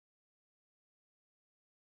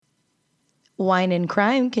Wine and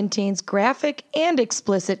Crime contains graphic and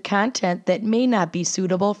explicit content that may not be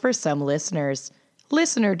suitable for some listeners.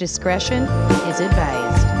 Listener discretion is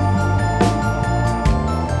advised.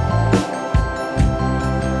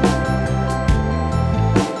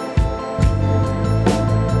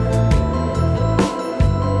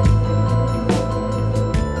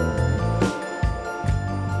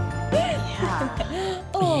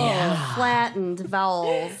 Flattened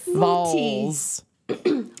vowels. Vowels.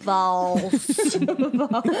 Vowels.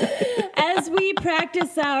 As we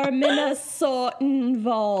practice our Minnesotan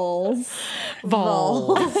vowels.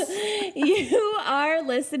 You are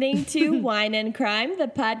listening to Wine and Crime, the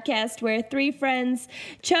podcast where three friends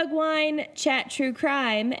chug wine, chat true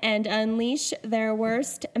crime, and unleash their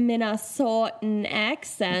worst Minnesotan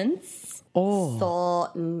accents.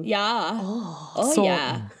 Sotan. Yeah. Oh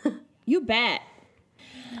yeah. You bet.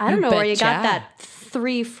 I don't know where you got betcha. that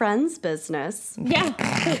three friends business. Yeah.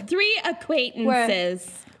 Three acquaintances.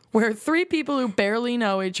 Where three people who barely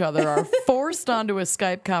know each other are forced onto a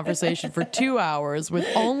Skype conversation for 2 hours with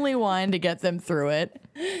only wine to get them through it.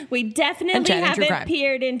 We definitely chatting true haven't crime.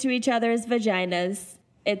 peered into each other's vaginas.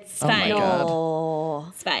 It's fine. my God. Oh.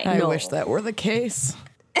 It's fine. I wish that were the case.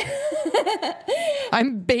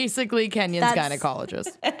 I'm basically Kenyon's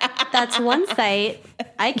gynecologist. That's one sight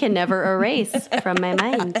I can never erase from my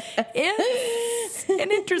mind. It's an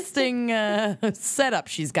interesting setup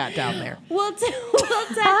she's got down there. We'll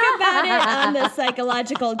talk about it on the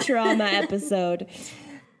psychological trauma episode.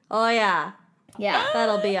 Oh, yeah. Yeah.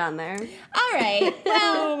 That'll be on there. All right.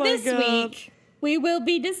 Well, this God. week we will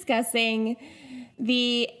be discussing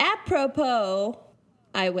the apropos.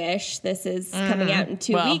 I wish this is coming out in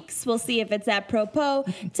 2 weeks. We'll see if it's apropos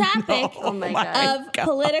topic Oh, my God. of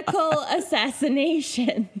political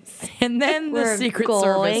assassinations. And then the We're Secret going-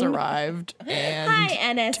 Service arrived and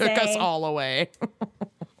Hi, NSA. took us all away.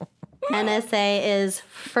 NSA is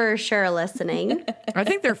for sure listening. I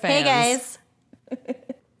think they're fans. Hey, guys.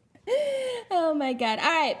 Oh my God.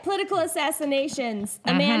 All right. Political assassinations.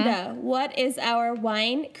 Amanda, what is our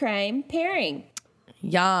wine crime pairing?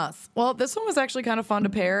 Yes. Well, this one was actually kind of fun to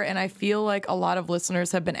pair, and I feel like a lot of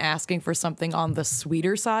listeners have been asking for something on the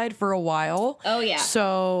sweeter side for a while. Oh, yeah.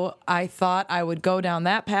 So I thought I would go down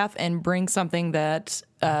that path and bring something that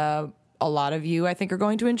a lot of you, I think, are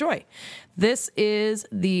going to enjoy. This is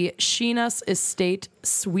the Shinas Estate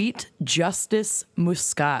Sweet Justice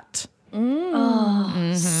Muscat.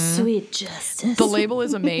 Sweet justice. The label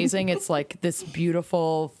is amazing. It's like this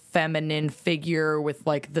beautiful feminine figure with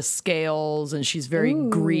like the scales, and she's very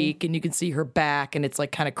Greek, and you can see her back, and it's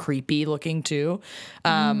like kind of creepy looking too.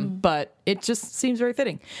 But it just seems very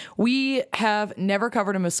fitting. We have never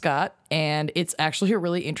covered a Muscat, and it's actually a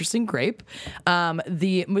really interesting grape.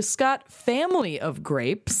 The Muscat family of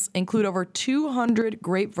grapes include over 200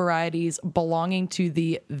 grape varieties belonging to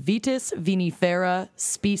the Vitis vinifera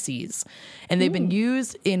species. And they've been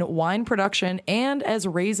used in wine production and as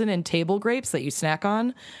raisin and table grapes that you snack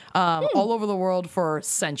on all over the world for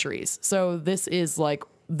centuries. So this is like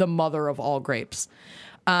the mother of all grapes.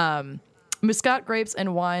 Muscat grapes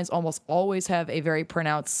and wines almost always have a very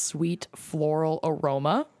pronounced sweet floral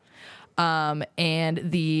aroma. And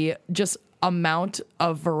the just amount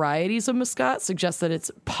of varieties of Muscat suggests that it's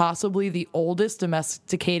possibly the oldest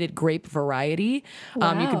domesticated grape variety. You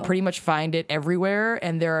can pretty much find it everywhere,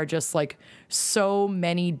 and there are just like so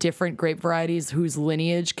many different grape varieties whose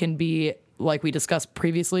lineage can be, like we discussed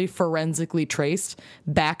previously, forensically traced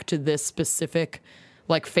back to this specific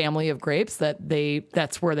like family of grapes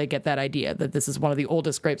that's where they get that idea that this is one of the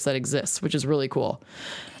oldest grapes that exists, which is really cool.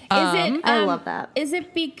 I love that. Is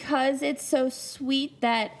it because it's so sweet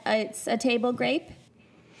that it's a table grape?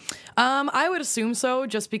 I would assume so,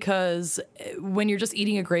 just because when you're just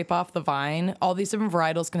eating a grape off the vine, all these different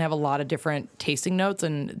varietals can have a lot of different tasting notes,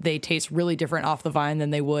 and they taste really different off the vine than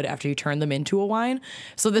they would after you turn them into a wine.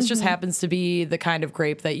 So this just happens to be the kind of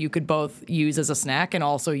grape that you could both use as a snack and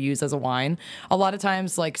also use as a wine. A lot of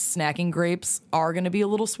times, like, snacking grapes are going to be a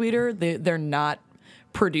little sweeter. They're not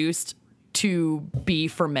produced to be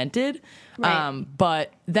fermented. Right.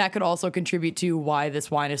 But that could also contribute to why this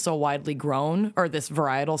wine is so widely grown, or this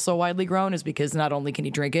varietal so widely grown, is because not only can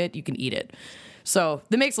you drink it, you can eat it. So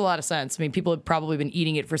that makes a lot of sense. I mean, people have probably been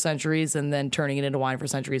eating it for centuries and then turning it into wine for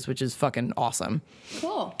centuries, which is fucking awesome.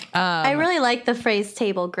 Cool. I really like the phrase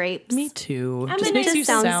table grapes. Me too. I Just mean, makes it you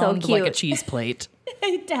sounds so sound like a cute. cheese plate.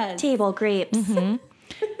 It does. Table grapes.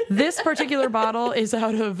 This particular bottle is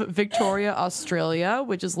out of Victoria, Australia,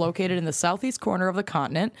 which is located in the southeast corner of the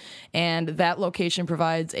continent. And that location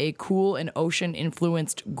provides a cool and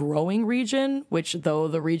ocean-influenced growing region, which, though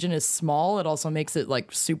the region is small, it also makes it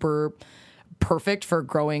like super perfect for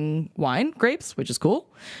growing wine grapes, which is cool.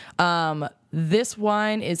 This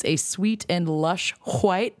wine is a sweet and lush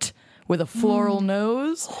white with a floral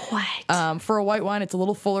nose. What? For a white wine, it's a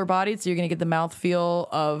little fuller bodied, so you're going to get the mouthfeel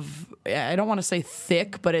of, I don't want to say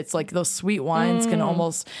thick, but it's like those sweet wines can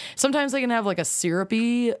almost, sometimes they can have like a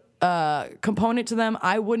syrupy component to them.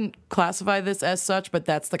 I wouldn't classify this as such, but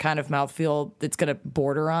that's the kind of mouthfeel that's going to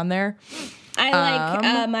border on there. I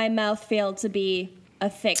like my mouthfeel to be a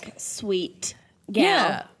thick, sweet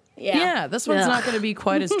gal. Yeah, this one's not going to be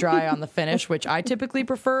quite as dry on the finish, which I typically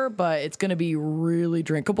prefer, but it's going to be really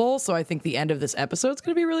drinkable. So I think the end of this episode is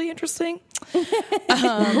going to be really interesting.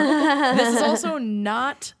 This is also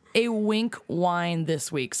not a Wink wine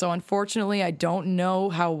this week. So unfortunately, I don't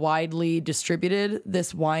know how widely distributed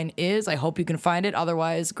this wine is. I hope you can find it.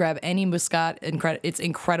 Otherwise, grab any Muscat. It's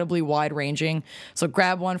incredibly wide ranging. So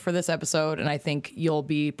grab one for this episode, and I think you'll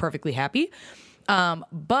be perfectly happy.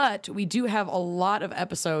 But we do have a lot of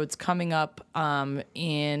episodes coming up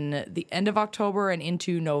in the end of October and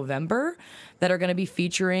into November that are going to be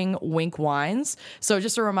featuring Wink wines. So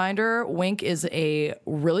just a reminder, Wink is a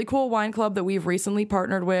really cool wine club that we've recently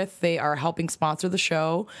partnered with. They are helping sponsor the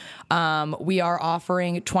show. We are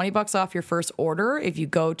offering $20 off your first order if you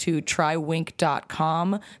go to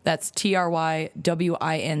trywink.com. That's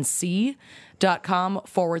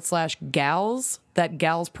trywinc.com/gals. That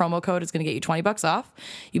gals promo code is going to get you $20 off.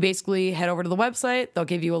 You basically head over to the website. They'll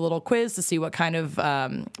give you a little quiz to see what kind of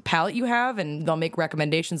palate you have, and they'll make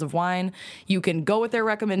recommendations of wine. You can go with their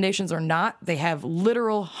recommendations or not. They have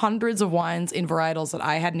literal hundreds of wines in varietals that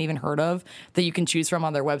I hadn't even heard of that you can choose from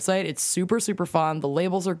on their website. It's super, super fun. The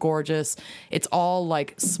labels are gorgeous. It's all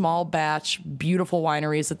like small batch, beautiful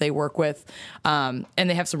wineries that they work with, and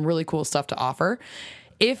they have some really cool stuff to offer.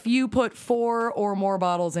 If you put 4 or more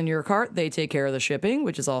bottles in your cart, they take care of the shipping,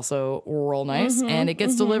 which is also real nice, and it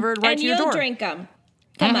gets delivered right to your door. And you'll drink them.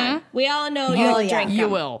 Come on. We all know you'll drink them. You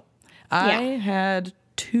will. I had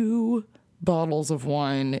 2 bottles of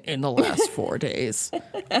wine in the last 4 days.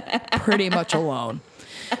 Pretty much alone.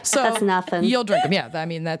 So That's nothing. You'll drink them. Yeah, I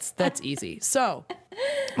mean, that's easy. So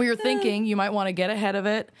we were thinking you might want to get ahead of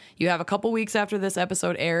it. You have a couple weeks after this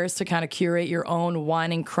episode airs to kind of curate your own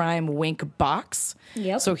wine and crime Wink box.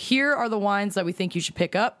 Yep. So here are the wines that we think you should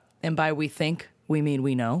pick up. And by we think, we mean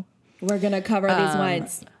we know. We're going to cover these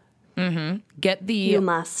wines. Get the You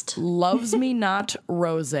must. Loves Me Not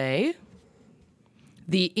Rosé,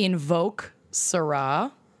 the Invoke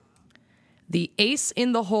Syrah, the Ace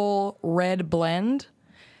in the Hole Red Blend,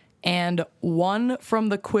 and one from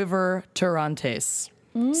the Quiver Torrantes.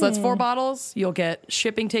 So that's 4 bottles. You'll get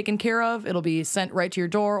shipping taken care of. It'll be sent right to your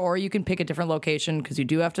door, or you can pick a different location because you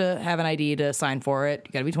do have to have an ID to sign for it.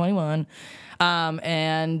 You got to be 21.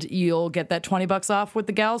 And you'll get that $20 off with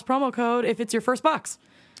the Gals promo code if it's your first box.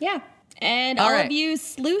 Yeah. And all of you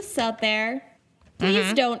sleuths out there,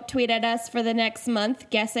 please don't tweet at us for the next month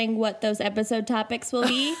guessing what those episode topics will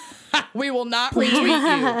be. We will not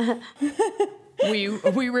retweet you.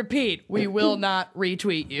 We repeat, we will not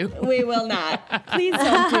retweet you. We will not. Please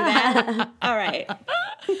don't do that. All right. All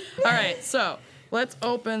right, so let's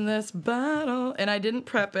open this bottle. And I didn't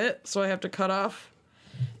prep it, so I have to cut off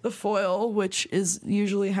the foil, which is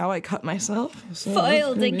usually how I cut myself. So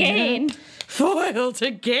Foiled again. Foiled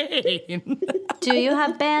again. Do you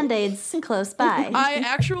have Band-Aids close by? I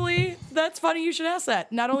actually, that's funny you should ask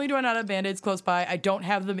that. Not only do I not have Band-Aids close by, I don't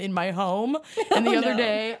have them in my home. And the other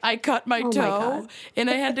day, I cut my toe, and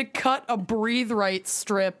I had to cut a Breathe Right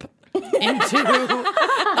strip into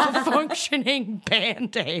a functioning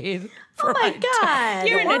Band-Aid. Oh my God.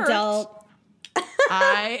 You're an adult.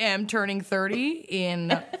 I am turning 30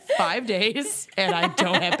 in 5 days, and I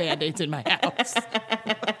don't have Band-Aids in my house.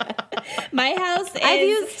 My house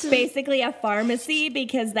is basically a pharmacy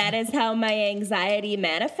because that is how my anxiety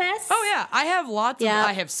manifests. Oh, yeah. I have lots of,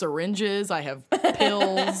 I have syringes, I have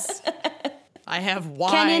pills, I have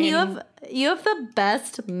wine. Kenyon, you have the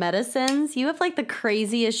best medicines. You have like the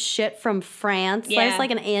craziest shit from France. Yeah. There's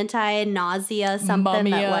like an anti-nausea something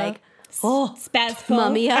Mumia. that like, Spasful.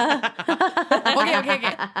 Mumia.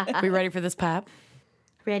 Okay. We ready for this, Pap?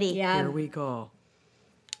 Ready. Yeah. Here we go.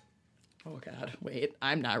 Oh, God. Wait,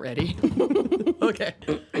 I'm not ready. Okay.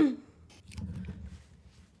 Woo!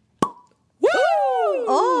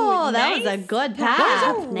 Oh, that was a Nice good That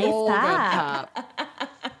pap. was a Nice real good pap. pop.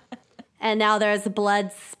 And now there's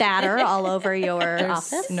blood spatter all over your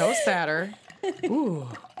office. No spatter. Ooh.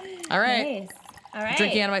 All right. Nice. All right.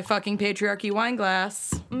 Drinking out of my fucking patriarchy wine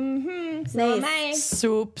glass. So am I.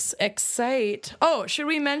 Soups excite. Oh, should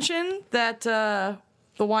we mention that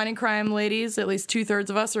the Wine and Crime ladies, at least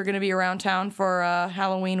 2/3 of us, are going to be around town for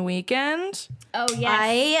Halloween weekend. Oh, yes. I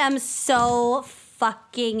am so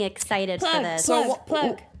fucking excited for this.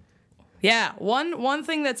 Plug. Yeah, one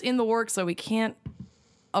thing that's in the works that we can't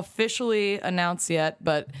officially announce yet,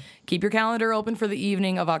 but keep your calendar open for the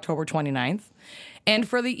evening of October 29th. And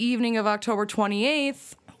for the evening of October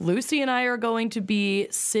 28th, Lucy and I are going to be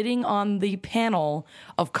sitting on the panel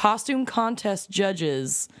of costume contest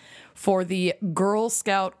judges for the Girl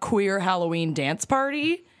Scout Queer Halloween Dance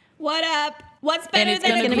Party. What up? What's better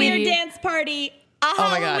than a queer dance party? A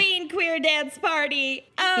Halloween queer dance party.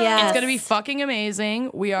 Oh, Yes. It's going to be fucking amazing.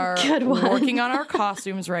 We are working on our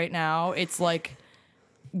costumes right now. It's like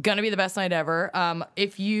going to be the best night ever.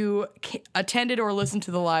 If you attended or listened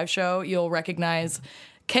to the live show, you'll recognize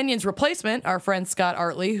Kenyon's replacement, our friend Scott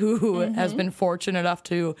Artley, who has been fortunate enough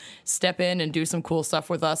to step in and do some cool stuff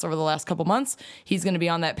with us over the last couple months. He's going to be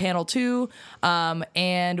on that panel too.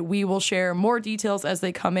 And we will share more details as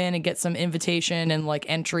they come in and get some invitation and like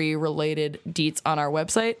entry related deets on our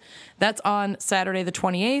website. That's on Saturday the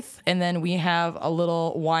 28th. And then we have a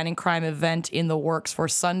little wine and crime event in the works for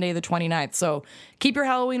Sunday the 29th. So keep your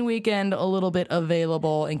Halloween weekend a little bit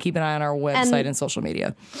available and keep an eye on our website and social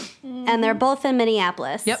media. And they're both in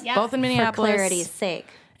Minneapolis. Yep, both in Minneapolis. For clarity's sake.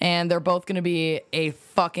 And they're both going to be a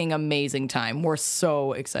fucking amazing time. We're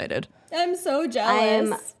so excited. I'm so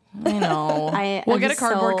jealous. I know. We'll get a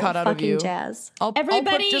cardboard cutout of you. Jazz. I'll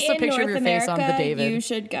Everybody put just a in picture North of your America, face on the David. you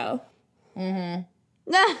should go.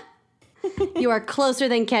 You are closer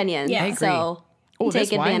than Kenyon. Yeah. I agree. So Oh, take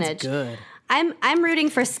this wine's advantage. good. I'm rooting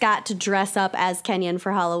for Scott to dress up as Kenyon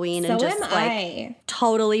for Halloween and So just am like I.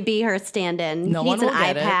 totally be her stand-in. No He needs one an will eye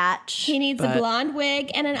get it. patch. He needs a But- blonde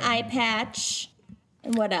wig and an eye patch.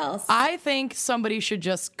 And what else? I think somebody should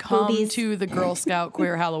just come Boobies. to the Girl Scout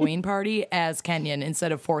Queer Halloween party as Kenyon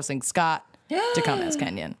instead of forcing Scott to come as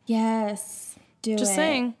Kenyon. Yes. Do Just it.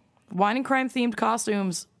 saying, wine and crime themed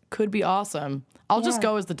costumes could be awesome. I'll just Yeah.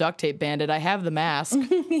 go as the duct tape bandit. I have the mask,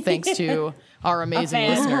 thanks to our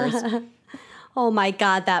amazing fan. listeners. Oh my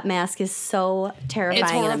God, that mask is so terrifying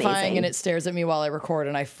It's and horrifying amazing. and it stares at me while I record,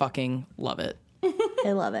 and I fucking love it.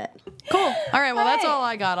 I love it. Cool. All right, well, that's all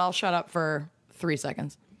I got. I'll shut up for 3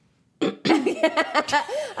 seconds. All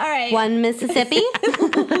right. One Mississippi.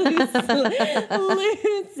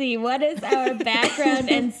 Lucy, what is our background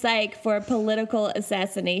and psych for political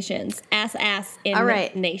assassinations? Ass in All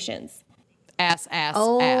right. nations. Ass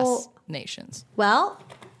nations. Well,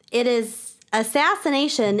 it is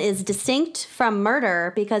assassination is distinct from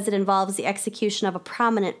murder because it involves the execution of a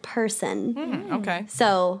prominent person. Okay.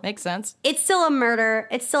 So Makes sense. it's still a murder.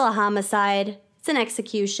 It's still a homicide. It's an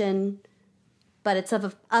execution, but it's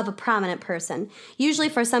of a prominent person. Usually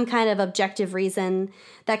for some kind of objective reason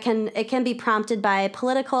it can be prompted by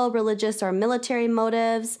political, religious, or military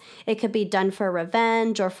motives. It could be done for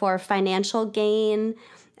revenge or for financial gain.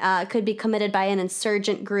 It could be committed by an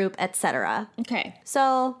insurgent group, etc. Okay.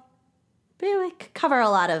 So we could cover a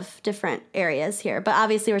lot of different areas here, but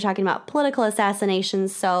obviously we're talking about political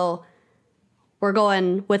assassinations, so we're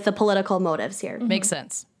going with the political motives here. Makes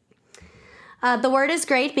sense. The word is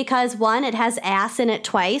great because, one, it has ass in it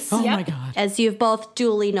twice, Oh my God. as you've both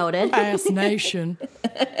duly noted. Ass nation.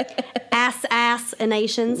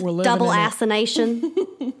 Assassinations, We're living double in it.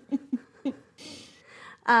 assassination.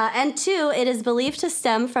 And two, it is believed to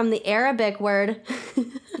stem from the Arabic word.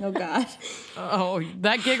 Oh, God. Oh,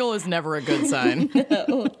 that giggle is never a good sign.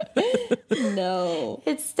 No.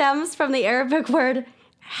 It stems from the Arabic word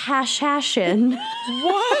hashashin.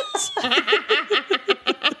 What?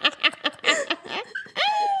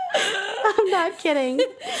 I'm not kidding.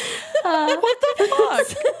 What the fuck?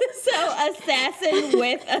 So, assassin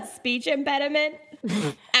with a speech impediment?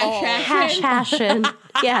 Attraction? Hashashin.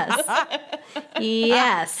 Yes.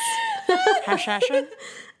 Yes. Hashashin?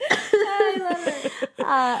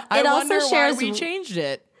 I It also wonder shares- why we changed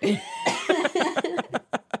it.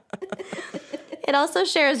 It also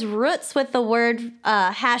shares roots with the word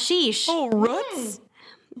hashish. Oh, roots?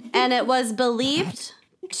 And it was believed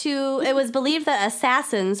that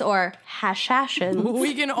assassins or hashashin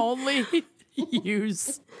We can only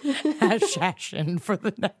use hashashin for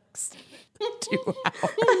the next 2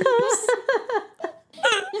 hours.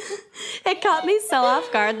 It caught me so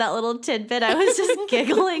off guard, that little tidbit. I was just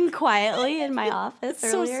giggling quietly in my office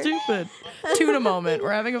So earlier. stupid. Tuna moment.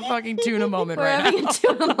 We're having a fucking tuna moment We're right having now. a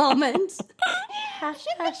tuna moment.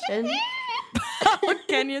 Hashashin.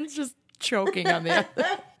 Kenyon's just choking on the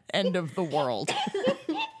other end of the world.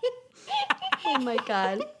 Oh my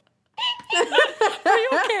God. Are you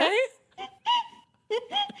okay?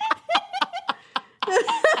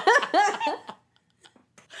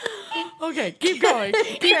 Okay, keep going.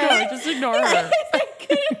 Keep going. Just ignore her.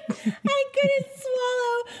 I couldn't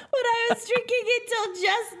swallow what I was drinking until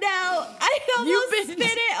just now. I almost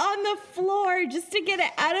spit it on the floor just to get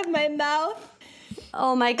it out of my mouth.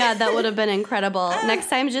 Oh my God, that would have been incredible. Next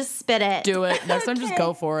time, just spit it. Do it. Next time, just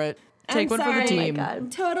go for it. Take one for the team. Oh my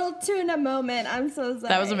God. Total tuna moment. I'm so sorry.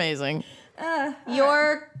 That was amazing.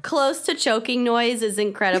 Your close to choking noise is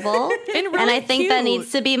incredible. And I think that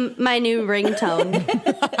needs to be my new ringtone.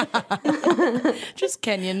 Just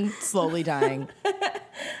Kenyon slowly dying.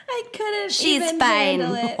 I couldn't She's even fine.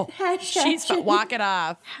 handle it. Oh, she's fine. Walk it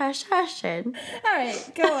off. Hashashin. All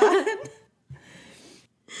right, go on.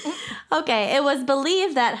 Okay, it was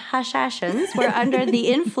believed that Hashashins were under the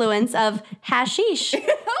influence of hashish.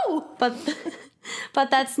 Oh. But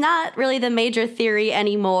that's not really the major theory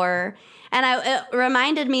anymore. And it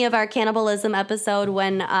reminded me of our cannibalism episode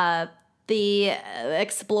when the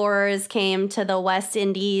explorers came to the West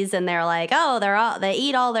Indies and they're like, oh, they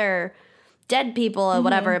eat all their dead people or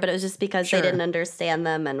whatever, but it was just because they didn't understand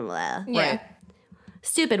them and blah. Yeah. Right.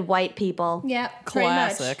 Stupid white people. Yeah.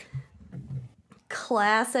 Classic.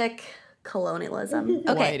 Classic colonialism.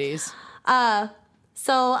 Okay. Whiteys.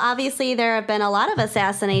 So obviously there have been a lot of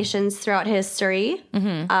assassinations throughout history,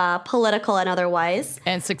 political and otherwise.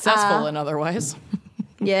 And successful in other ways.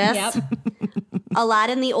 Yes. Yep. A lot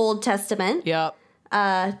in the Old Testament. Yep.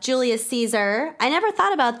 Julius Caesar. I never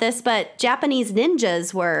thought about this, but Japanese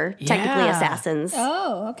ninjas were technically Yeah. assassins.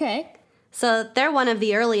 Oh, okay. So they're one of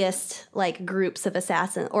the earliest groups of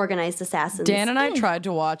organized assassins. Dan and I tried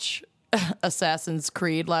to watch Assassin's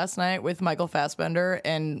Creed last night with Michael Fassbender,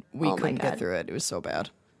 and we couldn't get through it. It was so bad.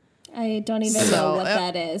 I don't even know what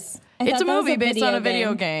that is. It's a movie based on a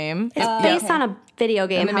video game. It's based on a video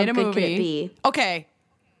game. And they How made a good movie. could it be? Okay,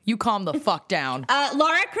 you calm the fuck down.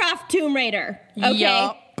 Lara Croft Tomb Raider. Okay.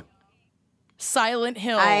 Yup. Silent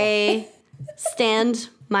Hill. I stand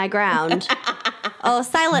my ground. Oh,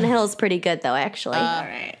 Silent Hill's pretty good, though, actually. All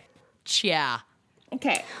right. Yeah.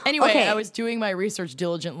 Okay. Anyway, Okay. I was doing my research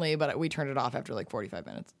diligently, but we turned it off after like 45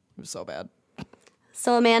 minutes. It was so bad.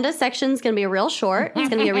 So Amanda's section's going to be real short. It's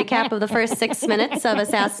going to be a recap of the first 6 minutes of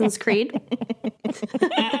Assassin's Creed.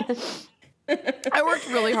 I worked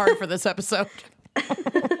really hard for this episode.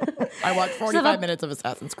 I watched 45 minutes of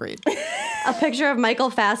Assassin's Creed. A picture of Michael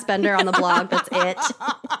Fassbender on the blog. That's it.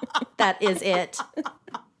 That is it.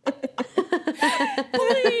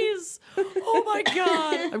 Please. Oh my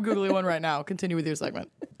God. I'm Googling one right now. Continue with your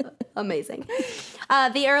segment. Amazing.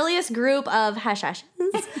 The earliest group of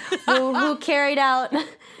Hashashins who carried out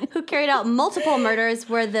multiple murders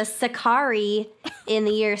were the Sicarii in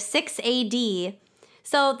the year 6 AD.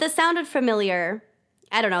 So this sounded familiar.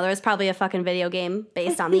 I don't know. There was probably a fucking video game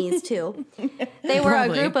based on these too. They were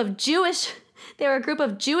Probably. a group of Jewish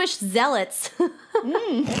zealots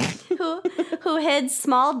who hid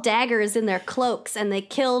small daggers in their cloaks, and they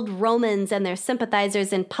killed Romans and their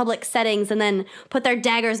sympathizers in public settings and then put their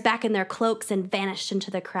daggers back in their cloaks and vanished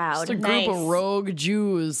into the crowd. It's a group of rogue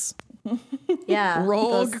Jews. Yeah.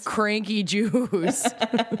 Rogue, cranky Jews.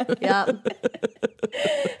 Yep.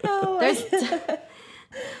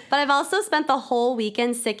 But I've also spent the whole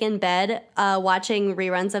weekend sick in bed watching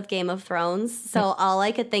reruns of Game of Thrones. So all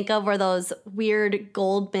I could think of were those weird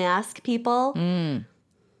gold mask people.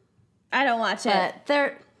 I don't watch it. But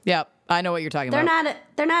they're Yep. I know what you're talking about.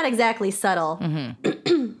 they're not exactly subtle.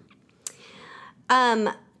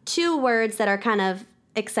 Two words that are kind of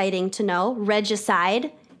exciting to know.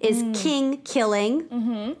 Regicide is king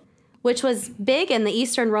killing. Which was big in the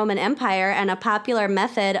Eastern Roman Empire, and a popular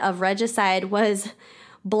method of regicide was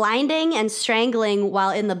blinding and strangling while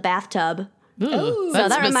in the bathtub. Ooh, So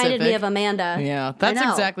that reminded me of Amanda. Yeah, that's I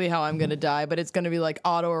know. exactly how I'm going to die, but it's going to be like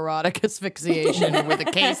autoerotic asphyxiation with a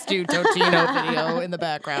K-Stu Totino video in the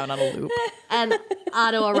background on a loop. And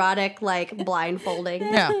autoerotic, blindfolding.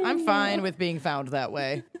 Yeah, I'm fine with being found that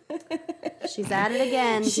way. She's at it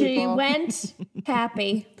again, She people. went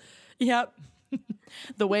happy. Yep.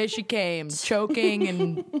 The way she came, choking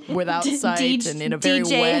and without sight and in a very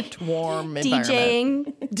wet, warm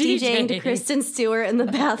environment. DJing to Kristen Stewart in the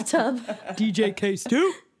bathtub. DJ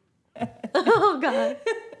K-Stu? Oh, God.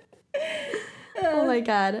 Oh, my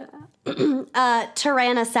God.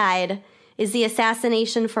 Tyrannicide is the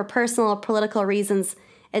assassination for personal or political reasons.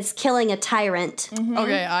 It's killing a tyrant.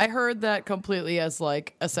 Okay, I heard that completely as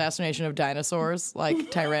assassination of dinosaurs, like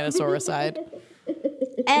Tyrannosauricide.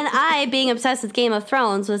 And I, being obsessed with Game of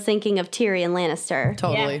Thrones, was thinking of Tyrion Lannister.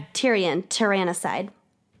 Totally. Yeah. Tyrion, Tyrannicide.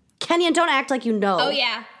 Kenyon, don't act like you know. Oh,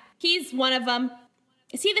 yeah. He's one of them.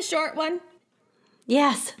 Is he the short one?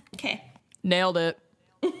 Yes. Okay. Nailed it.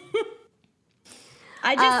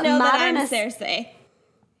 I just know that I'm modernist- Cersei.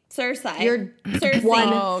 Cersei. You're Cersei.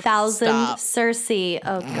 1,000 stop. Cersei.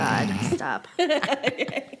 Oh, God. Stop.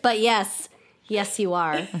 But yes, you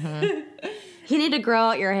are. You need to grow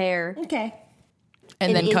out your hair Okay.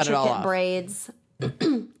 And then cut it all intricate off. braids.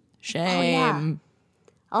 Shame.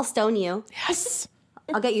 I'll stone you. Yes.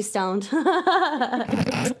 I'll get you stoned.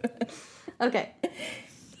 Okay.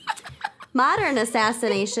 Modern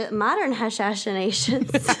assassinations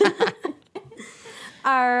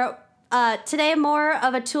are today more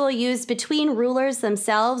of a tool used between rulers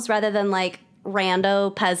themselves rather than like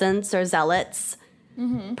rando peasants or zealots.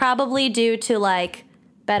 Probably due to like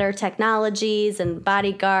better technologies and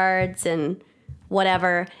bodyguards and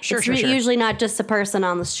whatever. Sure. Usually not just a person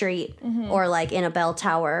on the street or like in a bell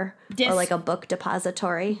tower or like a book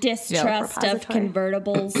depository. Distrust of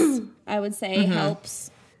convertibles, I would say, helps.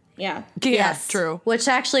 Yeah. Yeah, Yes, true. Which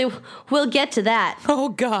actually, we'll get to that. Oh,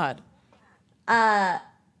 God. I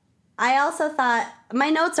also thought, my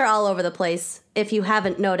notes are all over the place, if you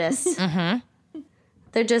haven't noticed.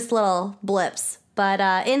 They're just little blips. But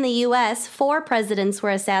in the U.S., 4 presidents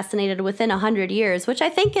were assassinated within 100 years, which I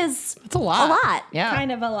think is It's a lot. A lot. Yeah.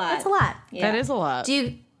 Kind of a lot. That's a lot. Yeah. That is a lot. Do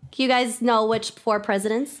you guys know which 4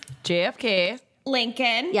 presidents? JFK,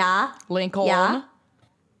 Lincoln. Yeah. Lincoln. Yeah.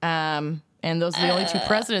 And those are the only 2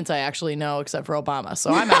 presidents I actually know except for Obama.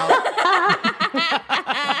 So I'm out.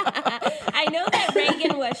 I know that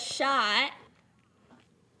Reagan was shot.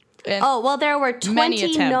 And Oh, well, there were Many 20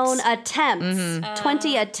 attempts. known attempts.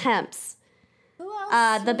 20 attempts. Who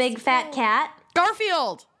else? The big fat cat,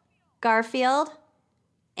 Garfield. Garfield,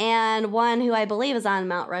 and one who I believe is on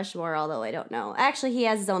Mount Rushmore, although I don't know. Actually, he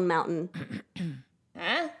has his own mountain.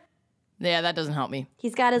 Huh? Yeah, that doesn't help me.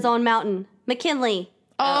 He's got his own mountain. McKinley.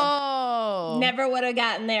 Oh. Never would have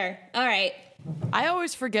gotten there. All right. I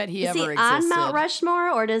always forget he Is ever he existed. on Mount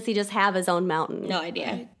Rushmore, or does he just have his own mountain? No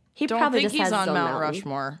idea. He Don't probably think just he's has on his own Mount mountain.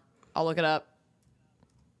 Rushmore. I'll look it up.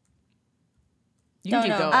 You Don't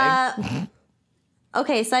can keep know. going.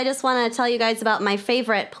 Okay, so I just want to tell you guys about my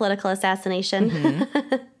favorite political assassination.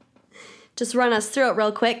 Just run us through it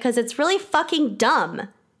real quick, because it's really fucking dumb.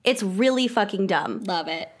 It's really fucking dumb. Love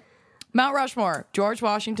it. Mount Rushmore, George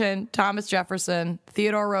Washington, Thomas Jefferson,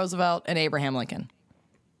 Theodore Roosevelt, and Abraham Lincoln.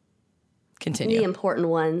 Continue. The important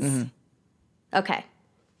ones. Okay.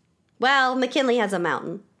 Well, McKinley has a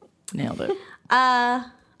mountain. Nailed it.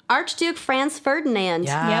 Archduke Franz Ferdinand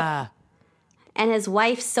Yeah. and his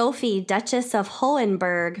wife Sophie, Duchess of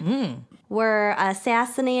Hohenberg, were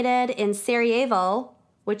assassinated in Sarajevo,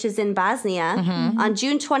 which is in Bosnia, on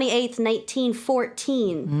June 28th,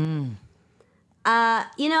 1914.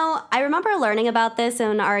 I remember learning about this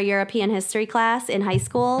in our European history class in high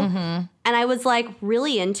school, and I was like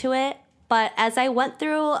really into it. But as I went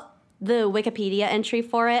through the Wikipedia entry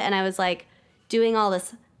for it, and I was like doing all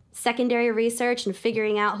this secondary research and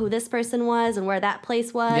figuring out who this person was and where that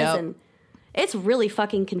place was, Yep. and it's really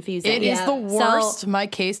fucking confusing. It is Yeah. the worst. My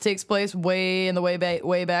case takes place way in the way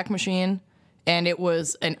back machine, and it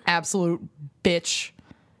was an absolute bitch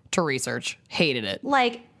to research. Hated it.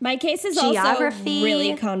 Like, My case is Geography. also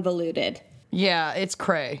really convoluted. Yeah, it's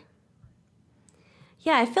cray.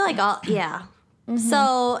 yeah, I feel like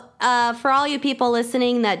So, for all you people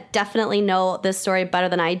listening that definitely know this story better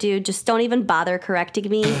than I do, just don't even bother correcting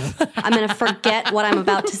me. I'm going to forget what I'm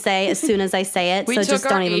about to say as soon as I say it, We so took just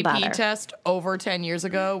our don't even AP bother. test over 10 years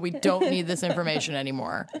ago. We don't need this information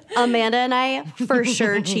anymore. Amanda and I for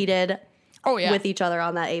sure cheated Oh, yeah. with each other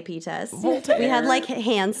on that AP test. We had like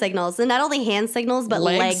hand signals, and not only hand signals, but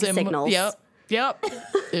leg signals. Yep.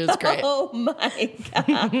 It was great. Oh my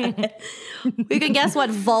God. We can guess what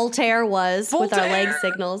Voltaire was with our leg Voltaire!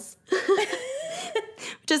 signals.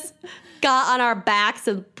 Just got on our backs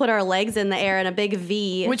and put our legs in the air in a big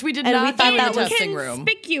V. Which we did and not we do thought in that the was testing room.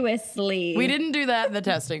 Conspicuously. We didn't do that in the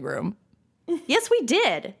testing room. Yes, we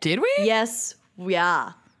did. Did we? Yes,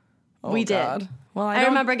 yeah. Oh, we did. God. Well, I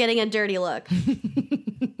remember getting a dirty look.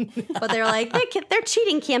 But they were like, their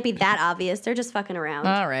cheating can't be that obvious. They're just fucking around.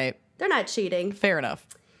 All right. They're not cheating. Fair enough.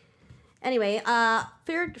 Anyway,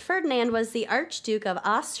 Ferdinand was the Archduke of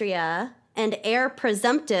Austria and heir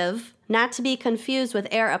presumptive, not to be confused with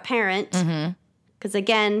heir apparent. Because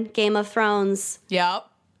again, Game of Thrones, Yep.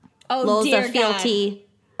 Oh, loads dear of God. fealty.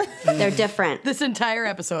 They're different. This entire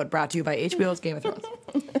episode brought to you by HBO's Game of Thrones.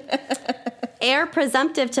 Heir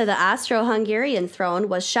presumptive to the Austro-Hungarian throne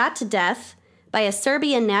was shot to death by a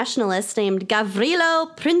Serbian nationalist named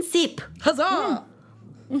Gavrilo Princip, Huzzah!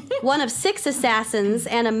 one of 6 assassins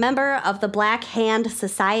and a member of the Black Hand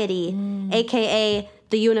Society, a.k.a.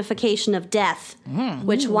 the unification of death,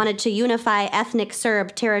 which wanted to unify ethnic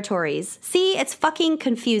Serb territories. See, it's fucking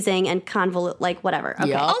confusing and convolute, like whatever. Okay.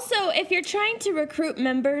 Yep. Also, if you're trying to recruit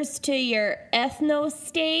members to your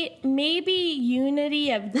ethno-state, maybe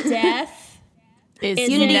unity of death Is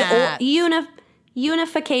Unity not. or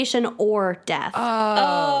unification or death.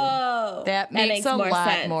 That makes a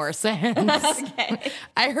lot more sense. Okay.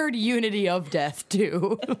 I heard unity of death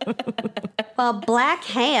too. Well, Black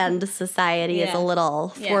Hand Society is a little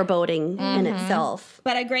foreboding in itself.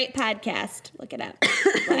 But a great podcast. Look it up.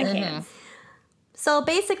 Black Hands. So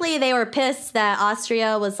basically, they were pissed that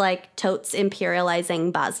Austria was like totes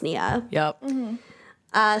imperializing Bosnia. Yep.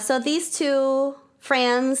 So these two,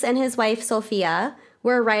 Franz and his wife Sofia,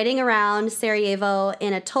 were riding around Sarajevo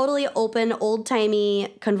in a totally open,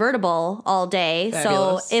 old-timey convertible all day.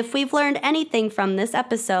 Fabulous. So if we've learned anything from this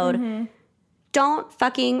episode, don't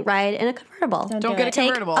fucking ride in a convertible. Don't get a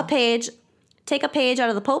convertible. Take a page out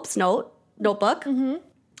of the Pope's notebook. Convertibles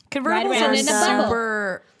Ride are around in a bubble.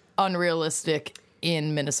 super unrealistic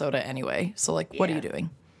in Minnesota anyway. So like, what are you doing?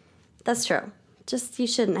 That's true. Just, you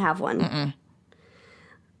shouldn't have one.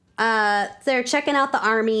 They're checking out the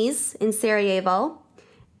armies in Sarajevo.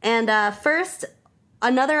 And first,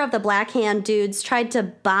 another of the Black Hand dudes tried to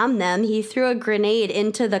bomb them. He threw a grenade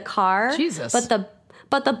into the car. Jesus.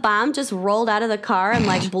 But the bomb just rolled out of the car and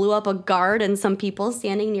like blew up a guard and some people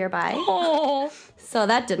standing nearby. Oh. So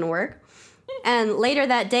that didn't work. And later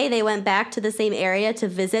that day, they went back to the same area to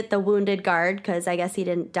visit the wounded guard because I guess he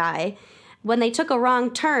didn't die. When they took a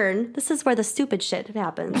wrong turn, this is where the stupid shit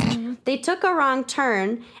happens. They took a wrong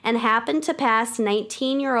turn and happened to pass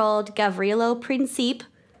 19-year-old Gavrilo Princip,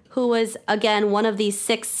 who was, again, one of these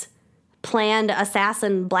 6 planned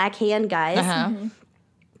assassin Black Hand guys,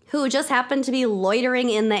 who just happened to be loitering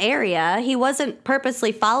in the area. He wasn't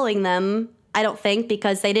purposely following them, I don't think,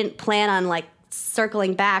 because they didn't plan on, like,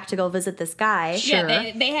 circling back to go visit this guy. Sure.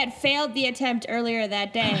 Yeah, they had failed the attempt earlier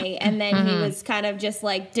that day, and then he was kind of just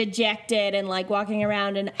like dejected and like walking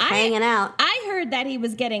around and Hanging out. I heard that he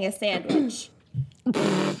was getting a sandwich.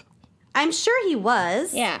 I'm sure he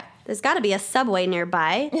was. Yeah. There's got to be a Subway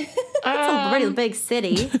nearby. It's a pretty big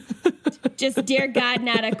city. Just, dear God,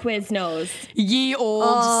 not a Quiznos. Ye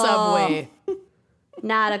old Subway.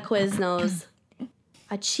 Not a Quiznos.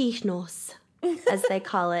 A Chichnos, as they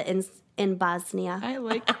call it in Bosnia. I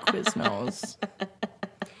like Quiznos.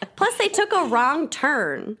 Plus, they took a wrong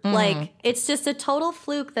turn. Like, it's just a total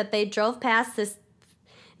fluke that they drove past this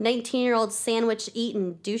 19-year-old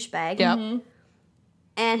sandwich-eating douchebag. Yep.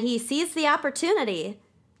 And he seized the opportunity.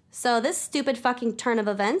 So this stupid fucking turn of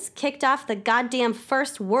events kicked off the goddamn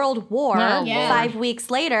First World War Oh, yeah. 5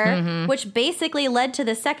 weeks later, which basically led to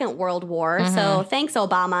the Second World War. So thanks,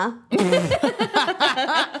 Obama.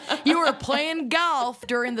 You were playing golf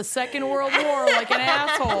during the Second World War like an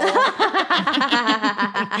asshole.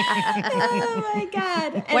 Oh my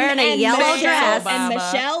God. Wearing a yellow dress. And Obama.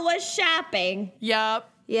 Michelle was shopping. Yep.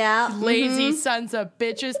 Yeah. Lazy sons of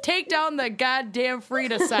bitches. Take down the goddamn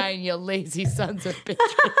Frida sign, you lazy sons of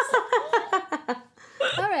bitches.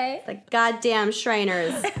 All right. The goddamn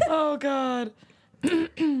Shriners. Oh, God.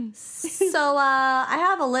 So I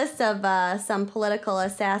have a list of some political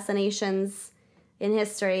assassinations in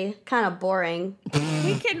history. Kind of boring.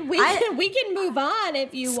 We can move on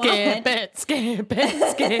if you want. Skip it, skip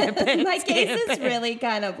it, skip it. My case is really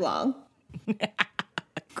kind of long.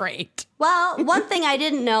 Great. Well, one thing I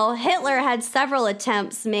didn't know, Hitler had several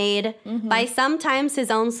attempts made by sometimes his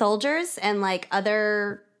own soldiers and like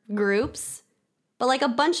other groups, but like a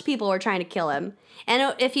bunch of people were trying to kill him.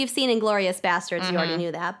 And if you've seen Inglourious Bastards, you already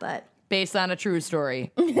knew that, but Based on a true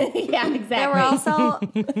story. Yeah, exactly. there were also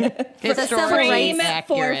Historically frame for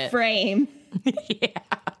accurate. frame.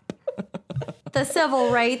 the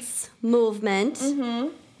civil rights movement,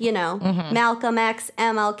 you know, Malcolm X,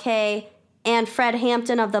 MLK, and Fred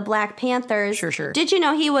Hampton of the Black Panthers. Sure. Did you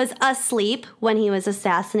know he was asleep when he was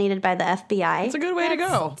assassinated by the FBI? It's a good way to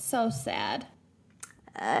go. So sad.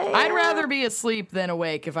 I'd rather be asleep than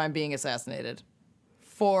awake if I'm being assassinated.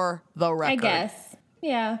 For the record. I guess.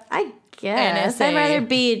 Yeah. I guess. NSA. I'd rather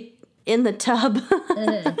be in the tub.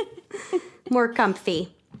 More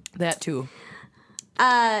comfy. That too.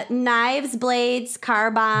 Knives, blades, car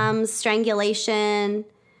bombs, strangulation,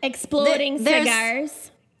 Exploding There's-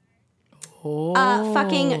 cigars.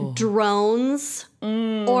 fucking drones,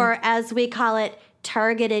 or as we call it,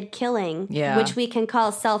 targeted killing, Yeah. which we can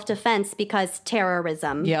call self-defense because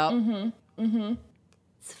terrorism. Yep.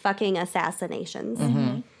 It's fucking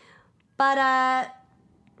assassinations. But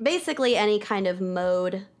basically any kind of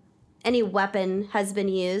mode, any weapon has been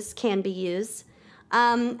used, can be used.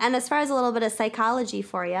 And as far as a little bit of psychology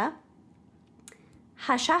for you,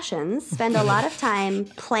 Assassinations spend a lot of time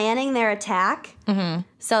planning their attack.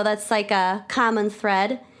 So that's like a common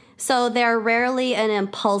thread. So they're rarely an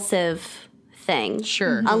impulsive thing.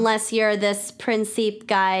 Sure. Unless you're this Principe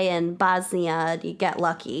guy in Bosnia, you get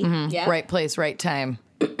lucky. Yep. Right place, right time.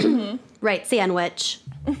 Right sandwich.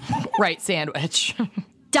 Right sandwich.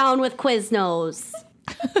 Down with Quiznos.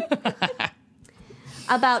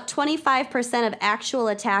 About 25% of actual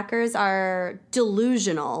attackers are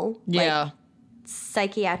delusional. Yeah. Like,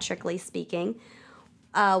 psychiatrically speaking.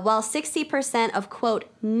 While 60% of, quote,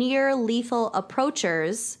 near lethal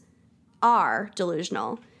approachers are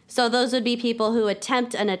delusional. So those would be people who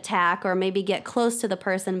attempt an attack or maybe get close to the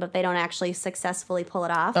person, but they don't actually successfully pull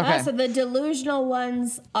it off. Okay. So the delusional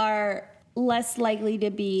ones are less likely to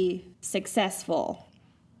be successful.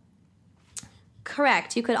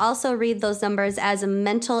 Correct. You could also read those numbers as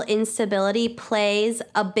mental instability plays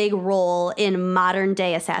a big role in modern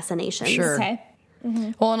day assassinations. Sure. Okay.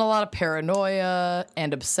 Well, and a lot of paranoia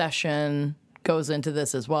and obsession goes into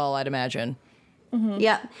this as well, I'd imagine.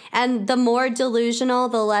 Yep. And the more delusional,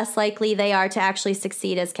 the less likely they are to actually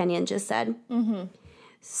succeed, as Kenyon just said.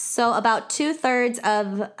 So about 2/3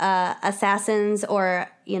 of assassins or,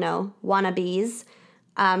 wannabes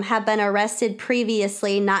have been arrested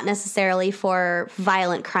previously, not necessarily for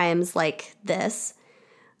violent crimes like this.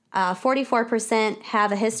 44%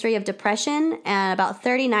 have a history of depression, and about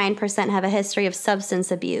 39% have a history of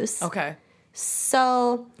substance abuse. Okay.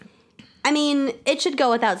 So, I mean, it should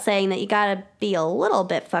go without saying that you gotta be a little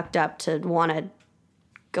bit fucked up to want to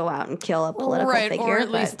go out and kill a political figure. Or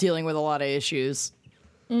at least dealing with a lot of issues.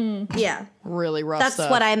 Yeah. Really rough That's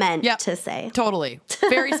stuff. what I meant Yep. to say. Totally.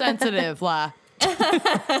 Very sensitive, La. Have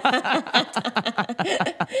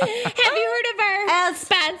you heard of our As-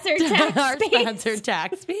 sponsor tax Our space? sponsored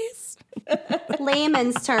tax piece.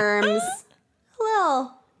 Layman's terms, a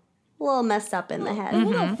little messed up in the head. A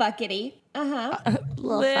little fuckity.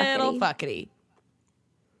 Little Little fuckity. fuckity.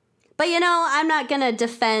 But I'm not going to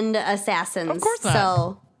defend assassins. Of course not.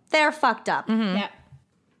 So they're fucked up. Yeah.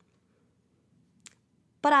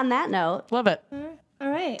 But on that note, Love it. All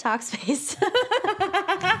right. talk space.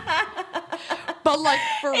 But like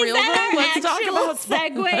for real that though, our let's talk actual about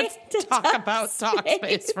segue to talk about talk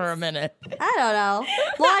space for a minute. I don't know.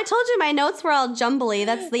 Well, I told you my notes were all jumbly.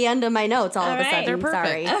 That's the end of my notes all of a right. sudden. They're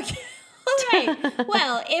perfect. Sorry. Okay. All right.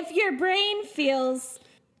 Well, if your brain feels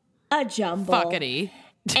a jumble, Fuckity.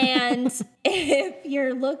 and if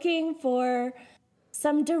you're looking for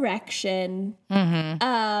some direction,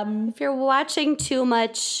 If you're watching too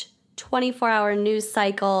much 24-hour news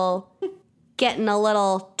cycle, getting a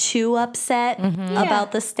little too upset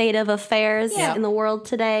about the state of affairs Yeah. in the world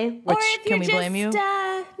today. Which, or if can you're we just blame you?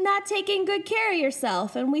 Not taking good care of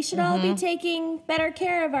yourself, and we should all be taking better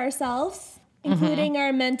care of ourselves, including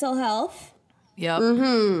our mental health. Yep.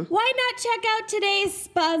 Why not check out today's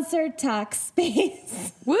sponsored talk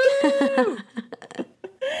space? Woo!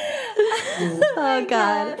 Oh,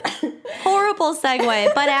 God. Horrible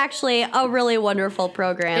segue, but actually a really wonderful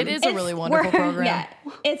program. It is a really wonderful program. Yeah,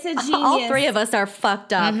 it's a genius. All three of us are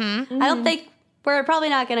fucked up. I don't think we're probably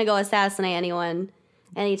not going to go assassinate anyone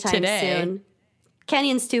anytime Today. soon.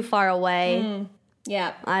 Kenyon's too far away.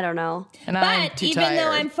 Yeah. I don't know. And I'm But too even tired.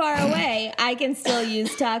 though I'm far away, I can still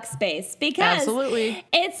use Talkspace because Absolutely.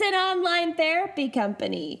 it's an online therapy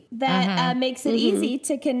company that makes it easy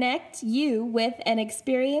to connect you with an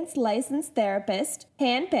experienced licensed therapist,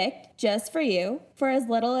 handpicked just for you, for as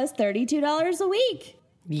little as $32 a week.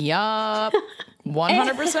 Yup.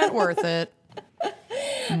 100% worth it.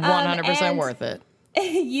 100% and- worth it.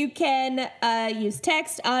 You can use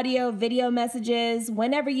text, audio, video messages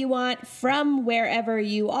whenever you want from wherever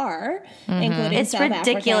you are, including It's South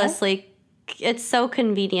ridiculously, it's so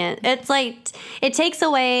convenient. It's like, it takes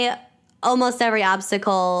away almost every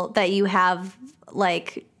obstacle that you have,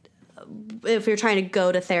 like, if you're trying to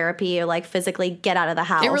go to therapy or, like, physically get out of the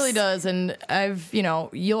house. It really does. And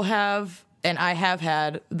you'll have, and I have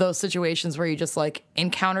had those situations where you just like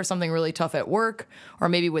encounter something really tough at work or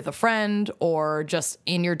maybe with a friend or just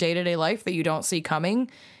in your day-to-day life that you don't see coming.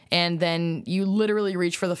 And then you literally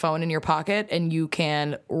reach for the phone in your pocket and you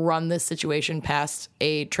can run this situation past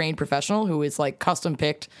a trained professional who is like custom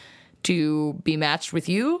picked to be matched with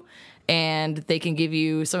you. And they can give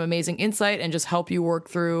you some amazing insight and just help you work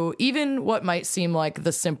through even what might seem like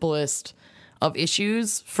the simplest of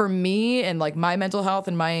issues. For me and like my mental health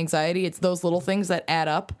and my anxiety, it's those little things that add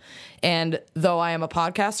up. And though I am a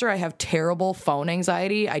podcaster, I have terrible phone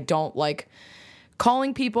anxiety. I don't like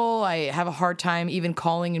calling people. I have a hard time even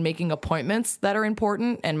calling and making appointments that are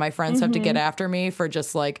important. And my friends have to get after me for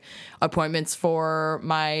just like appointments for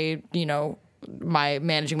my,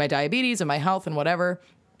 managing my diabetes and my health and whatever.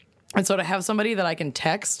 And so to have somebody that I can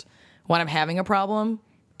text when I'm having a problem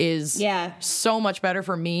is so much better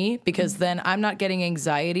for me, because then I'm not getting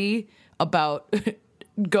anxiety about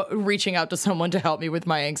reaching out to someone to help me with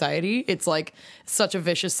my anxiety. It's like such a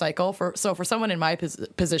vicious cycle. So for someone in my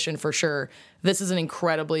position, for sure, this is an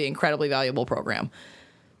incredibly, incredibly valuable program.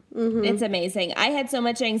 Mm-hmm. It's amazing. I had so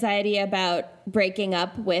much anxiety about breaking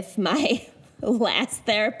up with my last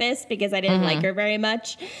therapist because I didn't like her very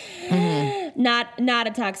much. Not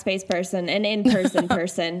a Talkspace person, an in-person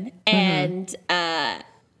person. And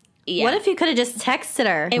what if you could have just texted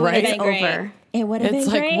her? It would have been great. Over. It would have been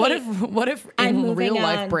great. What if in real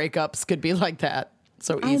life breakups could be like that?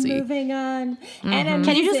 So easy. I'm moving on. And I'm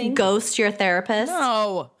Can you just ghost your therapist?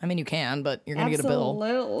 No. I mean, you can, but you're going to get a bill.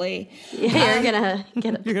 Absolutely. You're going to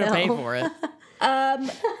get a bill. You're going to pay for it.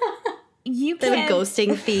 You They can. have a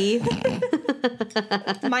ghosting fee.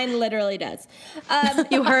 Mine literally does.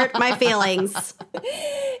 You hurt my feelings.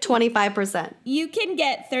 25%. You can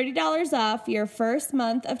get $30 off your first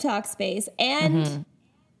month of Talkspace and,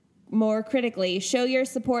 more critically, show your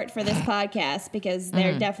support for this podcast, because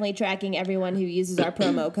they're definitely tracking everyone who uses our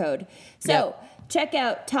promo code. So check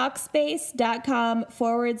out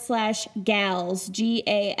Talkspace.com/gals,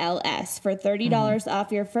 GALS, for $30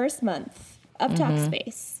 off your first month of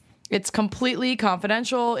Talkspace. It's completely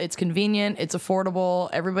confidential. It's convenient. It's affordable.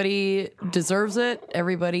 Everybody deserves it.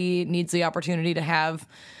 Everybody needs the opportunity to have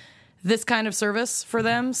this kind of service for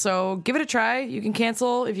them. So give it a try. You can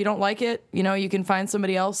cancel if you don't like it. You know, you can find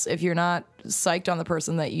somebody else if you're not psyched on the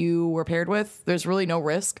person that you were paired with. There's really no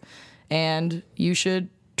risk, and you should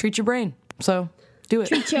treat your brain. So do it.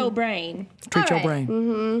 Treat your brain. Treat your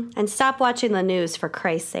brain. And stop watching the news, for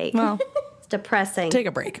Christ's sake. Well, it's depressing. take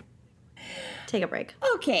a break. Take a break.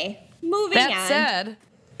 Okay, moving on. That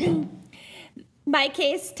said, my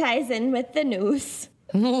case ties in with the news.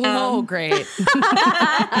 Oh, great.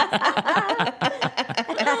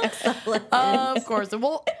 Of course.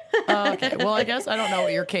 Well, okay. Well, I guess I don't know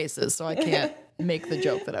what your case is, so I can't make the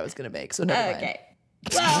joke that I was going to make. So never mind. Okay.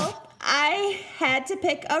 Well, I had to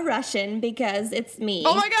pick a Russian because it's me.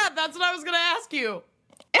 Oh my God, that's what I was going to ask you.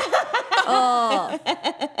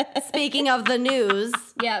 Speaking of the news.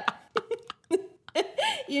 Yep.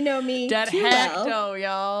 You know me That too hack, well. though,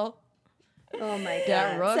 y'all. Oh my God.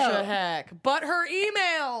 That Russia So- hack. But her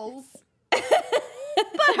emails.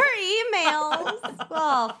 But her emails.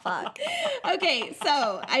 Oh, fuck. Okay,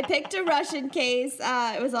 so I picked a Russian case.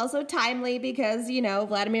 It was also timely because, you know,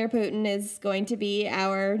 Vladimir Putin is going to be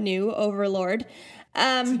our new overlord.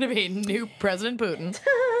 It's going to be new President Putin.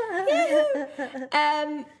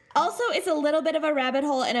 Also, it's a little bit of a rabbit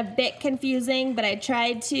hole and a bit confusing, but I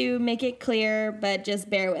tried to make it clear, but just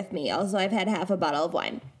bear with me. Also, I've had half a bottle of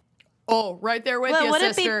wine. Oh, right there with Well, you, would it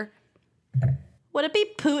be- sister. Would it be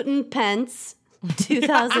Putin Pence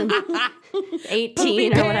 2018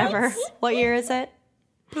 Poopy or whatever? pants? What year is it?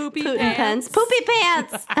 Poopy Putin pants. Pence. Poopy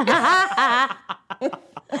Pants.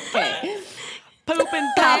 Okay. Poopin'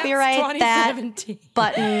 Copyright pants that 2017.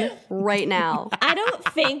 button right now. I don't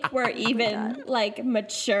think we're even, like,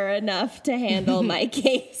 mature enough to handle my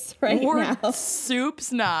case right Or now.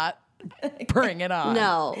 soup's not. Bring it on.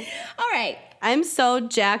 No. All right. I'm so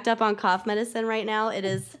jacked up on cough medicine right now. It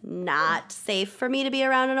is not safe for me to be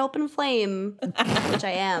around an open flame, which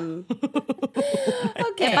I am.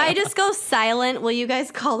 Okay. If I just go silent, will you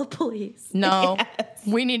guys call the police? No.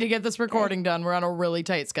 We need to get this recording done. We're on a really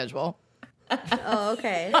tight schedule. Oh,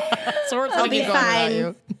 okay. So we're going to be keep going without fine.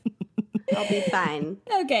 you. I'll be fine.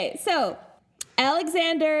 Okay, so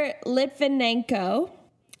Alexander Litvinenko,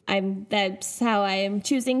 that's how I am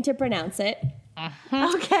choosing to pronounce it.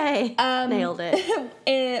 Okay. Nailed it.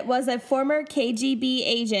 It was a former KGB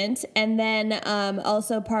agent and then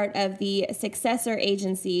also part of the successor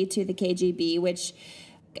agency to the KGB, which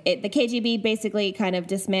the KGB basically kind of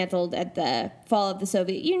dismantled at the fall of the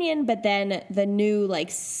Soviet Union, but then the new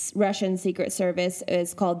Russian secret service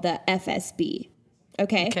is called the FSB.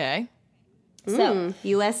 Okay? Okay. So,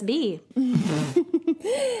 USB.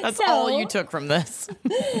 That's So- all you took from this.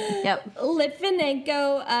 Yep.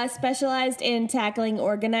 Litvinenko specialized in tackling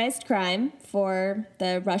organized crime for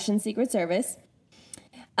the Russian Secret Service.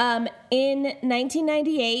 In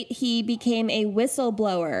 1998, he became a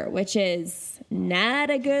whistleblower, which is not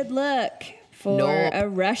a good look for Nope. a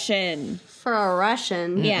Russian. For a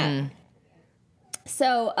Russian. Yeah.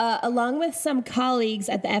 So, along with some colleagues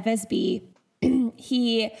at the FSB,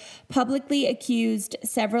 he publicly accused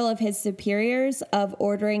several of his superiors of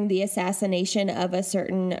ordering the assassination of a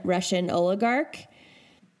certain Russian oligarch.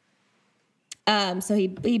 So he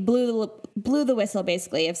blew the whistle,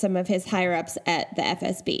 basically, of some of his higher-ups at the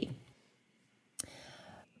FSB.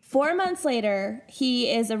 4 months later,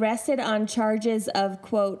 he is arrested on charges of,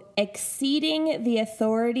 quote, exceeding the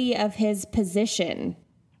authority of his position.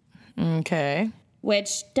 Okay.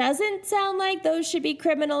 Which doesn't sound like those should be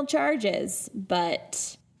criminal charges,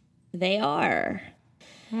 but they are.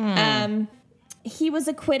 He was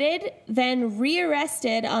acquitted, then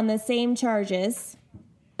rearrested on the same charges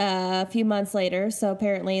a few months later. So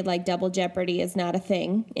apparently, like, double jeopardy is not a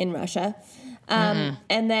thing in Russia. And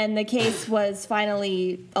then the case was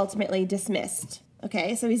ultimately dismissed.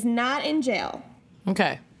 Okay, so he's not in jail.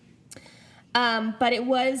 Okay. But it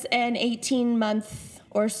was an 18-month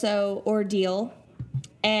or so ordeal.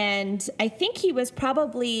 And I think he was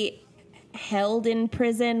probably held in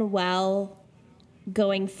prison while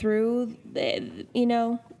going through,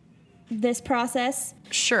 this process.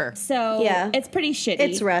 Sure. So it's pretty shitty.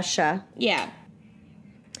 It's Russia. Yeah.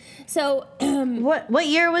 So what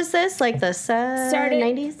year was this? Like the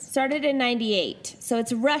 90s? Started in 98. So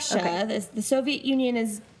it's Russia. Okay. The Soviet Union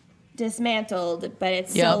is dismantled, but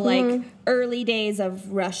it's still like early days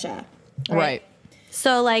of Russia. Right.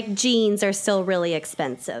 So like jeans are still really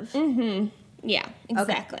expensive. Mm-hmm. Yeah,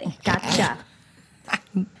 exactly. Okay. Gotcha.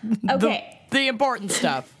 Okay. The important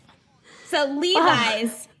stuff. So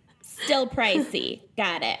Levi's still pricey.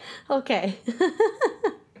 Got it. Okay.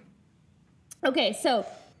 Okay, so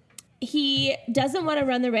he doesn't want to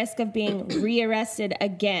run the risk of being rearrested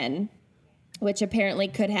again, which apparently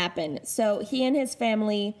could happen. So he and his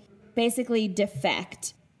family basically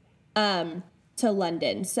defect to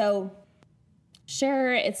London. So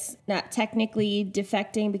sure, it's not technically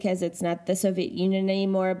defecting because it's not the Soviet Union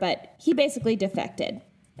anymore, but he basically defected.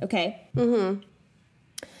 Okay? Mm-hmm.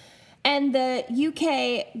 And the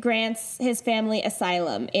UK grants his family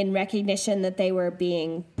asylum in recognition that they were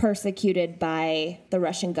being persecuted by the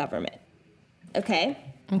Russian government. Okay?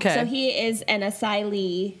 Okay. So he is an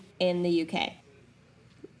asylee in the UK.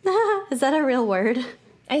 Is that a real word?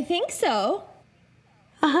 I think so.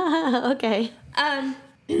 Okay.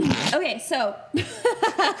 Okay, so...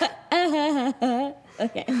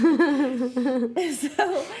 okay.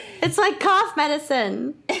 So... It's like cough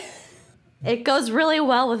medicine. It goes really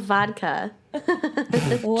well with vodka.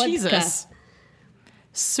 Jesus.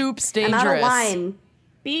 Soup's dangerous. I'm out of wine.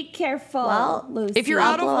 Be careful, Lucy. If you're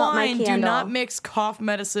out of blow up my wine, do candle. not mix cough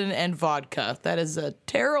medicine and vodka. That is a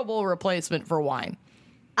terrible replacement for wine.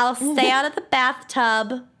 I'll stay out of the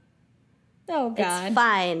bathtub. Oh, God. It's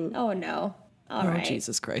fine. Oh, no. All right.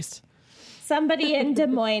 Jesus Christ. Somebody in Des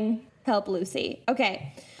Moines help Lucy.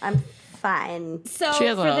 Okay. I'm fine. So She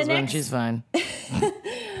has a husband. She's fine.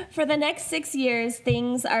 For the next 6 years,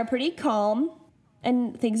 things are pretty calm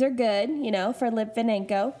and things are good, for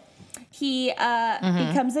Litvinenko. He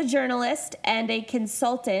becomes a journalist and a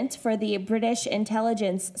consultant for the British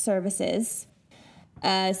intelligence services.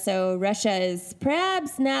 So Russia is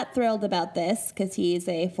perhaps not thrilled about this because he's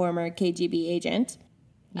a former KGB agent.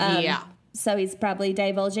 Yeah. So he's probably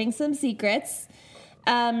divulging some secrets.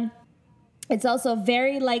 It's also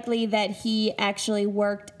very likely that he actually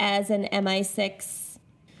worked as an MI6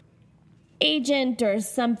 agent or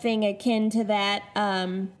something akin to that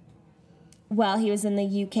while he was in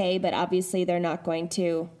the UK, but obviously they're not going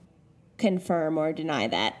to confirm or deny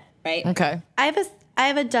that, right? Okay. I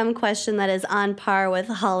have a dumb question that is on par with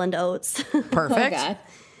Holland Oats. Perfect. Oh, God.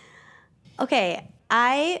 Okay,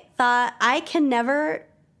 I thought I can never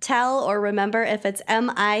tell or remember if it's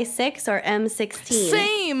MI6 or M16.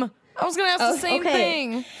 Same. I was going to ask the same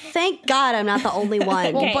thing. Thank God I'm not the only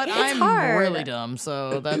one. Well, but It's I'm hard. really dumb,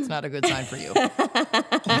 so that's not a good sign for you.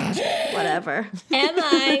 Whatever.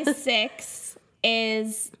 MI6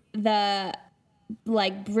 is the,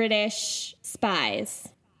 British spies.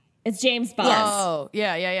 It's James Bond. Oh,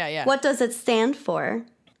 yeah. What does it stand for?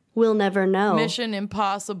 We'll never know. Mission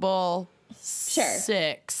Impossible Sure.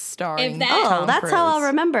 6 starring If that- Tom that's Cruise. how I'll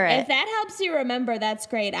remember it. If that helps you remember, that's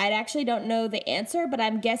great. I actually don't know the answer, but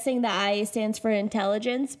I'm guessing the I stands for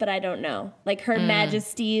intelligence, but I don't know. Like Her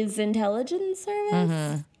Majesty's Intelligence Service?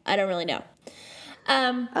 Mm-hmm. I don't really know.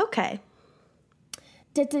 Okay.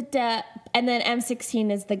 And then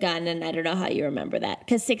M16 is the gun, and I don't know how you remember that,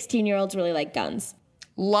 because 16-year-olds really like guns.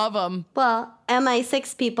 Love them. Well,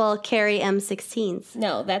 MI6 people carry M16s.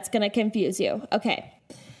 No, that's going to confuse you. Okay.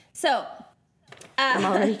 So...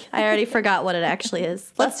 I already forgot what it actually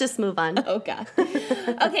is. Let's just move on. Oh, God.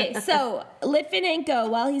 Okay, so Litvinenko,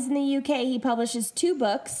 while he's in the UK, he publishes 2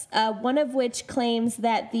 books, one of which claims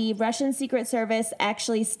that the Russian Secret Service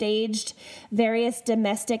actually staged various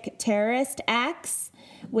domestic terrorist acts,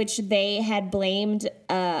 which they had blamed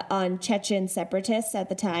on Chechen separatists at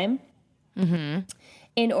the time,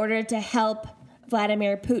 in order to help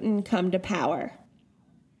Vladimir Putin come to power.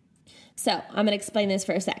 So I'm going to explain this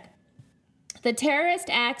for a sec. The terrorist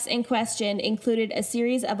acts in question included a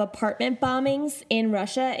series of apartment bombings in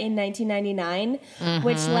Russia in 1999,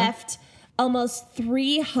 which left almost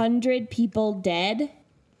 300 people dead.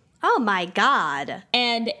 Oh, my God.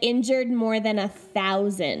 And injured more than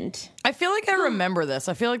 1,000. I feel like I remember this.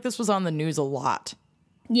 I feel like this was on the news a lot.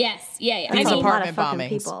 Yes, yeah. These I mean, apartment a lot of fucking bombings.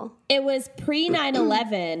 people. It was pre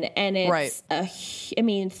 9/11, and it's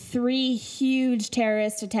Right. 3 huge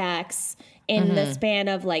terrorist attacks in the span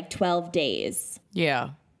of like 12 days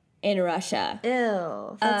Yeah. in Russia.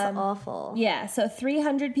 Ew, that's awful. Yeah, so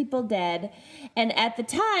 300 people dead. And at the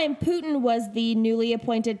time, Putin was the newly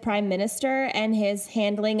appointed prime minister, and his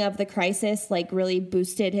handling of the crisis like really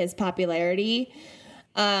boosted his popularity.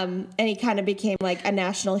 And he kind of became like a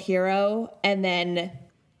national hero, and then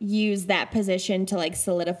used that position to like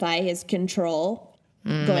solidify his control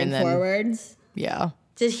going and then- forward. Yeah.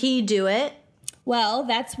 Did he do it? Well,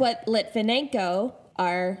 that's what Litvinenko,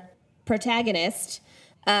 our protagonist,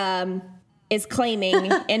 is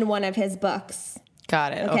claiming in one of his books.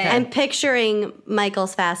 Got it. Okay. Okay. I'm picturing Michael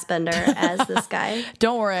Fassbender as this guy.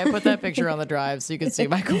 Don't worry. I put that picture on the drive so you can see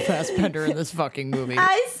Michael Fassbender in this fucking movie.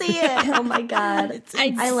 I see it. Oh, my God.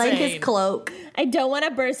 I like his insane. cloak. I don't want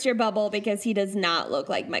to burst your bubble because he does not look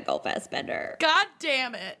like Michael Fassbender. God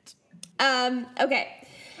damn it. Okay.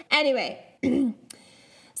 Anyway,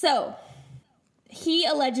 so he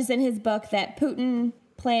alleges in his book that Putin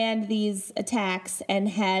planned these attacks and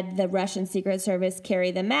had the Russian Secret Service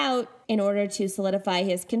carry them out in order to solidify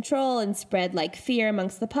his control and spread like fear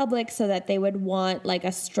amongst the public so that they would want like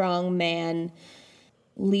a strong man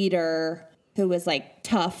leader who was like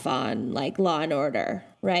tough on like law and order,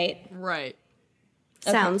 right? Right.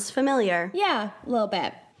 Sounds familiar. Yeah, a little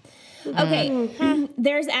bit. Okay,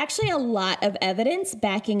 there's actually a lot of evidence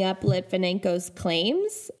backing up Litvinenko's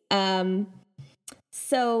claims.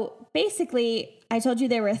 So basically, I told you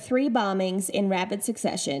there were 3 bombings in rapid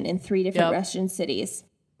succession in 3 different Yep. Russian cities.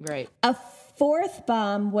 Right. A 4th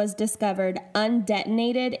bomb was discovered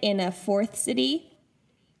undetonated in a 4th city.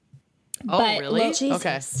 Oh, But really?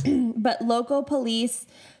 Jesus. Okay. But local police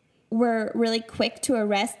were really quick to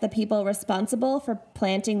arrest the people responsible for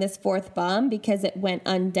planting this 4th bomb because it went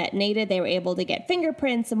undetonated. They were able to get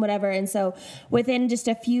fingerprints and whatever. And so within just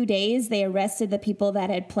a few days, they arrested the people that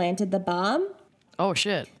had planted the bomb. Oh,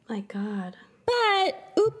 shit. My God.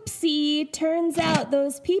 But oopsie, turns out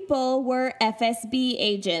those people were FSB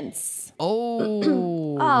agents.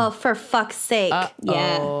 Oh. Oh, for fuck's sake.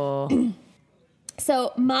 Yeah. Oh.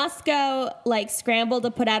 So Moscow like scrambled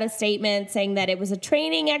to put out a statement saying that it was a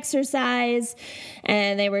training exercise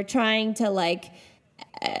and they were trying to like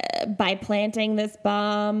by planting this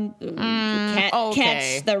bomb okay.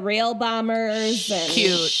 catch the real bombers and,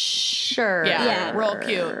 Cute. Sure. Yeah. Real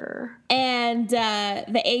cute. and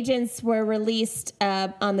the agents were released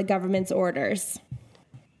on the government's orders.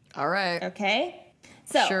 All right. Okay.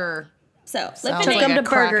 So Sure. so Sounds Took like him a to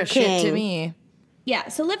crock Burger of shit to King. me. yeah,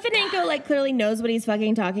 so Litvinenko like clearly knows what he's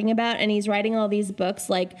fucking talking about, and he's writing all these books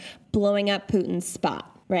like blowing up Putin's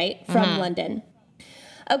spot, right? From London.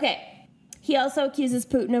 Okay. He also accuses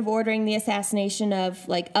Putin of ordering the assassination of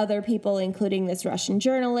like other people, including this Russian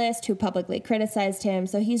journalist who publicly criticized him.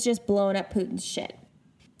 So he's just blowing up Putin's shit.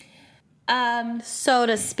 So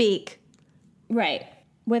to speak. Right.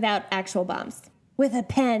 Without actual bombs. With a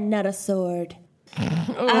pen, not a sword.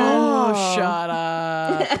 Oh, shut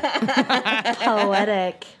up.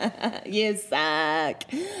 Poetic. You suck.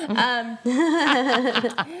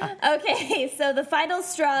 Okay, so the final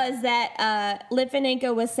straw is that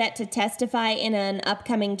Litvinenko was set to testify in an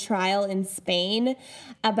upcoming trial in Spain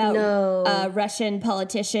about Russian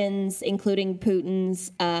politicians, including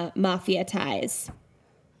Putin's mafia ties.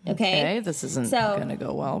 Okay, This isn't So- going to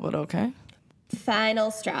go well, but okay.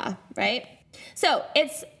 final straw, right? So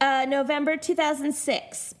it's November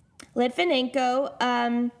 2006.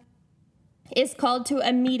 Litvinenko is called to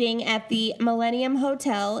a meeting at the Millennium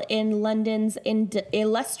Hotel in London's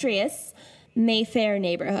illustrious Mayfair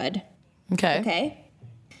neighborhood. Okay. Okay?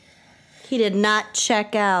 He did not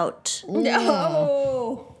check out.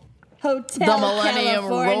 No! Hotel The Millennium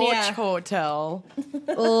California. Roach Hotel,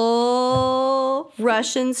 Oh,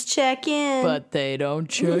 Russians check in. but they don't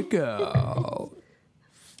check out.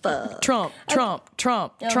 Fuck. Trump. Oh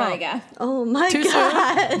my god. Oh my Too soon?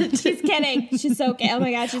 God. She's kidding. She's so oh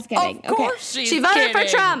my god, she's kidding. Of course she's She voted for kidding.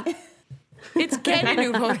 Trump. It's Kenyon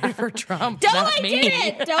who voted for Trump, No, not I me.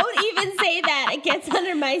 didn't. Don't even say that. It gets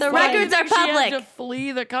under my The skin. records are She had public. to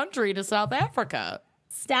flee the country to South Africa.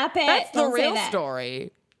 Stop it. That's the Don't say real that.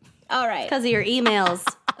 story. All right. Because of your emails.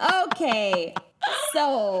 Okay.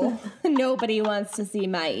 So nobody wants to see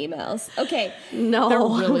my emails. Okay. No. They're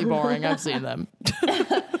really boring. I've seen them.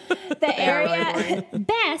 The area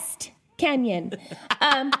best Kenyan.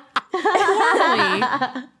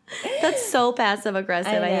 That's so passive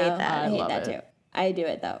aggressive. I hate that. I hate love that it. too. I do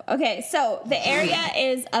it though. Okay, so the area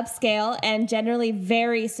is upscale and generally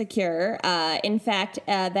very secure. In fact,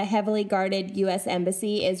 the heavily guarded U.S.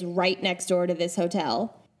 Embassy is right next door to this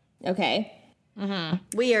hotel. Okay.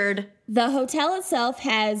 Weird. The hotel itself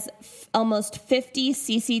has almost 50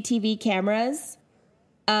 CCTV cameras,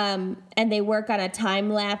 and they work on a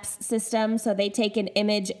time-lapse system, so they take an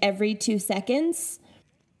image every 2 seconds,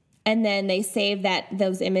 and then they save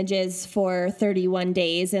those images for 31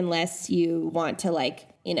 days unless you want to,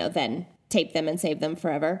 then tape them and save them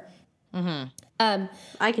forever.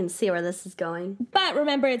 I can see where this is going. But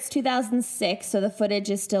remember, it's 2006, so the footage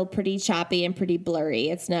is still pretty choppy and pretty blurry.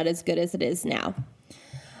 It's not as good as it is now.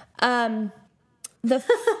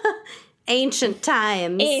 Ancient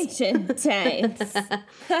times. Ancient times.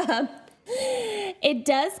 It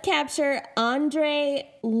does capture Andrei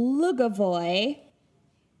Lugovoy.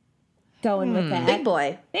 Going with that. Big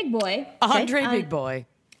boy. Big boy. Andre Big Boy.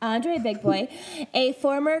 Andrei Big Boy. A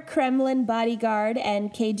former Kremlin bodyguard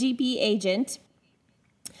and KGB agent.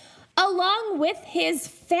 Along with his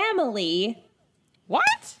family.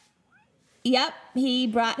 What? Yep. He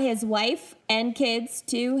brought his wife and kids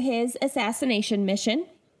to his assassination mission.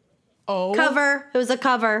 Oh. Cover. It was a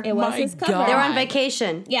cover. It was My his cover. God. They were on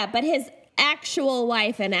vacation. Yeah, but his actual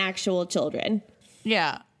wife and actual children.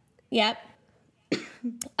 Yeah. Yep.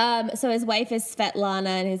 So his wife is Svetlana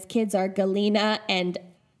and his kids are Galina and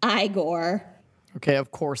Igor. Okay,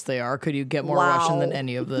 of course they are. Could you get more Wow. Russian than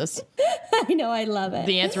any of this? I know, I love it.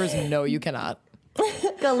 The answer is no, you cannot.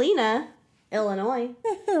 Galena, Illinois.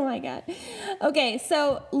 Oh my God. Okay,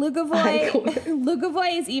 so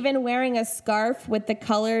Lugovoy is even wearing a scarf with the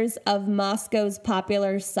colors of Moscow's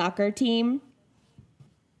popular soccer team.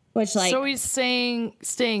 Which, So he's staying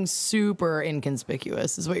super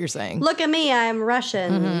inconspicuous, is what you're saying. Look at me, I'm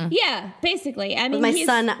Russian. yeah, basically. I mean, With my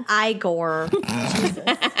son Igor.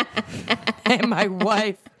 And my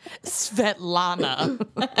wife, Svetlana.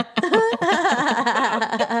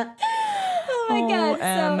 Oh my God.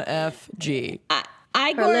 OMFG.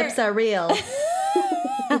 Igor, Her lips are real.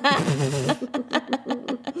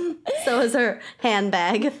 So is her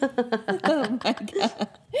handbag. oh my God.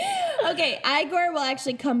 Okay, Igor will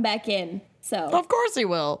actually come back in. So Of course he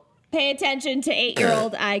will. pay attention to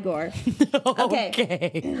 8-year-old Igor.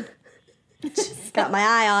 Okay. Got my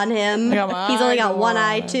eye on him. Got my He's only got Igor one on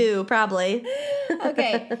eye him. too, probably.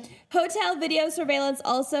 Okay. Hotel video surveillance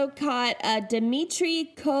also caught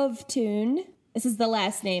Dmitry Kovtun. This is the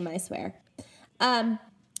last name, I swear.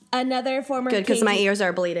 Another former Good, because my ears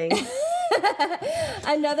are bleeding.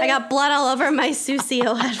 Another I got blood all over my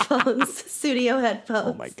Studio headphones.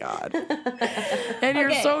 Oh my God. And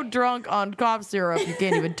you're Okay. so drunk on cough syrup, you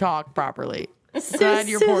can't even talk properly. Glad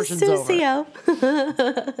your portion's over. Susio.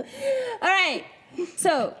 All right.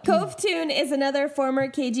 So Kovtun is another former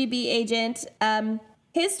KGB agent.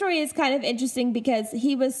 His story is kind of interesting because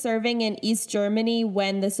he was serving in East Germany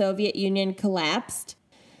when the Soviet Union collapsed.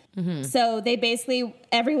 So they basically,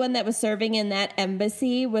 everyone that was serving in that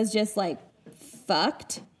embassy was just like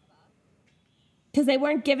fucked because they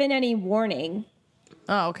weren't given any warning.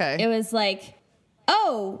 Oh, okay. It was like,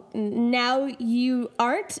 oh, now you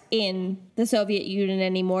aren't in the Soviet Union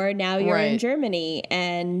anymore. Now you're in Right. Germany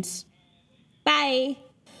and bye.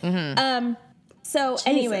 So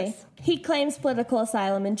anyway, he claims political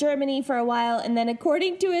asylum in Germany for a while. And then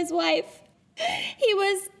according to his wife, he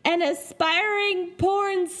was an aspiring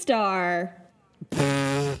porn star.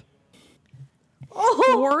 The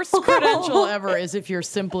worst credential ever is if you're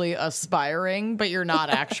simply aspiring, but you're not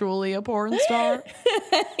actually a porn star.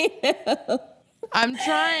 I know. I'm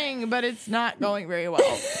trying, but it's not going very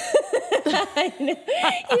well. You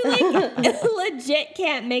legit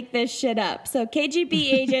can't make this shit up. So KGB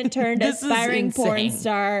agent turned This is aspiring porn insane.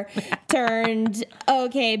 star turned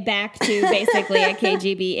back to basically a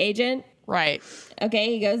KGB agent. Right.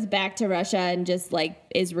 Okay, he goes back to Russia and just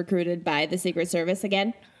is recruited by the Secret Service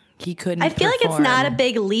again. He couldn't I feel like it's not a perform.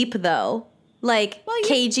 big leap though.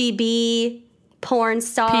 KGB, porn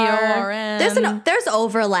star. PORN. There's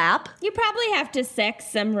overlap. You probably have to sex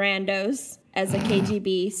some randos as a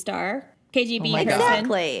KGB star. KGB Oh my person. God.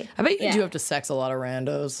 Exactly. I bet you Yeah. do have to sex a lot of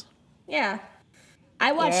randos. Yeah.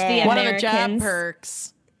 I watched The Yeah. One of the job Americans.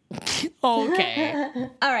 perks. Okay.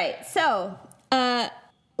 All right, so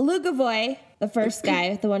Lugovoy, the first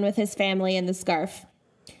guy, the one with his family and the scarf,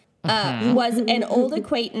 was an old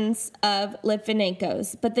acquaintance of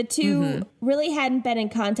Litvinenko's, but the two really hadn't been in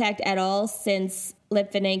contact at all since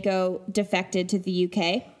Litvinenko defected to the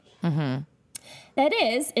UK. That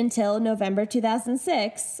is until November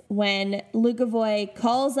 2006, when Lugovoy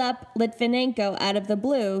calls up Litvinenko out of the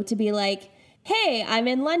blue to be like, hey, I'm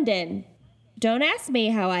in London. Don't ask me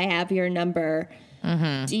how I have your number.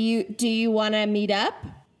 Do you want to meet up?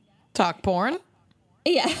 Talk porn?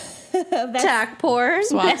 Yeah. Tack porn.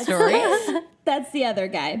 Swap stories? That's the other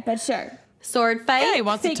guy, but sure. Sword fight. Yeah, he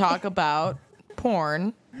wants to talk about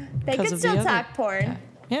porn. They can of the still other- talk porn,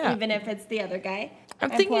 Yeah. even if it's the other guy. I'm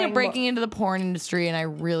thinking pouring of breaking into the porn industry, and I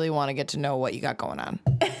really want to get to know what you got going on.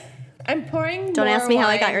 I'm pouring Don't more ask me how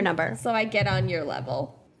I got wine your number. so I get on your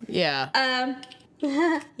level. Yeah.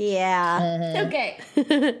 Yeah. Okay.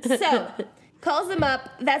 So, calls him up.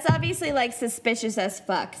 That's obviously, like, suspicious as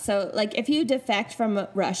fuck. So, like, if you defect from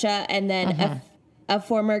Russia and then a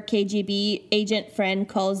former KGB agent friend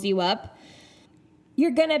calls you up,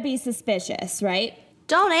 you're gonna be suspicious, right?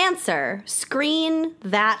 Don't answer. Screen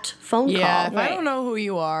that phone Yeah, if call. I don't know who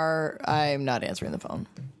you are, I'm not answering the phone.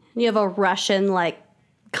 You have a Russian, like,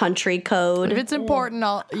 country code. If it's important,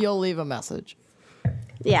 you'll leave a message.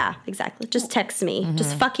 Yeah, exactly. Just text me.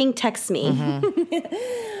 Just fucking text me.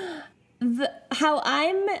 How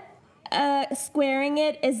I'm squaring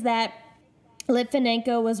it is that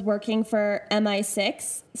Litvinenko was working for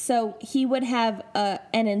MI6, so he would have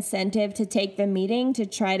an incentive to take the meeting to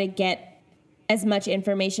try to get as much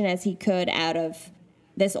information as he could out of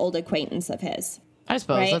this old acquaintance of his. I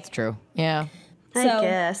suppose Right? that's true. Yeah. I So-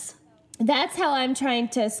 guess. That's how I'm trying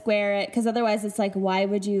to square it, because otherwise it's like, why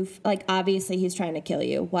would you, like, obviously he's trying to kill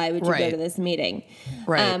you. Why would you go Right. to this meeting?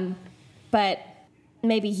 Right. But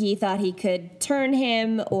maybe he thought he could turn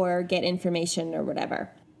him or get information or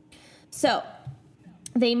whatever. So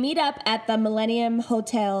they meet up at the Millennium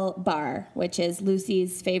Hotel Bar, which is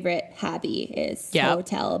Lucy's favorite hobby, is Yeah.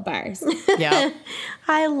 hotel bars. Yeah.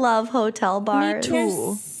 I love hotel bars. too. They're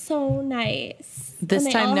Ooh. so nice. This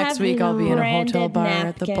And they all time next have week, I'll be in a hotel branded bar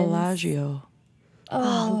at the napkins. Bellagio.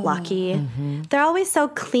 Oh, lucky. They're always so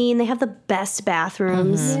clean. They have the best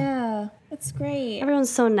bathrooms. Yeah, it's great.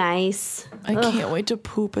 Everyone's so nice. I can't wait to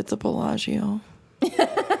poop at the Bellagio.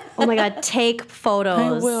 Oh my God, take I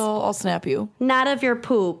photos. will. I'll snap you. Not of your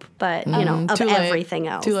poop, but, you know, of Too late. everything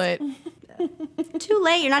else. Too late. Too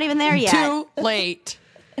late. You're not even there yet. Too late.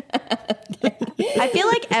 I feel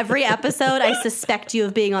like every episode I suspect you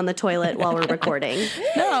of being on the toilet while we're recording.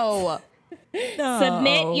 No. No.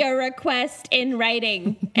 Submit your request in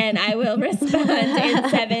writing, and I will respond in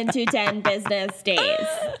 7 to 10 business days.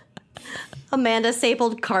 Amanda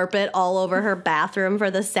stapled carpet all over her bathroom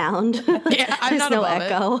for the sound. Yeah, I'm There's not no above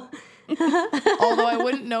echo. it. Although I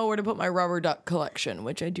wouldn't know where to put my rubber duck collection,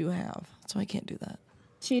 which I do have. So I can't do that.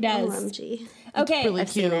 She does. OMG. Okay, Really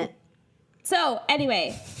I've cute. seen it. so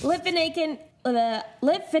anyway,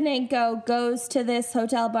 Litvinenko goes to this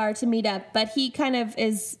hotel bar to meet up, but he kind of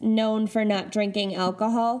is known for not drinking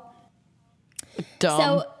alcohol. Dumb.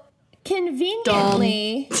 So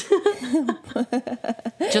conveniently,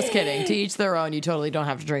 Just kidding. To each their own. You totally don't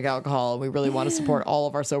have to drink alcohol. We really want to support all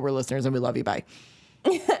of our sober listeners, and we love you. Bye.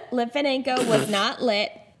 Litvinenko was not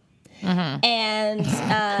lit. And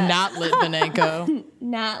Not Litvinenko.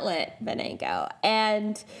 not Litvinenko.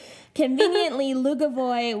 And conveniently,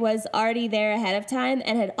 Lugovoy was already there ahead of time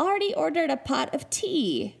and had already ordered a pot of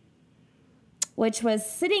tea, which was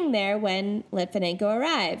sitting there when Litvinenko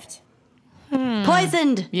arrived.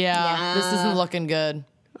 Poisoned. Yeah, this isn't looking good.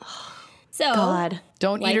 So God.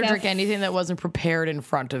 Don't Like eat or a drink anything that wasn't prepared in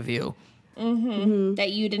front of you. that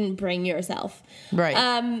you didn't bring yourself.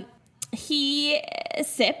 Right. He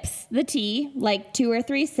sips the tea, like 2 or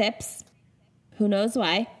 3 sips. Who knows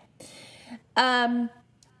why?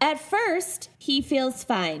 At first, he feels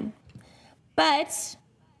fine. But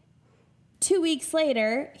 2 weeks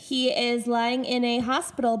later, he is lying in a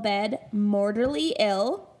hospital bed, mortally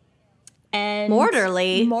ill. And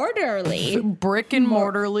Mortally? Mortally. Brick and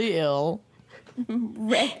mortarly ill.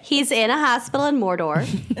 He's in a hospital in Mordor.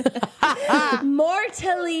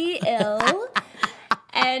 Mortally ill.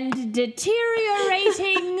 And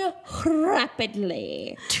deteriorating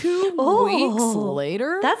rapidly. 2 weeks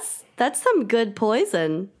later? That's some good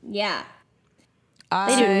poison. Yeah.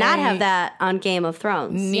 They do not have that on Game of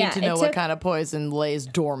Thrones. Need Yeah, to it know took- what kind of poison lays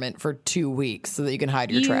dormant for 2 weeks so that you can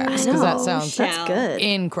hide your You tracks. Because that know. sounds Shall. That's good.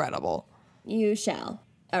 incredible. You shall.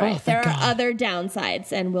 All right. thank There are God. other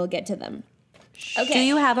downsides, and we'll get to them. Okay. Do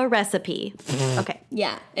you have a recipe? Okay.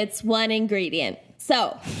 Yeah, it's one ingredient.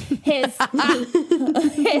 So his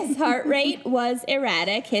his heart rate was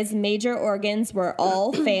erratic. His major organs were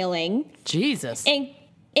all failing, Jesus.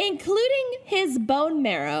 including his bone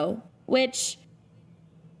marrow, which,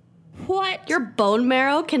 what? Your bone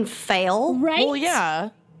marrow can fail? Right? Well, yeah.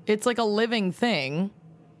 It's like a living thing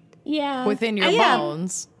Yeah. within your Yeah.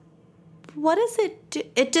 bones. What does it do?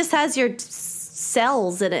 It just has your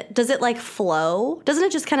cells in it. Does it like flow? Doesn't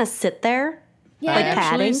it just kind of sit there? Yeah. I Like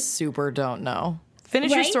actually padding? super don't know.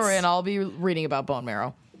 Finish your Right? story and I'll be reading about bone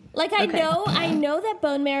marrow. Like, I know that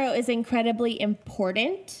bone marrow is incredibly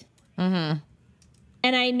important. Mm-hmm.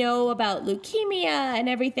 And I know about leukemia and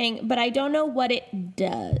everything, but I don't know what it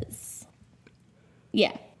does.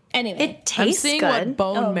 Yeah. Anyway. It I'm tastes seeing good. what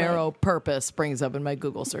bone Oh, marrow purpose brings up in my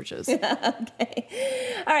Google searches. Okay.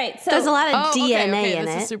 All right. So There's a lot of DNA okay, in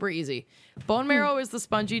this it. is super easy. Bone marrow is the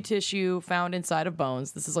spongy tissue found inside of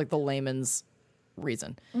bones. This is like the layman's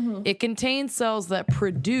reason. Mm-hmm. It contains cells that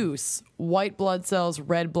produce white blood cells,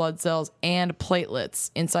 red blood cells, and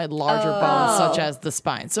platelets inside larger bones, such as the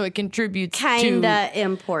spine. So it contributes Kinda to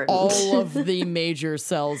important. all of the major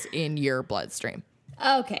cells in your bloodstream.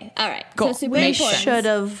 Okay. All right. Cool. So super Makes We important. should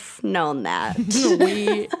have known that.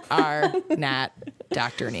 We are not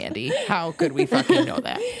Dr. Nandy. How could we fucking know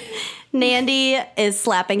that? Nandy is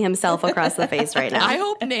slapping himself across the face right now. I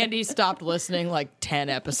hope Nandy stopped listening like 10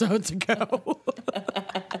 episodes ago.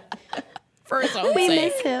 For his own We sake.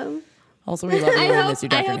 miss him. Also, we love you and miss you,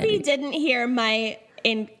 I Dr. hope he Nandy. didn't hear my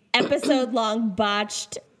episode-long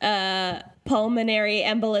botched pulmonary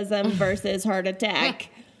embolism versus heart attack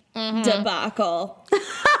debacle.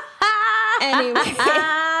 Anyway,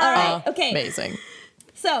 all right, okay. Amazing.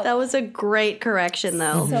 So That was a great correction,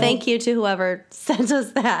 though. Thank you to whoever sent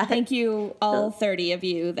us that. thank you, all 30 of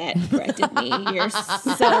you that corrected me. You're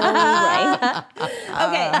so right.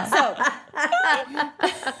 Okay, so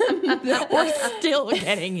We're still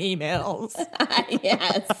getting emails.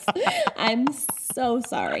 yes, I'm so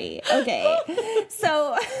sorry. Okay,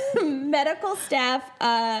 so medical staff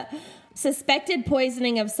suspected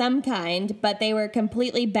poisoning of some kind, but they were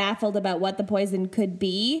completely baffled about what the poison could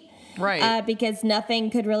be. Right. Because nothing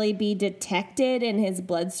could really be detected in his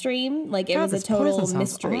bloodstream. Like, it God, was a this total poison sounds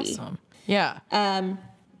mystery. awesome. Yeah.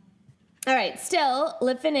 All right, still,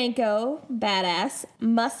 Litvinenko, badass,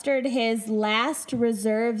 mustered his last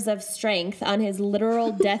reserves of strength on his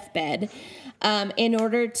literal deathbed in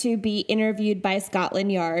order to be interviewed by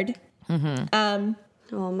Scotland Yard. Oh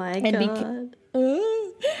my And God.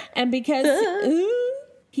 And because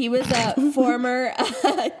he was a former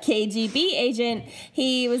KGB agent,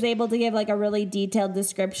 he was able to give like a really detailed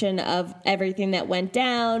description of everything that went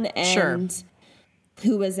down and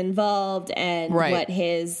who was involved and what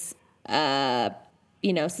his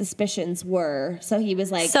suspicions were. So he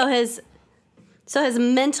was like, So his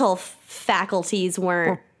mental faculties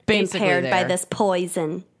weren't basically impaired by there. this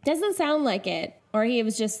poison. doesn't sound like it. Or he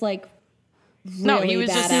was just like No, really he was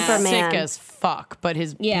just badass. Superman. sick as fuck, but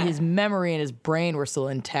his memory and his brain were still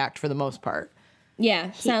intact for the most part.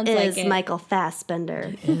 Yeah, sounds He like is it. Michael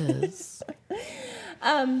Fassbender. Is.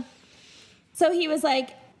 So he was like,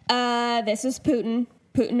 this is Putin.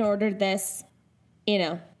 Putin ordered this,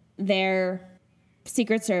 their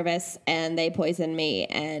Secret Service, and they poisoned me,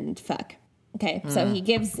 and fuck. Okay, so he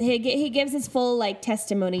gives his full like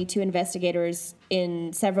testimony to investigators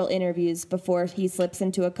in several interviews before he slips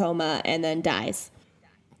into a coma and then dies.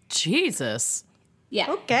 Jesus.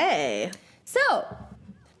 Yeah. Okay. So,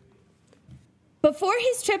 before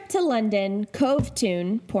his trip to London, Cove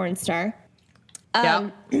Toon, porn star,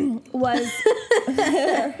 had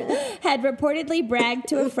reportedly bragged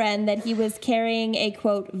to a friend that he was carrying a,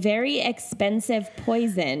 quote, very expensive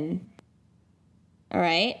poison. All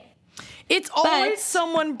right? It's always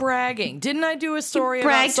someone bragging. Didn't I do a story about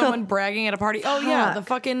bragged to a- someone bragging at a party? Oh, yeah, the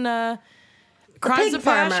fucking Crimes pig of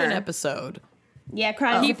Passion farmer. episode. Yeah,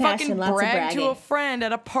 crimes He of passion, fucking lots of bragged bragging. to a friend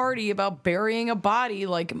at a party about burying a body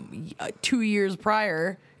like 2 years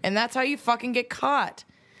prior, and that's how you fucking get caught.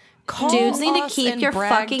 Call Dudes need to us keep and your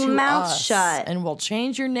brag fucking to mouth us, shut. and we'll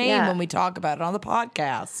change your name Yeah. when we talk about it on the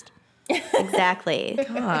podcast. Exactly.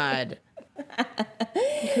 God.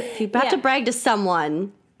 If you're about to brag to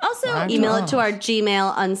someone, Also, email it to our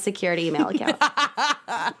Gmail unsecured email account.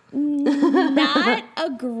 not a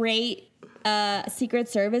great Secret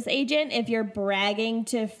Service agent if you're bragging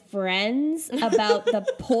to friends about the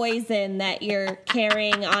poison that you're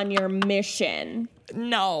carrying on your mission.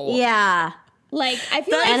 No. Yeah. Like, I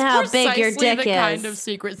feel And like how big your Precisely dick the kind is. of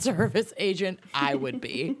Secret Service agent I would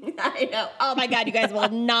be. I know. Oh my God, you guys will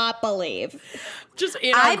not believe. Just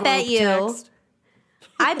in I our bet group you. text.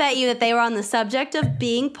 I bet you that they were on the subject of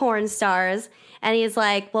being porn stars. And he's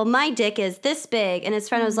like, well, my dick is this big. And his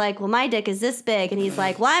friend was like, well, my dick is this big. And he's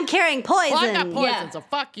like, well, I'm carrying poison. Well, I got poison, so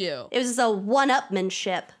fuck you. It was just a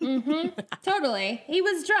one-upmanship. Totally. He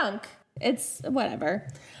was drunk. It's whatever.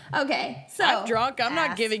 Okay, so. I'm drunk. I'm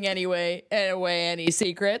not giving away any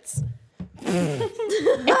secrets. Good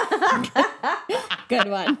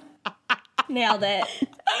one. Nailed it.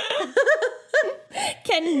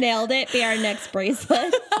 Can nailed it be our next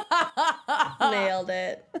bracelet? Nailed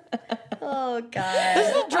it. Oh, God.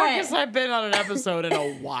 This is the drunkest I've been on an episode in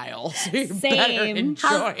a while, so you better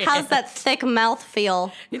enjoy it. How's that thick mouth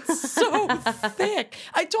feel? It's so thick.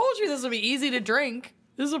 I told you this would be easy to drink.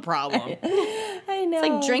 This is a problem. I know. It's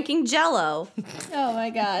like drinking Jell-O. Oh,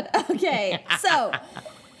 my God. Okay, so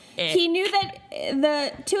he knew that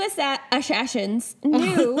the two assassins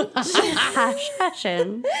knew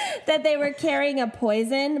that they were carrying a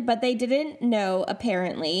poison, but they didn't know,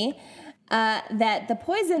 apparently, that the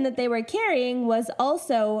poison that they were carrying was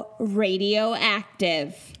also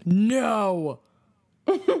radioactive. No.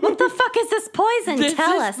 What the fuck is this poison?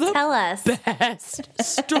 Tell us. Best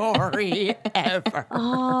story ever.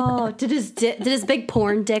 Oh, did his big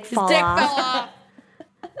porn dick fall Dick off? fell off.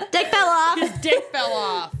 Dick fell off. His dick fell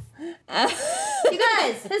off. You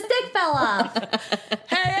guys, his dick fell off.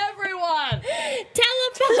 Hey, everyone.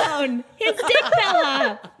 Telephone! His dick fell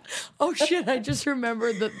off. Oh, shit. I just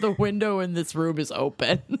remembered that the window in this room is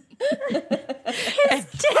open. His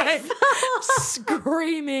dick fell off.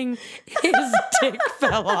 Screaming, his dick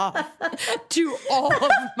fell off to all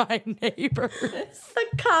of my neighbors. The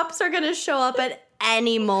cops are going to show up at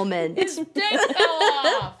any moment. His dick fell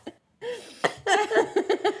off. I'm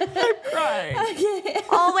crying.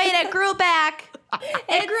 Oh, wait, it grew back.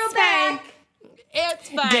 It grew back. It's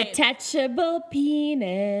fine. Detachable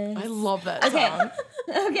penis. I love that song.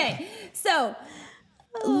 Okay, so.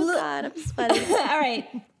 Oh, God, I'm sweating. All right.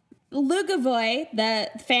 Lugavoy, the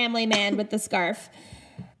family man with the scarf,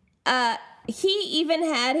 he even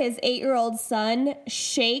had his 8-year-old son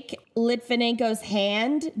shake Litvinenko's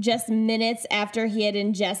hand just minutes after he had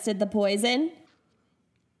ingested the poison.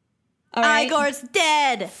 All right? Igor's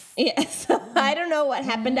dead. Yeah, so I don't know what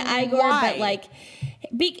happened to Igor, Why? but like,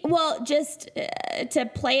 just to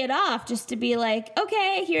play it off, just to be like,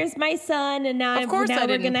 okay, here's my son, and now, Of course I we're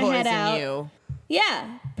didn't gonna head poison out. you.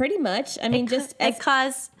 Yeah, pretty much. I mean,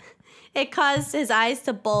 It caused his eyes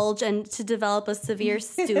to bulge and to develop a severe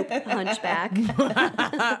stoop hunchback.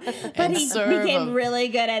 but he serve became a- really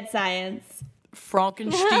good at science.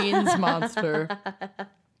 Frankenstein's monster.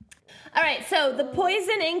 All right, so the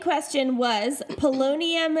poison in question was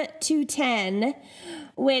polonium-210,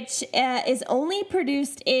 which is only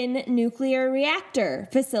produced in nuclear reactor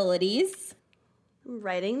facilities. I'm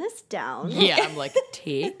writing this down. Yeah, I'm like,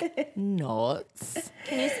 take notes.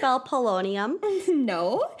 Can you spell polonium?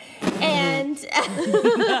 No. And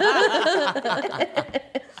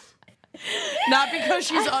Not because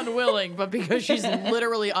she's unwilling, but because she's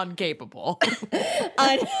literally incapable.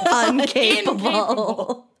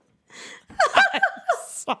 Uncapable.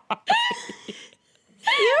 Sorry.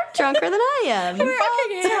 You're drunker than I am.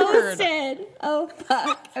 Fucking hammered. toasted. Oh,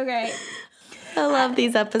 fuck. Okay. I love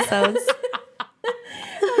these episodes.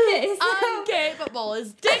 Okay, so, Incapable.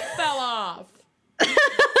 His dick fell off.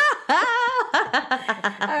 all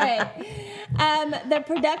right. The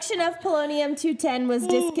production of polonium-210 was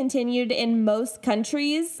discontinued in most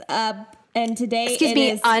countries, and today Excuse it me,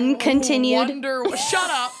 is uncontinued. Shut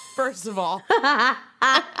up, first of all. Second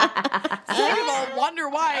of all, wonder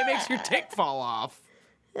why it makes your dick fall off.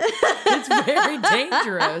 It's very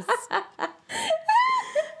dangerous.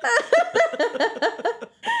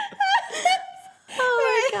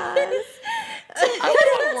 Oh my God. I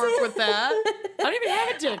wouldn't want to work with that. I don't even have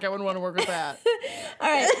a dick. I wouldn't want to work with that. All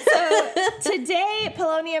right, so today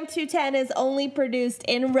polonium-210 is only produced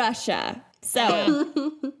in Russia.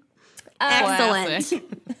 So Excellent.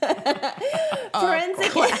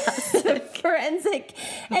 forensic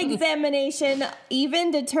examination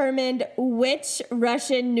even determined which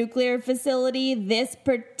Russian nuclear facility this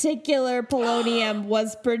particular polonium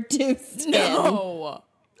was produced in. No.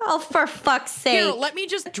 Oh, for fuck's sake. Here, let me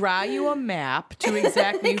just draw you a map to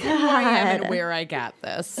exactly who I am and where I got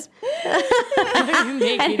this.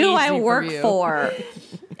 And who I work for.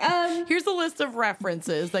 Here's a list of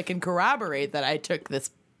references that can corroborate that I took this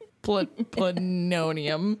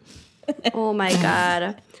polonium. Oh my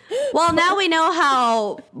God. Well, now we know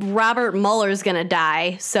how Robert Mueller's gonna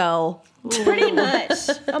die, so. Pretty much.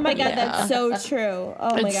 Oh my God, that's so true.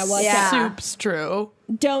 Oh my God, what's that? Soup's true.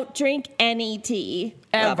 Don't drink any tea.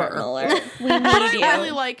 Ever. Robert Mueller. We But I need really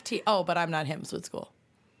you. like tea. Oh, but I'm not him, so it's cool.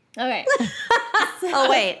 Okay. Oh,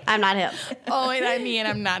 wait, I'm not him. Oh, and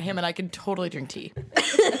I'm not him, and I can totally drink tea. All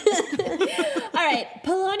right.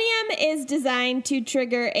 Polonium is designed to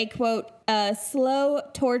trigger a, quote, slow,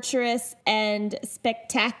 torturous, and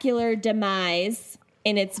spectacular demise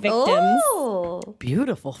in its victims. Oh,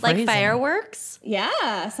 Beautiful like phrasing. fireworks?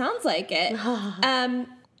 Yeah, sounds like it.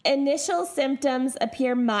 Initial symptoms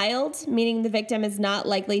appear mild, meaning the victim is not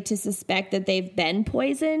likely to suspect that they've been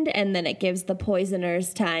poisoned, and then it gives the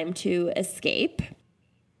poisoners time to escape.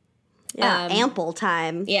 Yeah, ample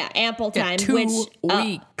time. Yeah, ample time. 2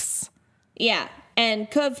 weeks. Yeah, and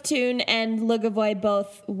Kovtun and Lugovoy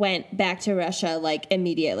both went back to Russia, like,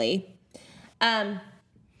 immediately.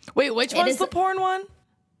 Wait, which one's the porn one?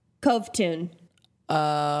 Kovtun.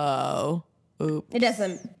 Oh. Oops. It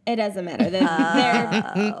doesn't matter. They're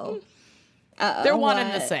one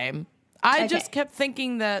and the what? same. I just kept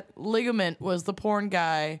thinking that Ligament was the porn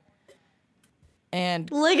guy, and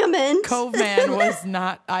Ligament. Cove Man was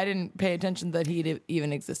not. I didn't pay attention that he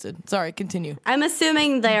even existed. Sorry, continue. I'm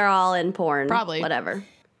assuming they're all in porn. Probably. Whatever.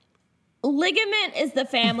 Ligament is the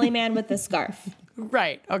family man with the scarf.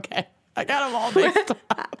 Right. Okay. I got them all mixed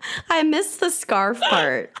up. I missed the scarf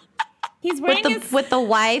part. He's wearing With the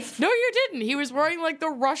wife. No, you didn't. He was wearing like the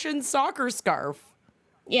Russian soccer scarf.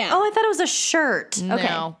 Yeah. Oh, I thought it was a shirt. Okay.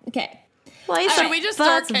 No. Okay. Well, Should we just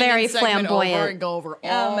that's start very Kenyon's segment flamboyant. over and go over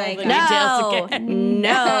all my the God. details again?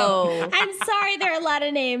 No. I'm sorry, there are a lot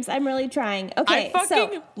of names. I'm really trying. Okay, I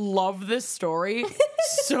fucking love this story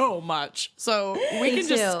so much. So we can too.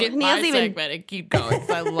 just skip And he my hasn't even- segment and keep going because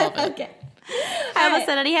I love it. Okay. I almost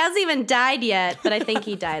said it. He hasn't even died yet, but I think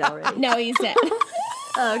he died already. No, he's dead.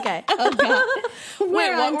 Oh, okay. Oh, God. Wait,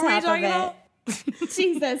 We're what on were we top talking of about? it.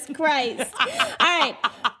 Jesus Christ. All right.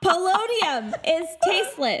 Polonium is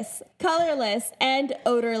tasteless, colorless, and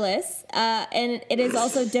odorless. And it is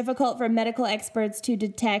also difficult for medical experts to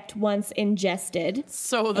detect once ingested.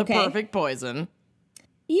 So the perfect poison.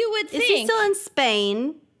 You would think. Is he still in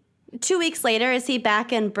Spain? 2 weeks later, is he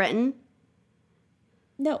back in Britain?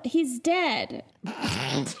 No, he's dead.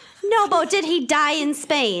 No, but did he die in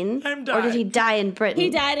Spain? I'm Or did he die in Britain?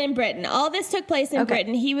 He died in Britain. All this took place in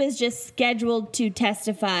Britain. He was just scheduled to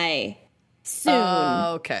testify soon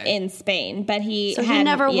Okay. in Spain, but he So he hadn't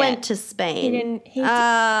never yet. went to Spain. He didn't. He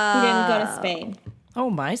didn't go to Spain.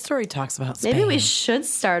 Oh, my story talks about Spain. Maybe we should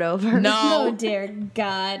start over. Oh No. dear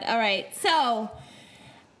God! All right, so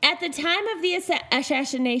at the time of the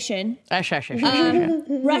assassination,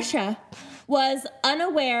 Russia was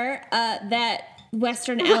unaware that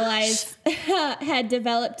Western allies had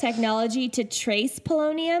developed technology to trace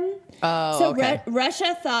polonium. Oh, So okay.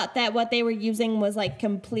 Russia thought that what they were using was like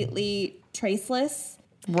completely traceless.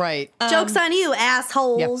 Right. Joke's on you, Yeah,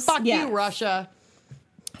 assholes. fuck yeah. you, Russia.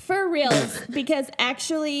 For reals, because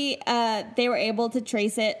actually they were able to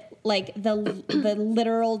trace it like the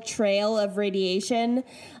literal trail of radiation,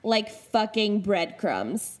 like fucking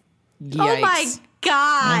breadcrumbs. Yikes. Oh my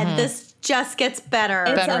God, this just gets better.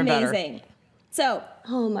 It's Better and better. amazing. So,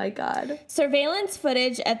 Oh my God. surveillance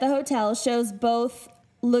footage at the hotel shows both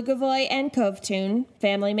Lugovoy and Kovtun,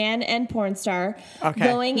 family man and porn star, Okay.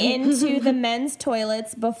 going into the men's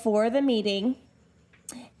toilets before the meeting.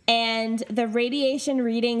 And the radiation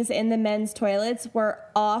readings in the men's toilets were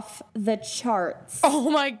off the charts. Oh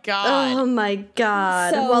my God. Oh my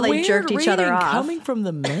God. So While they Weird jerked each other reading off. coming from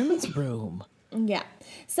the men's room. Yeah.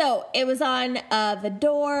 So it was on the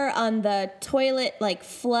door, on the toilet, like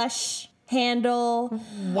flush handle,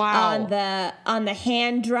 Wow. on the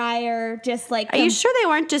hand dryer, just like Are you sure they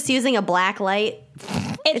weren't just using a black light?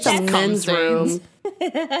 It's a men's room.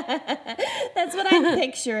 That's what I'm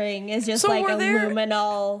picturing is just So like were a there-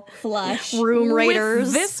 luminol flush. Room raiders.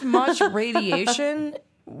 With this much radiation,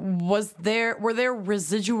 were there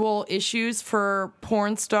residual issues for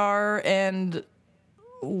porn star and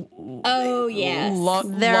Oh yes.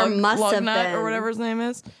 There must have Lugnut been. or whatever his name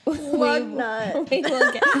is? Lug nut. We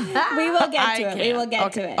will get to it. We will get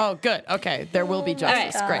okay. to it. Oh, good. Okay, there will be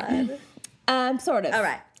justice. Great. Sort of. All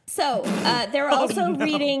right. So there were also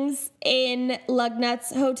readings in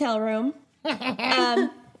Lugnut's hotel room,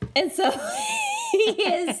 and so he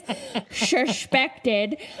is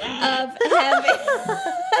suspected of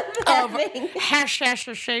having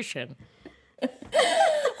Assassination.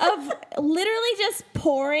 of literally just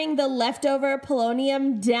pouring the leftover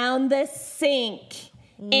polonium down the sink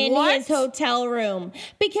in What? his hotel room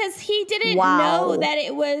because he didn't Wow. know that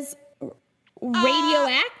it was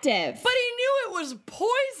radioactive. But he knew it was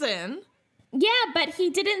poison. Yeah, but he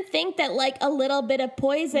didn't think that like a little bit of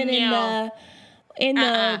poison in No.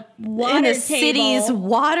 the water In the table. city's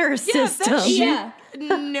water system. Yeah.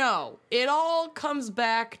 No, it all comes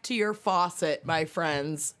back to your faucet, my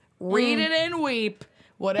friends. read it and weep.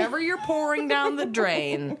 Whatever you're pouring down the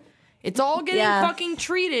drain. It's all getting fucking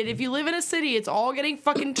treated. If you live in a city, it's all getting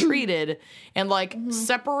fucking treated and like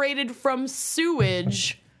separated from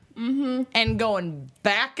sewage and going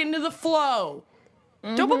back into the flow.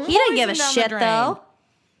 Don't put He didn't give a poison down shit, the drain. though.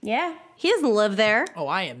 Yeah. He doesn't live there. Oh,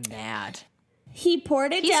 I am mad. He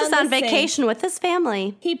poured it He's down just the on sink. vacation with his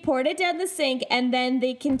family. He poured it down the sink, and then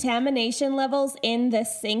the contamination levels in the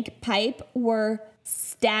sink pipe were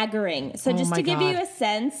staggering. So just my to give you God. a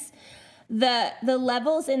sense, the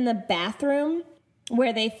levels in the bathroom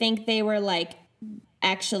where they think they were like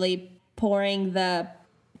actually pouring the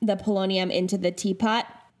polonium into the teapot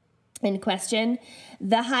in question,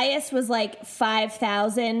 the highest was like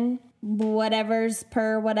 5,000 whatevers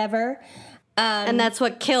per whatever. And that's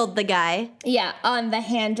what killed the guy. Yeah, on the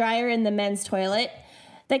hand dryer in the men's toilet.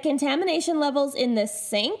 The contamination levels in the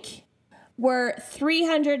sink were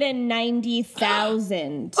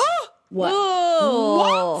 390,000.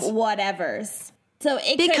 Whoa. Whatevers. So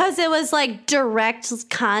it Because it was like direct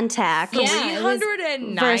contact. Yeah, it was-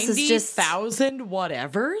 390,000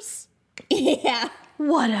 whatevers? yeah.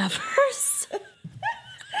 Whatevers.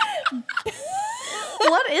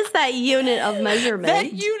 What is that unit of measurement?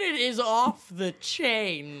 That unit is off the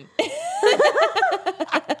chain.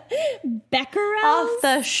 Becquerels. Off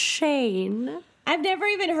the chain. I've never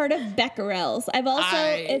even heard of becquerels.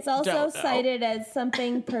 It's also don't know. cited as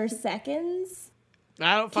something per seconds.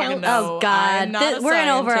 I don't fucking Count- know. Oh, God. I'm not a We're in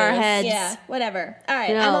over our scientist. heads. Yeah, whatever. All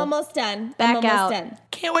right, No. I'm almost done. Back I'm almost out. done.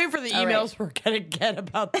 Can't wait for the All emails we're going to get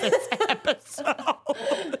about this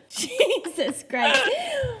episode. Jesus Christ.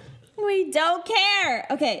 We don't care.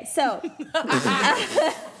 Okay, so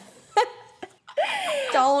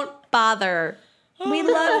Don't bother. we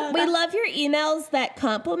love your emails that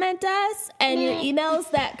compliment us and your emails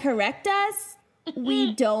that correct us.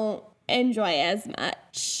 We don't enjoy as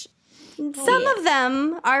much. Some of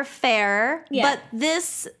them are fair, Yeah. but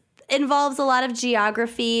this involves a lot of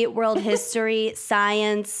geography, world history,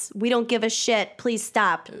 science. We don't give a shit. Please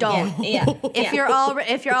stop. Don't. Yeah. If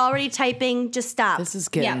you're already typing, just stop. This is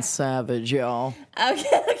getting Yeah. savage, y'all.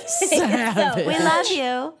 Okay. Savage. We love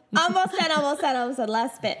you. Almost done.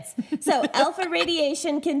 Last bits. So, alpha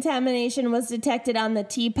radiation contamination was detected on the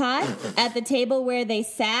teapot, at the table where they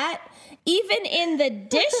sat, even in the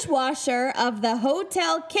dishwasher of the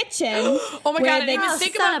hotel kitchen. Oh my where God, I didn't even Oh,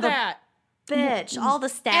 think son about of a that. Bitch, all the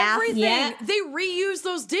staff. Everything. Yeah. They reuse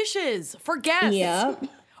those dishes for guests. Yep.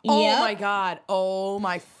 Oh Yep. my God. Oh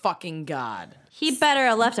my fucking God. He better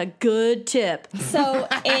have left a good tip, So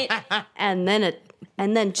it and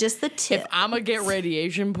then just the tip. If I'm going to get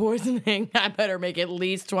radiation poisoning, I better make at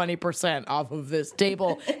least 20% off of this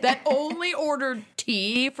table that only ordered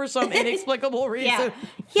tea for some inexplicable reason.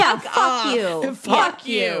 Yeah, fuck you. Fuck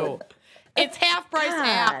you. It's half price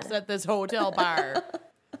God. apps at this hotel bar.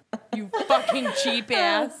 You fucking cheap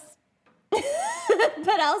ass.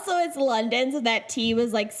 but also it's London, so that tea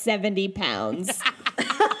was like 70 pounds.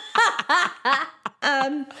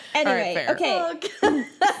 Anyway, fair. okay.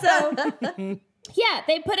 So yeah,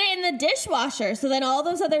 they put it in the dishwasher. So then all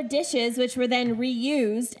those other dishes, which were then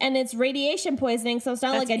reused, and it's radiation poisoning, so it's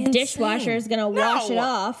not That's like a insane. dishwasher is gonna wash it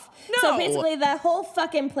off. No. So basically the whole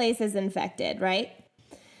fucking place is infected, right?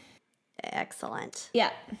 Excellent.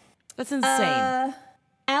 Yeah. That's insane.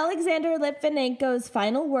 Alexander Litvinenko's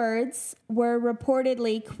final words were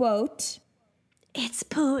reportedly, quote, It's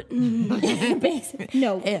Putin.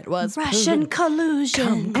 no, It was Russian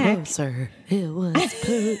collusion. closer. It was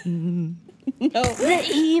Putin. The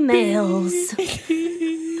emails.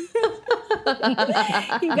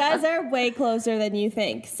 you guys are way closer than you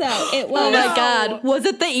think. So it was. Oh my God. Was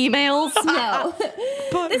it the emails? No.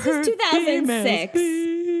 This is 2006.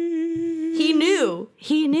 He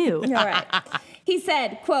knew. All right. He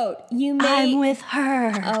said, quote, you may. I'm with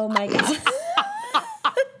her. Oh my God.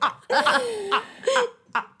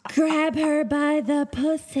 Grab her by the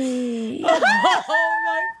pussy.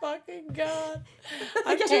 Oh my fucking God.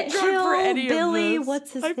 I'm too drunk for any Billy, of this.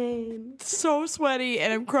 what's his I'm name? so sweaty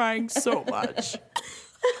and I'm crying so much.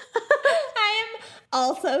 I am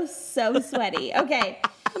also so sweaty. Okay.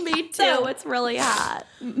 Me too. So- It's really hot.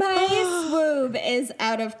 My swoob is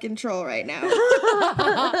out of control right now.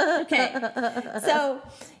 Okay. So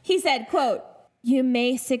he said, quote, you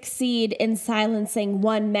may succeed in silencing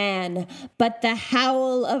one man, but the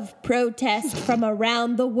howl of protest from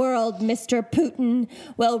around the world, Mr. Putin,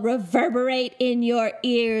 will reverberate in your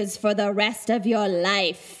ears for the rest of your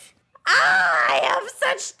life. I have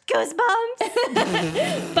such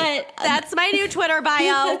goosebumps. But That's my new Twitter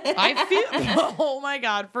bio. I feel, oh my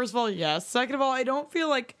God. First of all, yes. Second of all, I don't feel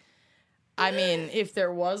like I mean, if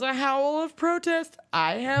there was a howl of protest,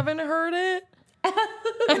 I haven't heard it.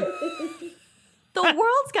 The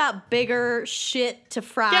world's got bigger shit to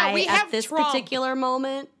fry we have at this Trump. particular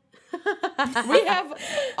moment. We have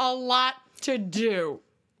a lot to do.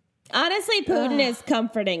 Honestly, Putin is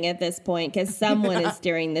comforting at this point because someone is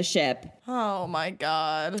steering the ship. Oh my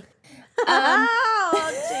God.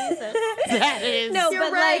 Oh, Jesus. That is. No, You're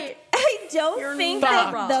but right. like, I don't think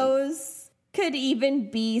that wrong. those could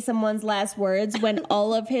even be someone's last words when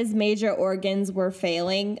all of his major organs were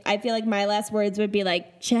failing. I feel like my last words would be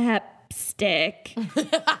like chapstick.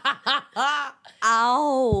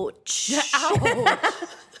 Ouch. Ouch.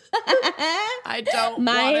 I don't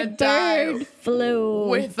My want to die bird flew.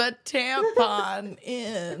 with a tampon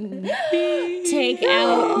in. Take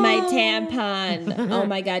out my tampon. Oh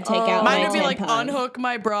my God, take out Mine my would be tampon. like, unhook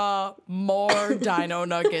my bra, more dino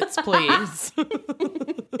nuggets, please.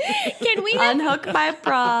 Can we have, Unhook my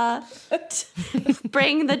bra.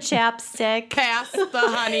 Bring the chapstick. Pass the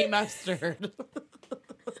honey mustard.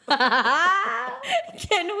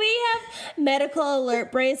 can we have medical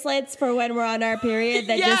alert bracelets for when we're on our period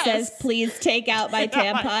that just Yes. says, please take out my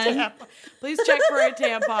tampon? Please check for a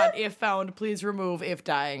tampon. If found, please remove if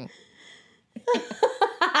dying.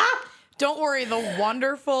 Don't worry, the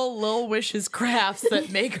wonderful Lil Wishes crafts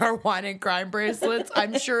that make our wine and crime bracelets,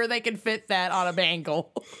 I'm sure they can fit that on a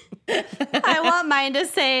bangle. I want mine to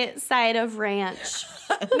say side of ranch.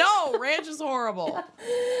 No, ranch is horrible.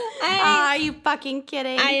 Are you fucking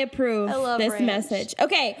kidding? I approve I love this ranch. message.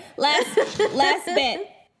 Okay, last bit.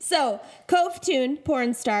 So, Koftun,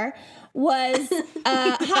 porn star, was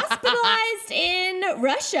hospitalized in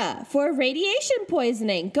Russia for radiation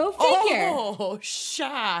poisoning. Go figure. Oh,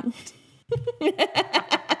 shocked.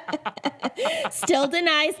 Still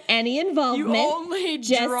denies any You involvement. only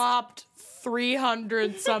just- dropped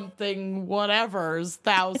 300 something whatevers,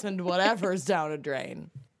 thousand whatevers down a drain.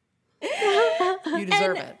 You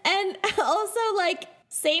deserve it. And also, like,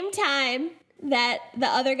 same time that the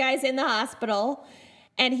other guy's in the hospital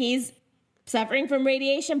and he's suffering from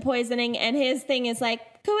radiation poisoning, and his thing is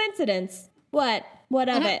like, coincidence. What? What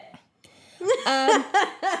of it?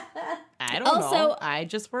 I don't Also- know. I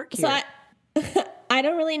just work here. So I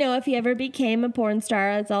don't really know if he ever became a porn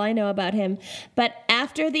star. That's all I know about him. But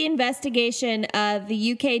after the investigation,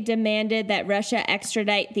 the UK demanded that Russia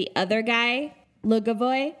extradite the other guy,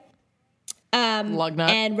 Lugovoy. Lugnut.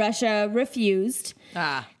 And Russia refused.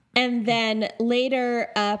 And then later,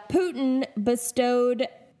 Putin bestowed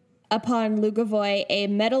upon Lugovoy a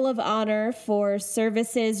Medal of Honor for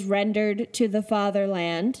services rendered to the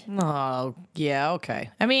fatherland. Oh, yeah, okay.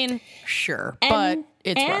 I mean, sure, And- but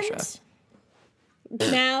it's and Russia.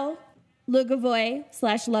 Now, Lugovoy /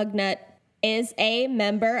 Lugnut is a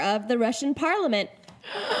member of the Russian parliament.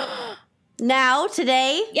 Now,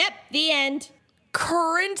 today, Yep, the end.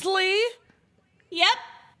 Currently, Yep.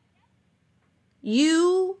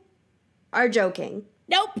 you are joking.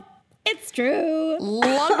 Nope. It's true.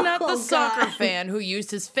 Lugnut the Oh, soccer God. fan who used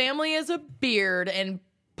his family as a beard and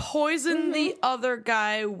poisoned the other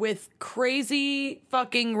guy with crazy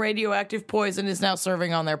fucking radioactive poison is now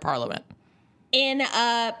serving on their parliament. In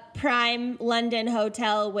a prime London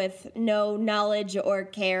hotel with no knowledge or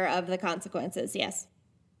care of the consequences. Yes.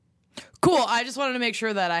 Cool. I just wanted to make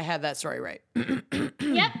sure that I had that story right.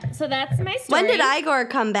 Yep. So that's my story. When did Igor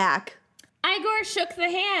come back? Igor shook the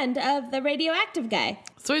hand of the radioactive guy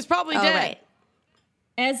So he's probably Oh, dead. right.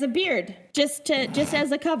 as a beard, just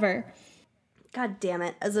as a cover. God damn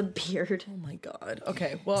it, as a beard. Oh my God.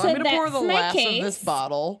 Okay. Well, So I'm going to pour the that's my last of case. this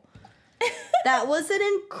bottle. That was an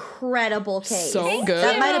incredible case. So Thank good.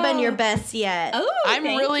 That might have been you. your best yet. Oh, I'm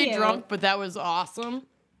thank really you. drunk, but that was awesome.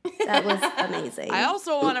 That was amazing. I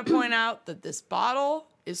also want to point out that this bottle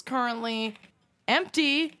is currently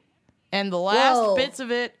empty, and the last Whoa. bits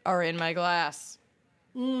of it are in my glass.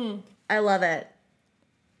 I love it.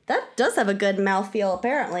 That does have a good mouthfeel,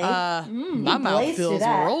 apparently. My mouth blazed through feels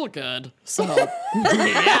that. real good. So,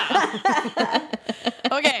 yeah.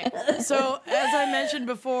 Okay, so as I mentioned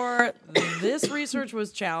before, this research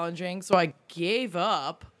was challenging, so I gave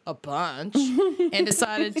up a bunch and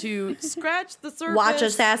decided to scratch the surface. Watch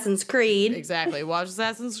Assassin's Creed. Exactly. Watch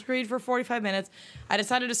Assassin's Creed for 45 minutes. I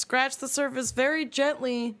decided to scratch the surface very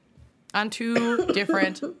gently on 2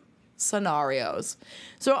 different scenarios.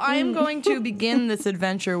 So I am going to begin this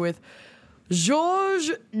adventure with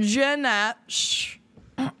Georges Genache.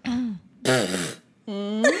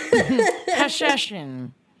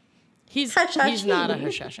 Hashashin. He's not a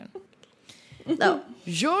Hashashin. No.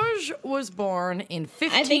 Georges was born in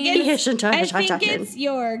I think 15... it's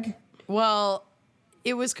Jorg. Well,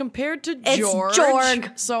 It was compared to It's George.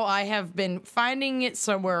 Jorg. So I have been finding it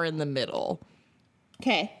somewhere in the middle.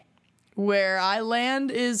 Okay. Where I land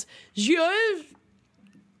is George.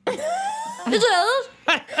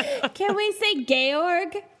 Can we say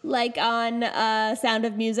Georg like on Sound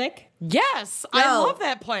of Music? Yes, I No. love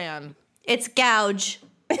that plan. It's Gouge.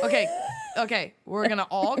 Okay, we're gonna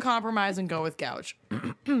all compromise and go with Gouge.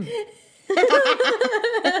 Gouge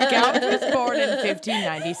was born in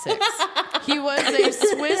 1596. He was a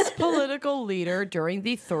Swiss political leader during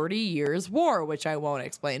the 30 Years' War, which I won't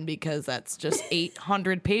explain because that's just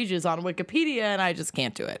 800 pages on Wikipedia and I just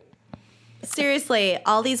can't do it. Seriously,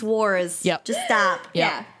 all these wars. Yep. Just stop.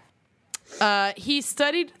 Yeah. He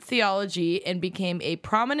studied theology and became a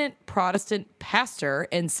prominent Protestant pastor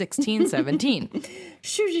in 1617.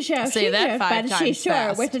 Say that 5 times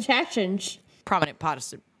fast. With the challenge. Prominent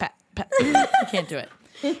Protestant. Can't do it.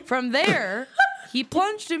 From there, he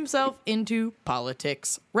plunged himself into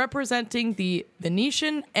politics, representing the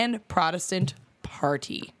Venetian and Protestant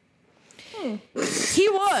party. He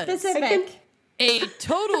was Specific. a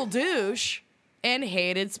total douche and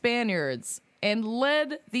hated Spaniards and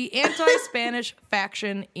led the anti-Spanish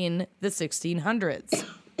faction in the 1600s.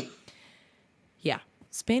 Yeah,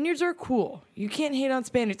 Spaniards are cool. You can't hate on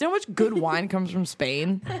Spaniards. You know how much good wine comes from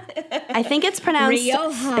Spain? I think it's pronounced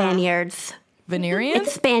Rioja. Spaniards. Venerian?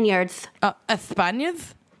 It's Spaniards.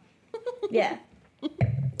 Spaniards? Yeah.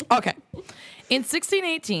 Okay. In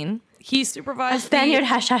 1618, he A supervised Spaniard the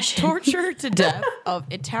hash hash. torture to death of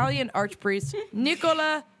Italian archpriest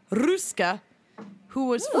Nicola Rusca, who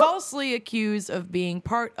was falsely accused of being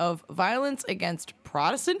part of violence against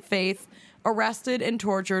Protestant faith, arrested and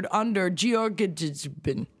tortured under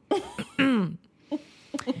Georgism.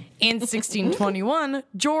 In 1621,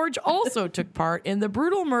 George also took part in the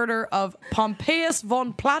brutal murder of Pompeius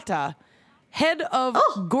von Plata, head of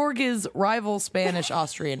Gorgi's rival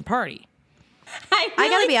Spanish-Austrian party. I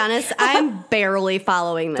gotta be honest, I'm barely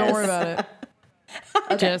following this. Don't worry about it.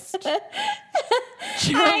 Just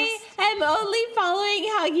I am only following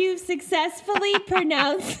how you successfully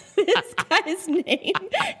pronounce this guy's name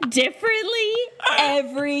differently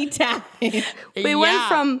every time. We went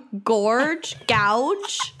from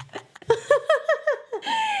gouge.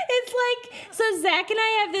 It's like, so Zach and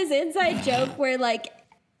I have this inside joke where, like,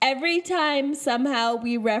 every time somehow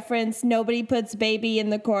we reference Nobody Puts Baby in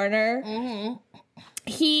the Corner,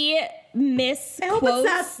 he misquotes, I hope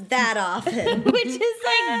it's not that often. which is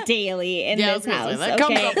like daily in I this was gonna house. say, that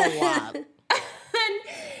Okay, comes up a lot.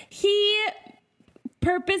 he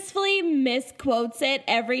purposefully misquotes it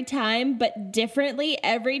every time, but differently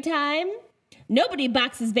every time. Nobody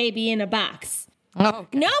boxes baby in a box. Oh,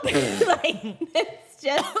 okay. Nobody, like, it's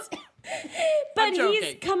just. But I'm joking.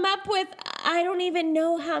 he's come up with, I don't even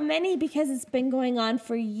know how many because it's been going on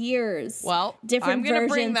for years. Well, different I'm gonna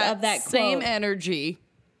versions bring that of that same quote. energy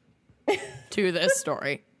to this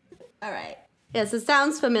story. All right. Yes, it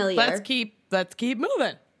sounds familiar. Let's keep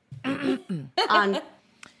moving. On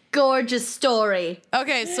gorgeous story.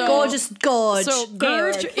 Okay, so Gorgeous gorge. So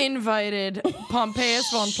Gurge Georg. invited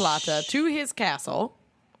Pompeius von Plata to his castle,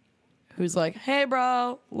 who's like, "Hey,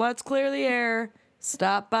 bro, let's clear the air.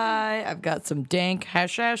 Stop by. I've got some dank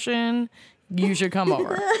hashashin. You should come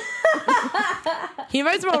over." He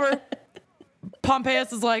invites him over.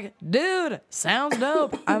 Pompeius is like, "Dude, sounds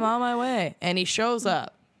dope. I'm on my way." And he shows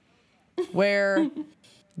up where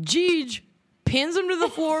Gij pins him to the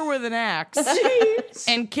floor with an axe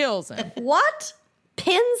and kills him. What?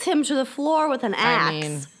 Pins him to the floor with an axe. I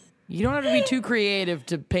mean, you don't have to be too creative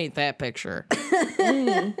to paint that picture.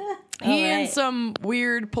 He and some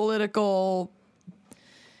weird political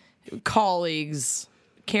colleagues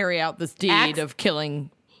carry out this deed of killing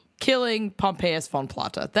Pompeius von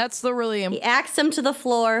Plata. That's the really He axed him to the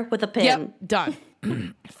floor with a pin. Yep,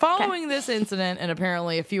 done. Following this incident and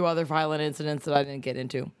apparently a few other violent incidents that I didn't get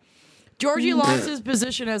into, Georgie lost his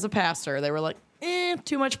position as a pastor. They were like,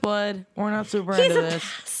 too much blood. We're not super He's into a this.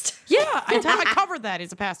 pastor. Yeah, I covered that.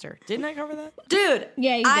 He's a pastor. Didn't I cover that? Dude,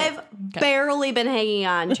 Yeah, you did. I've barely been hanging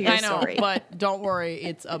on to your I know, story. but don't worry.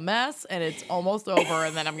 It's a mess and it's almost over.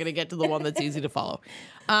 And then I'm going to get to the one that's easy to follow.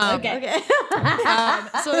 Okay.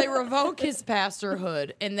 So they revoke his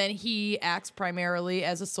pastorhood, and then he acts primarily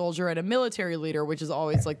as a soldier and a military leader, which is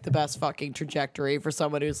always like the best fucking trajectory for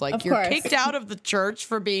someone who's like, Of you're course. kicked out of the church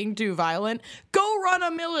for being too violent. Go run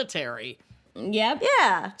a military. Yep.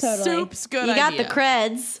 Yeah. Totally. Soup's good You got idea. the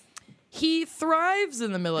creds. He thrives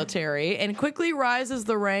in the military and quickly rises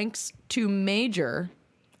the ranks to major,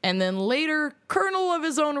 and then later colonel of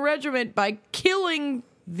his own regiment by killing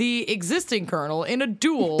the existing colonel in a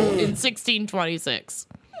duel in 1626.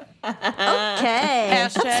 Okay.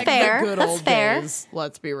 Hashtag That's fair. the good That's old fair. days.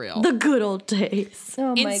 Let's be real. The good old days.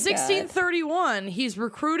 Oh In my 1631, he's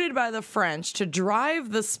recruited by the French to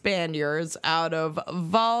drive the Spaniards out of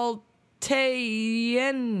Valtellina.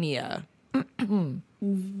 Nailed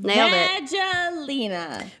God.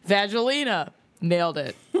 it. Vagelina. Nailed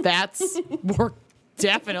it. We're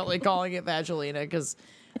definitely calling it Vagelina because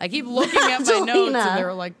I keep looking at my notes and there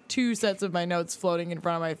are like 2 sets of my notes floating in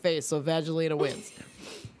front of my face, so Vagelina wins.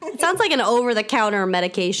 It sounds like an over-the-counter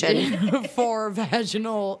medication. For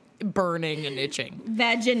vaginal burning and itching.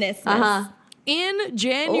 Vaginismus. In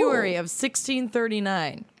January of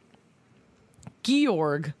 1639,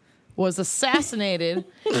 Georg was assassinated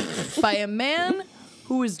by a man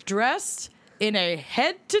who was dressed in a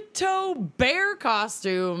head-to-toe bear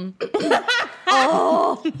costume.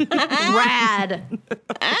 Rad.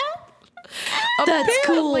 That's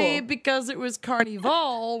Apparently, cool. because it was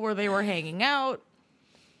Carnival where they were hanging out,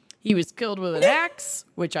 he was killed with an axe,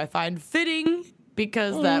 which I find fitting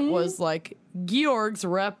because that was like Georg's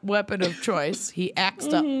weapon of choice. He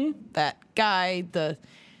axed up that guy, the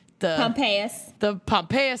Pompeius. the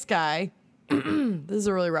Pompeius guy. This is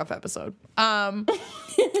a really rough episode.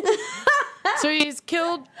 So he's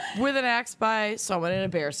killed with an axe by someone in a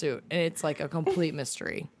bear suit, and it's like a complete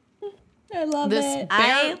mystery. I love it.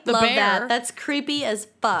 I love that. That's creepy as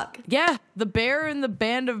fuck. Yeah, the bear and the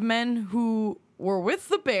band of men who were with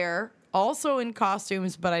the bear, also in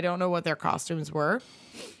costumes, but I don't know what their costumes were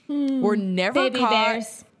never Baby caught.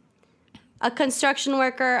 bears. A construction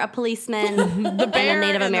worker, a policeman, The bear and a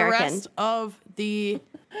Native and American. the rest of the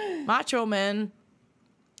macho men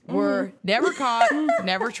were never caught,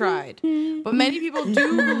 never tried. But many people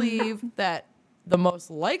do believe that the most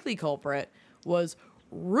likely culprit was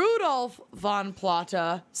Rudolf von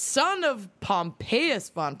Plata, son of Pompeius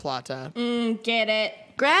von Plata. Get it.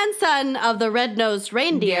 Grandson of the red-nosed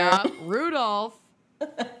reindeer. Yeah, Rudolph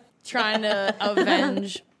trying to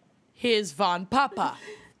avenge his von Papa.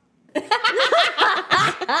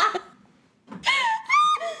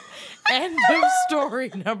 End of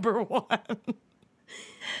story number 1.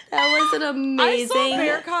 That was an amazing I saw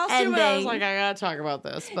bear costume ending. and I was like, I gotta talk about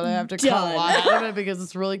this, but I have to cut Done. a lot out of it because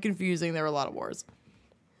it's really confusing. There were a lot of wars.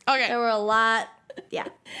 Okay. There were a lot. Yeah.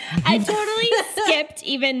 I totally skipped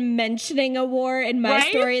even mentioning a war in my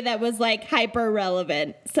Right? story that was like hyper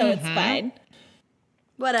relevant. So it's fine.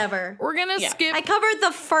 Whatever. We're gonna skip. I covered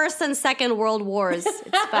the First and Second World Wars.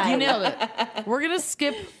 It's fine. You nailed it. We're gonna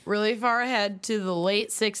skip really far ahead to the late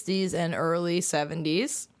 60s and early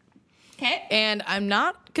 70s. Okay. And I'm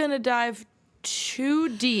not going to dive too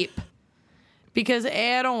deep because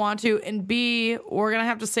A, I don't want to, and B, we're going to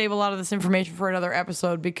have to save a lot of this information for another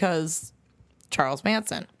episode because Charles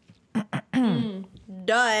Manson.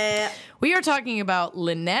 Duh. We are talking about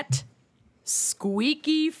Lynette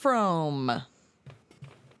Squeaky Frome.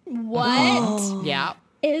 What Yeah.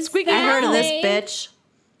 is Squeaky I that heard of this name? bitch.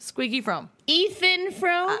 Squeaky Frome. Ethan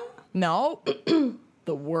Frome? No.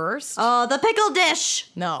 The worst. Oh, the pickle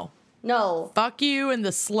dish. No. No. Fuck you and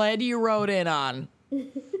the sled you rode in on.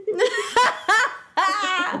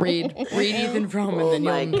 read Ethan Frome and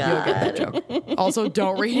then you'll get that joke. Also,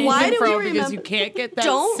 don't read Why Ethan do we Frome because remember- you can't get that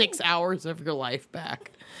Don't- 6 hours of your life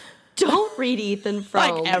back. Don't read Ethan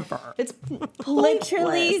Frome. Like ever. It's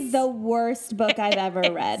Literally pointless. the worst book I've ever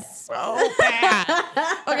read. So bad.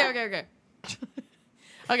 Okay.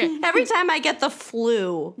 Okay. Every time I get the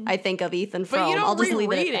flu, I think of Ethan Frome. But you I'll don't just leave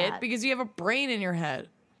reread it at it that. because you have a brain in your head.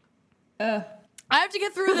 I have to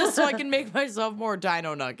get through this so I can make myself more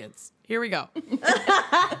dino nuggets. Here we go.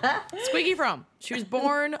 Squeaky Frome. She was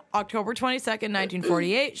born October 22nd,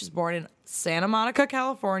 1948. She's born in Santa Monica,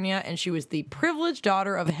 California, and she was the privileged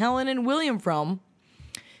daughter of Helen and William Frome.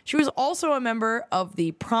 She was also a member of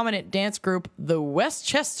the prominent dance group, the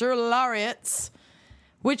Westchester Laureates,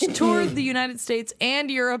 which toured the United States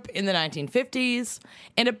and Europe in the 1950s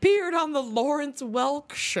and appeared on the Lawrence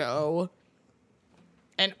Welk Show.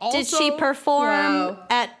 And also, Did she perform Wow.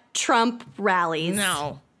 at Trump rallies?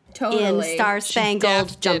 No. Totally. In star-spangled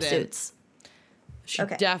She def jumpsuits. She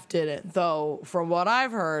Okay. def didn't, though. From what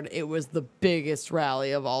I've heard, it was the biggest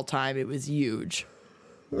rally of all time. It was huge.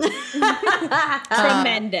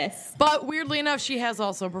 Tremendous. But weirdly enough, she has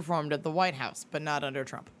also performed at the White House, but not under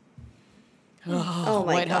Trump. Oh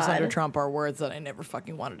my White God. House under Trump are words that I never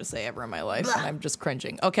fucking wanted to say ever in my life, and I'm just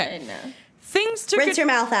cringing. Okay. I know. Things to Rinse your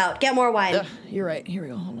mouth out. Get more wine. Ugh, you're right. Here we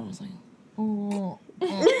go. Hold on a second.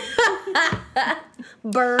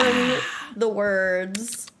 Burn the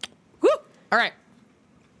words. Woo! All right.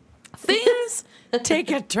 Things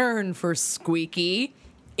take a turn for Squeaky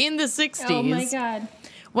in the 60s. Oh my God.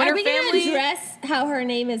 When Are her we family... going to address how her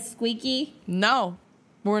name is Squeaky? No.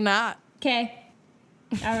 We're not. Okay.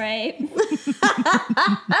 All right.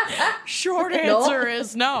 Short answer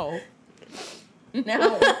is no.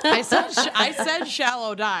 No. I said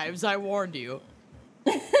shallow dives. I warned you.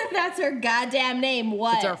 That's her goddamn name.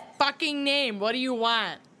 What? It's her fucking name. What do you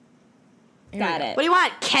want? Got it. What do you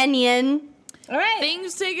want, Kenyan? All right.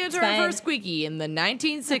 Things take a turn fine. for Squeaky in the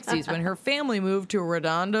 1960s when her family moved to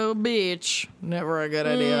Redondo Beach. Never a good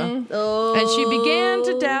idea. Oh. And she began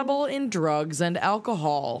to dabble in drugs and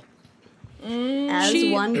alcohol. As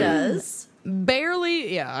She- one does.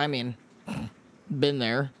 Barely, yeah, I mean, been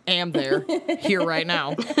there, am there, here right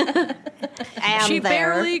now. She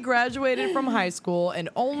barely graduated from high school and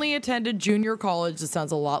only attended junior college, this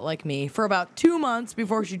sounds a lot like me, for about 2 months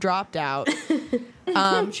before she dropped out.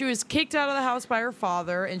 She was kicked out of the house by her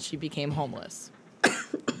father and she became homeless. I'm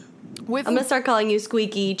going to start calling you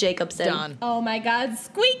Squeaky Jacobson. Done. Oh my God,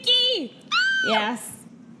 Squeaky! Yes.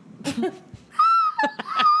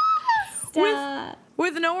 Stop.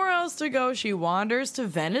 With nowhere else to go, she wanders to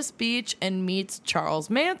Venice Beach and meets Charles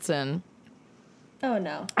Manson Oh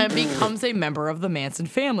no. and becomes a member of the Manson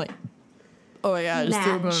family. Oh my God, I just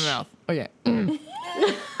threw him in my mouth. Okay.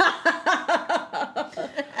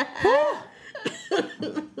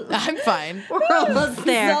 I'm fine. We're almost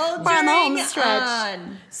there. We're on the home Soldiering stretch.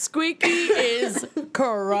 on. Squeaky is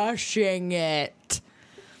crushing it.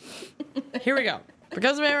 Here we go.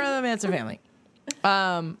 Because of member of the Manson family.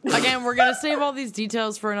 Again, we're gonna save all these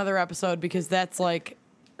details for another episode because that's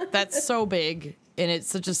so big and it's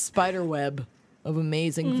such a spider web of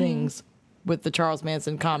amazing things with the Charles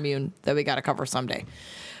Manson commune that we gotta cover someday.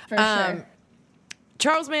 For sure.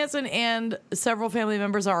 Charles Manson and several family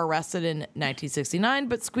members are arrested in 1969,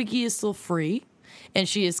 but Squeaky is still free, and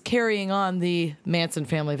she is carrying on the Manson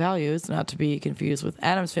family values, not to be confused with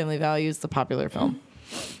Addams Family Values, the popular film.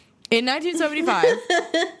 In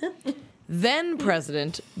 1975, then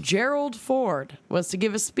President Gerald Ford was to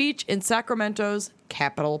give a speech in Sacramento's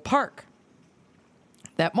Capitol Park.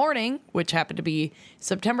 That morning, which happened to be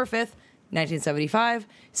September 5th, 1975,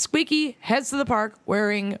 Squeaky heads to the park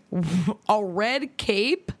wearing a red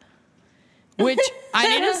cape, which I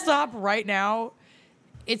need to stop right now.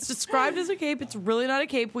 It's described as a cape. It's really not a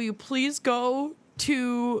cape. Will you please go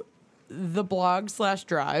to the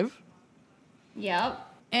blog/drive Yep.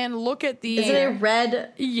 and look at the... Is it a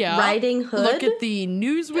red riding hood? Look at the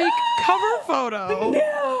Newsweek cover photo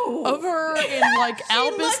of her in like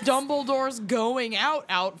Albus Dumbledore's going out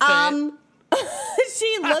outfit.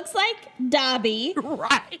 She looks like Dobby,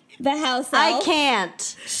 Right. the house elf. I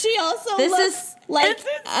can't. She also This looks is- like It's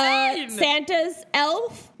insane. Santa's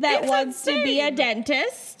elf that It's wants to be a insane.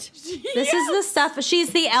 dentist. This is the stuff. She's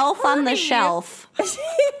the elf on the Hurry. shelf.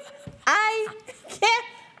 I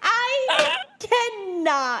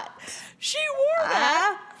cannot. She wore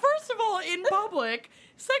that, first of all, in public.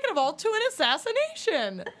 Second of all, to an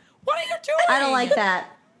assassination. What are you doing? I don't like that.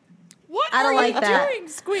 What I don't are like you that. doing,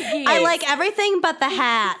 Squeaky? I like everything but the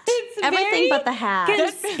hat. It's Everything very but the hat.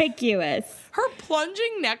 Conspicuous. her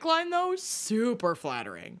plunging neckline, though, super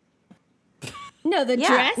flattering. No, the Yeah,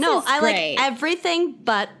 dress no, is I great. like everything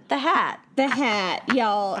but the hat. The hat,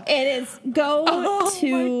 y'all. It is go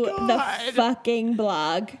to my the God. fucking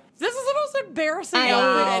blog. This is the most embarrassing Wow.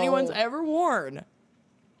 outfit anyone's ever worn.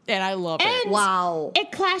 And I love it. And Wow.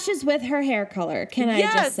 it clashes with her hair color, can I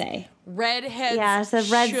just say? Redheads Yeah, the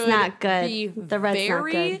red's should not good. be The red's not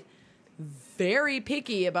very, good. very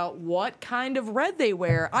picky about what kind of red they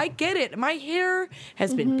wear. I get it. My hair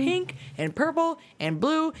has been pink and purple and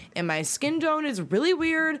blue, and my skin tone is really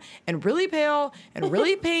weird and really pale and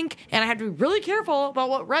really pink, and I have to be really careful about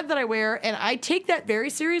what red that I wear, and I take that very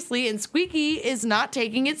seriously, and Squeaky is not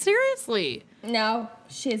taking it seriously. No,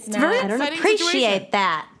 she's not. very I don't exciting appreciate situation.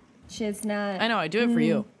 that. She's not. I know, I do it for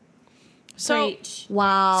you. So, Preach.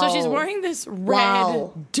 Wow. so she's wearing this red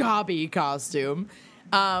Wow. Dobby costume.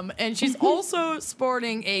 And she's also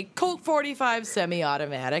sporting a Colt 45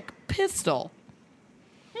 semi-automatic pistol.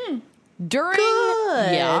 During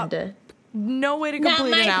Good. yeah, no way to Not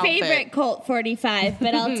complete an my outfit, favorite Colt 45,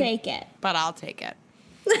 but I'll take it. but I'll take it.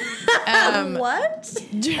 What?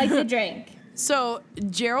 Like the drink. So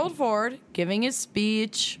Gerald Ford giving his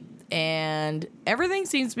speech, and everything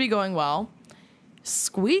seems to be going well.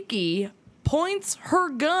 Squeaky points her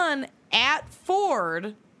gun at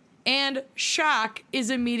Ford, and shock is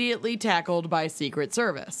immediately tackled by Secret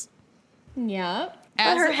Service. Yep.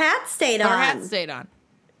 But her hat stayed But on. her hat stayed on.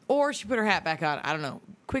 Or she put her hat back on. I don't know.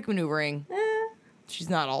 Quick maneuvering. She's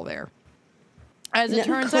not all there. As it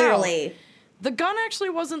turns out, Clearly. the gun actually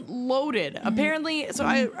wasn't loaded. Apparently, so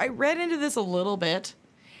I read into this a little bit.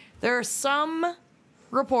 There are some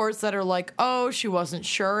reports that are like, oh, she wasn't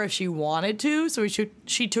sure if she wanted to, so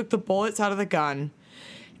she took the bullets out of the gun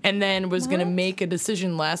and then was going to make a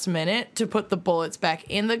decision last minute to put the bullets back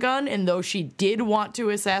in the gun. And though she did want to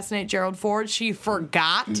assassinate Gerald Ford, she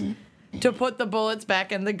forgot to put the bullets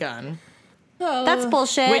back in the gun. Oh, That's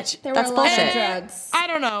bullshit. there That's were a lot bullshit. of drugs. I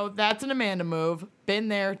don't know. That's an Amanda move. Been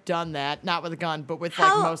there, done that. Not with a gun, but with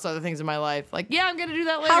like most other things in my life. Like, yeah, I'm going to do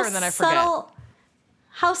that later, and then I forget.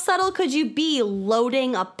 How subtle could you be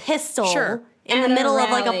loading a pistol in At the a middle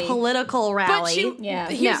of like rally. a political rally?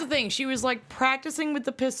 But here's the thing. She was like practicing with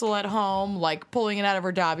the pistol at home, like pulling it out of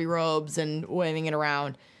her Dobby robes and waving it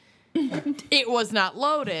around. It was not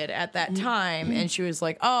loaded at that time, and she was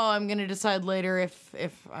like, oh, I'm going to decide later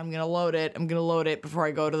if I'm going to load it. I'm going to load it before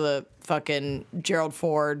I go to the fucking Gerald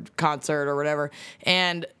Ford concert or whatever.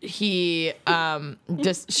 And she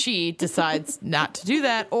decides not to do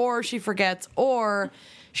that, or she forgets, or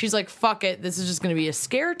she's like, fuck it, this is just going to be a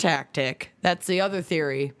scare tactic. That's the other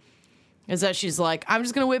theory, is that she's like, I'm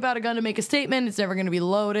just going to whip out a gun to make a statement. It's never going to be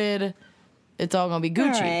loaded. It's all going to be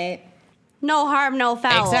Gucci. All right. No harm, no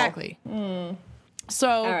foul. Exactly. So,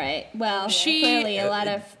 All right. Well, clearly a lot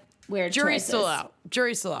of weird jury's choices. still out.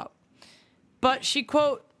 Jury's still out. But she,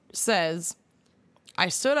 quote, says, I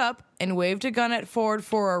stood up and waved a gun at Ford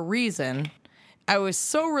for a reason. I was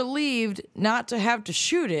so relieved not to have to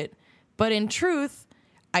shoot it, but in truth,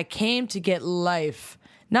 I came to get life.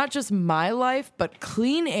 Not just my life, but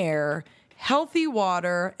clean air, healthy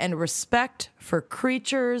water, and respect for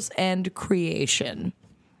creatures and creation.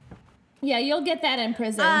 Yeah, you'll get that in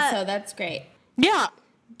prison, so that's great. Yeah.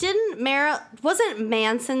 Wasn't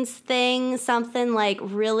Manson's thing something like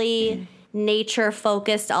really nature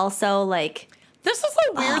focused also? Like, This is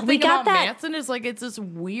the weird we thing got about that- Manson is like it's this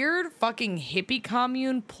weird fucking hippie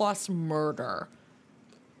commune plus murder.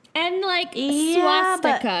 And like Yeah,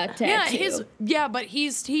 swastika tattoo. But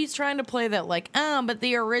he's trying to play that like, but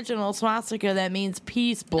the original swastika that means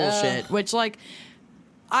peace bullshit, which like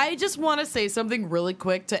I just want to say something really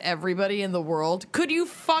quick to everybody in the world. Could you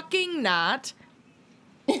fucking not?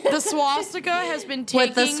 The swastika has been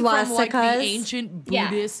taken from like the ancient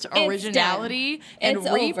Buddhist originality and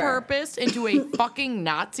repurposed into a fucking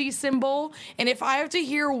Nazi symbol. And if I have to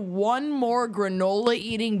hear one more granola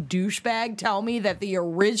eating douchebag tell me that the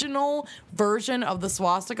original version of the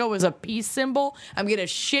swastika was a peace symbol, I'm gonna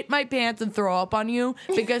shit my pants and throw up on you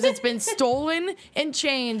because it's been stolen and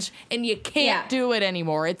changed and you can't do it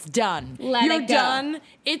anymore. It's done. You're done.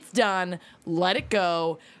 It's done. Let it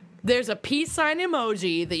go. There's a peace sign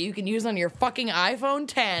emoji that you can use on your fucking iPhone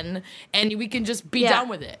 10, and we can just be done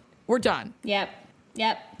with it. We're done. Yep.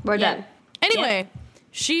 We're done. Anyway,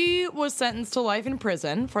 she was sentenced to life in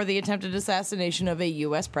prison for the attempted assassination of a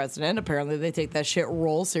U.S. president. Apparently, they take that shit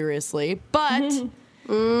real seriously. But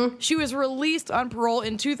she was released on parole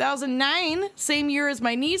in 2009, same year as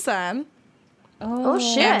my Nissan. Oh,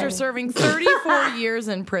 shit. After serving 34 years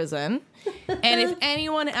in prison. And if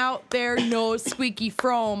anyone out there knows Squeaky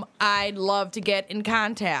Frome, I'd love to get in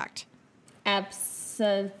contact.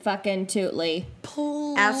 Abso-fucking-tootly.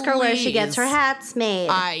 Please. Ask her where she gets her hats made.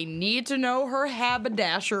 I need to know her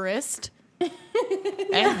haberdasherist. And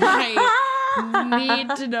I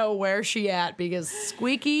need to know where she at because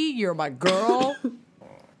Squeaky, you're my girl.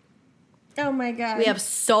 Oh my god. We have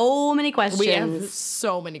so many questions. We have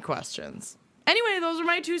so many questions. Anyway, those are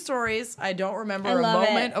my two stories. I don't remember a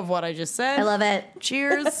moment of what I just said. I love it.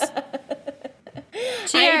 Cheers.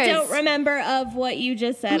 Cheers. I don't remember of what you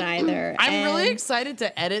just said either. I'm really excited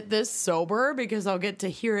to edit this sober because I'll get to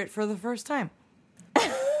hear it for the first time.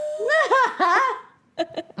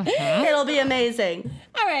 It'll be amazing.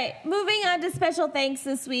 All right, moving on to special thanks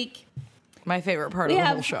this week. My favorite part of the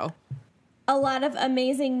whole show. A lot of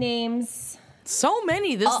amazing names. So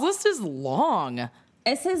many. This list is long.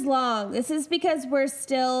 This is long. This is because we're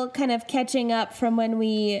still kind of catching up from when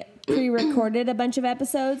we pre-recorded a bunch of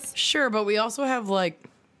episodes. Sure, but we also have like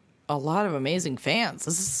a lot of amazing fans.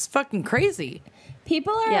 This is fucking crazy.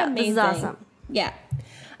 People are amazing. This is awesome. Yeah.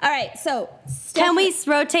 All right, so Can we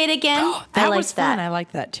rotate again? That I like was fun. I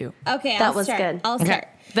like that too. Okay, That I'll was start. good. I'll start.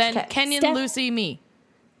 Then Kenyon, Steph- Lucy, me.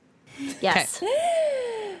 Yes.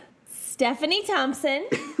 Stephanie Thompson.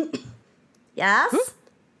 Yes.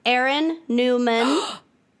 Aaron Newman.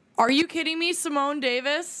 Are you kidding me? Simone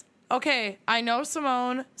Davis? Okay, I know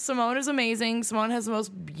Simone. Simone is amazing. Simone has the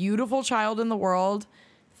most beautiful child in the world.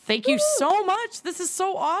 Thank you so much. This is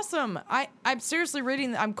so awesome. I'm seriously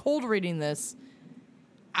I'm cold reading this.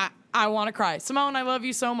 I want to cry. Simone, I love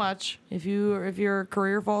you so much. If your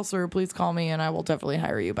career falls through, please call me and I will definitely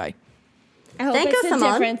hire you. Bye. I hope Think it's of a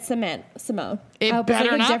Simone. different Simone. I It hope it's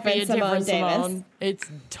better like not be a different Davis. Simone. It's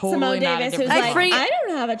totally Simone not Davis, a who's different like, Simone. I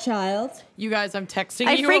don't have a child. You guys, I'm texting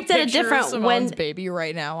I you freaked a at a picture different of Simone's when- baby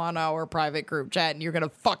right now on our private group chat, and you're going to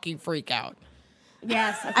fucking freak out.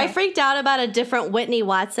 Yes. Okay. I freaked out about a different Whitney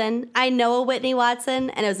Watson. I know a Whitney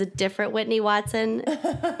Watson, and it was a different Whitney Watson.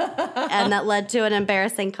 And that led to an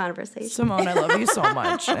embarrassing conversation. Simone, I love you so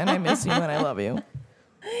much, and I miss you, and I love you.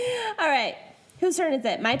 All right. Whose turn is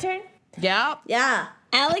it? My turn? Yeah. Yeah.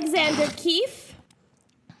 Alexander Keefe.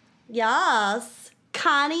 Yes.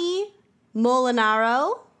 Connie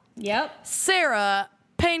Molinaro. Yep. Sarah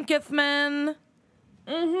Pankithman.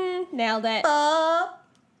 Nailed it.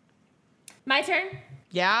 My turn?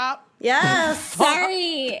 Yeah. Yes.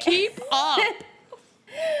 Sorry. Keep up.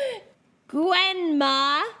 Gwen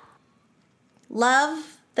Ma.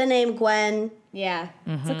 Love the name Gwen. Yeah.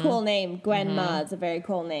 It's a cool name. Gwen Ma. It's a very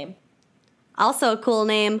cool name. Also a cool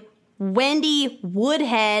name. Wendy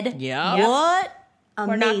Woodhead. Yeah. What?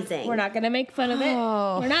 Amazing. We're not going to make fun of it.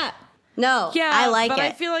 We're not. No, Yeah, I like but it.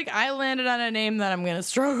 I feel like I landed on a name that I'm going to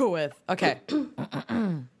struggle with. Okay.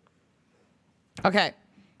 Okay.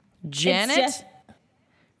 Janet just-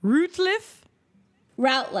 Routliff.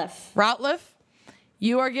 Routliff.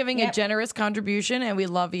 You are giving a Yep. generous contribution, and we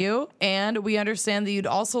love you. And we understand that you'd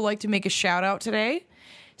also like to make a shout out today.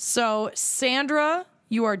 So, Sandra,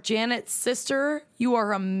 you are Janet's sister. You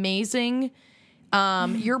are amazing.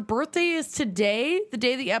 Your birthday is today, the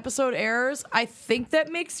day the episode airs. I think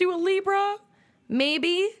that makes you a Libra.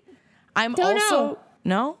 Maybe. I'm Don't also know.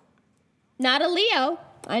 no. Not a Leo.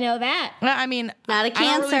 I know that. I mean, Not a I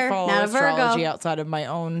don't really Cancer, follow not a Virgo. astrology outside of my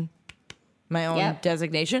own Yep.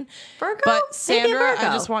 designation. Virgo? But Maybe Sandra, I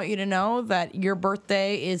Virgo. just want you to know that your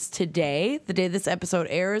birthday is today, the day this episode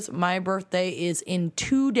airs. My birthday is in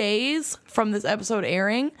 2 days from this episode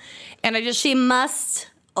airing, and I just She must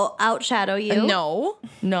outshadow you.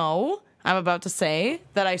 no. I'm about to say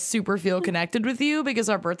that I super feel connected with you because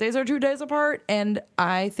our birthdays are 2 days apart, and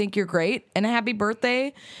I think you're great. And happy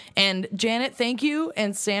birthday. And Janet, thank you.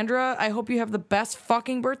 And Sandra, I hope you have the best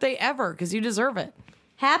fucking birthday ever because you deserve it.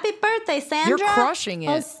 Happy birthday, Sandra. You're crushing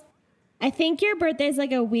it. I think your birthday's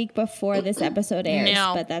like a week before this episode airs,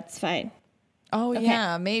 No. but that's fine. Oh,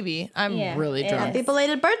 yeah, maybe. I'm Yeah, really it drunk. Happy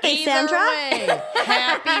belated birthday, Either Sandra. way,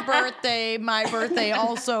 happy birthday. My birthday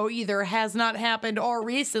also either has not happened or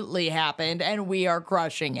recently happened, and we are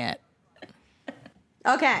crushing it.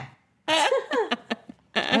 Okay.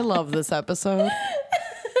 I love this episode.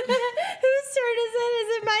 Whose turn is it?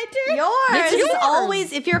 Is it my turn? Yours. It's yours. It's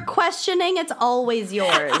always, if you're questioning, it's always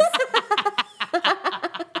yours.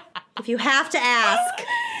 If you have to ask.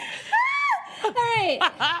 All right.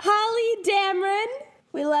 Holly Dameron.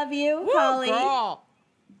 We love you, Holly. Girl.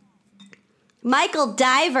 Michael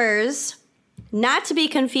Divers, not to be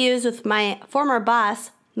confused with my former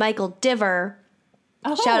boss, Michael Diver.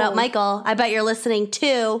 Oh. Shout out, Michael. I bet you're listening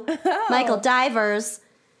too. Michael Divers.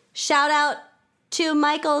 Shout out to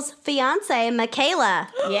Michael's fiance, Michaela.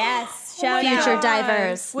 Yes. Shout Future out.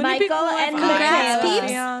 divers. Wouldn't it be Michael cool if and I had Michaela. a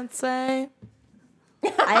fiance?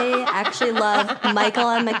 I actually love Michael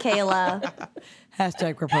and Michaela.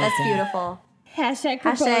 Hashtag proposing. That's beautiful. Hashtag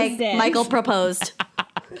proposed Hashtag in. Michael proposed.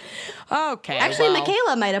 Okay. Actually, well,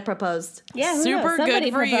 Michaela might have proposed. Yeah, who super knows? Somebody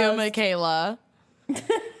good for you, proposed. Michaela.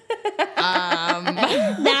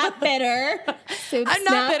 Not bitter. Soup's I'm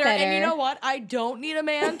not bitter. And you know what? I don't need a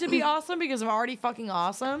man to be awesome because I'm already fucking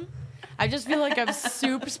awesome. I just feel like I've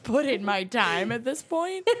soup's put in my time at this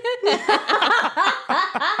point.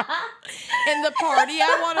 And the party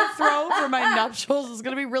I want to throw for my nuptials is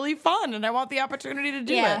going to be really fun, and I want the opportunity to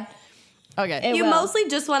do Yeah. it. Okay. It You will. mostly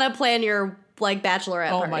just want to plan your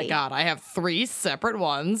bachelorette Oh party. my God. I have 3 separate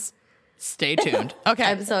ones. Stay tuned. Okay.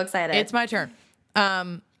 I'm so excited. It's my turn.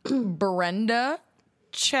 Brenda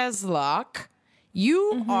Cheslock.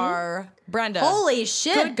 You are Brenda. Holy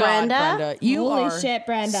shit, Good God, Brenda. Brenda. You Holy are shit,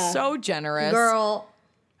 Brenda. so generous. Girl.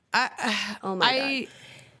 Oh my God.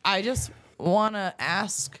 I just want to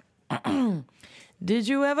ask, did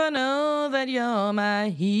you ever know that you're my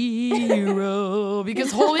hero?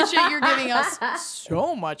 Because holy shit, you're giving us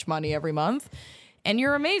so much money every month. And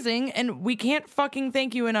you're amazing. And we can't fucking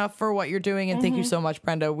thank you enough for what you're doing. And thank you so much,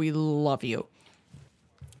 Brenda. We love you.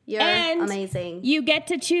 You're And amazing. You get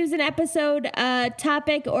to choose an episode,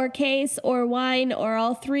 topic or case or wine or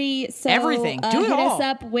all 3. So Everything. Do it hit us all.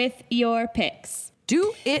 up with your picks.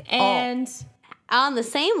 Do it And On the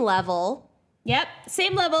same level, yep,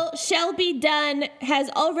 same level. Shelby Dunn has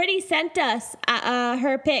already sent us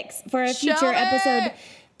her picks for a future Shelby! episode,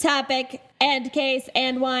 topic and case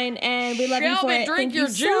and wine, and we love you for Shelby, it. drink Thank your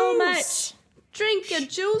you so juice. much, drink your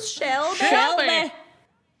juice, Shelby. Shelby. Shelby.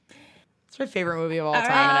 my favorite movie of all time,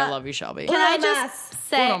 and I love you, Shelby. Can I just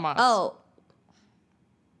say? Uno mas.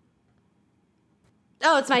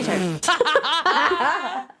 Oh, it's my turn.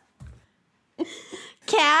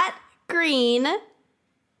 Cat Green.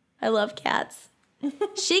 I love cats.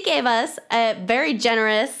 She gave us a very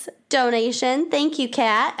generous donation. Thank you,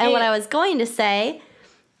 Kat. And what I was going to say,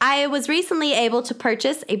 I was recently able to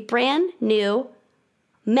purchase a brand new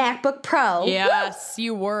MacBook Pro. Yes,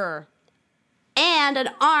 you were. And an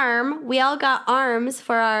arm. We all got arms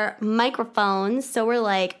for our microphones, so we're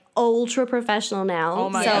like ultra professional now. Oh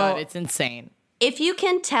my God, it's insane. If you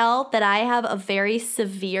can tell that I have a very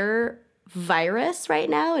severe virus right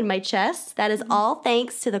now in my chest, that is all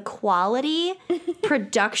thanks to the quality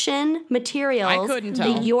production materials I couldn't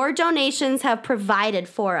tell. that your donations have provided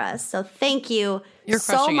for us. So thank you so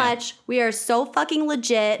crushing much. We are so fucking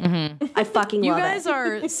legit. I fucking You love guys it.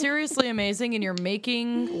 are seriously amazing, and you're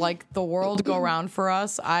making like the world go round for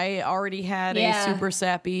us. I already had a super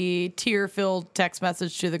sappy, tear-filled text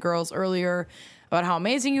message to the girls earlier about how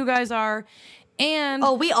amazing you guys are. And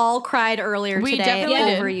we all cried earlier We today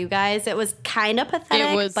definitely over did. you guys. It was kind of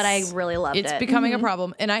pathetic, but I really loved it. It's becoming a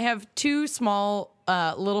problem. And I have two small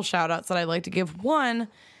little shout outs that I'd like to give. One,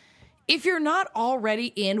 if you're not already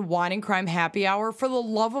in Wine and Crime Happy Hour, for the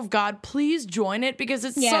love of God, please join it because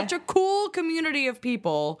it's such a cool community of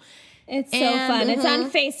people. It's so fun. It's on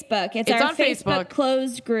Facebook. It's our on Facebook.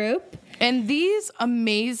 closed group. And these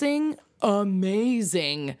amazing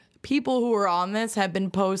people who are on this have been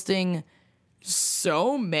posting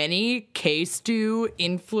so many K-Stew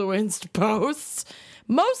influenced posts,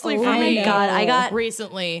 mostly for me. my God, I got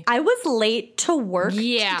recently. I was late to work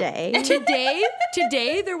today.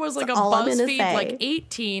 Today there was like a all I'm gonna BuzzFeed say. like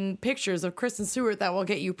 18 pictures of Kristen Stewart that will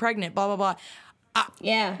get you pregnant. Blah blah blah.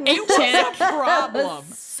 Yeah. It was a problem.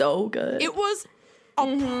 So good. It was a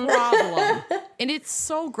problem, and it's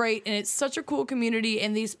so great, and it's such a cool community,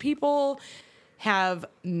 and these people have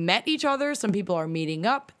met each other. Some people are meeting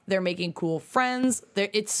up. They're making cool friends.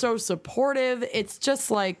 It's so supportive. It's just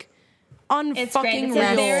like It's great. unfucking It's a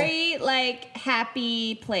real. very like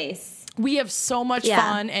happy place. We have so much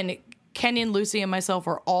fun, and Kenny and Lucy and myself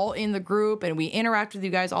are all in the group, and we interact with you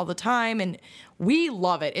guys all the time, and we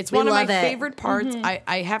love it. It's one of my favorite parts.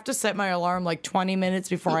 I have to set my alarm like 20 minutes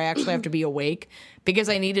before I actually have to be awake because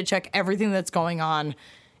I need to check everything that's going on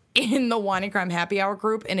in the Wine and Crime Happy Hour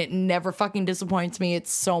group, and it never fucking disappoints me.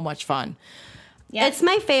 It's so much fun. Yeah. It's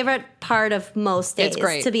my favorite part of most days, It's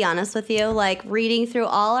great. to be honest with you. Like reading through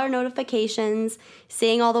all our notifications,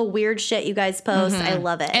 seeing all the weird shit you guys post. I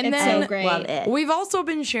love it. And It's then so great. Love it. we've also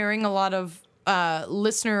been sharing a lot of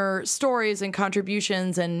listener stories and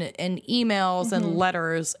contributions and emails and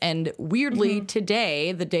letters. And weirdly,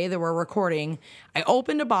 today, the day that we're recording, I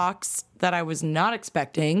opened a box that I was not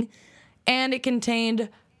expecting, and it contained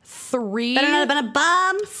three Better not have been a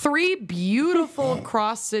bomb. beautiful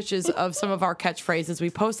cross stitches of some of our catchphrases. We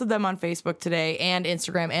posted them on Facebook today and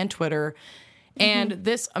Instagram and Twitter. And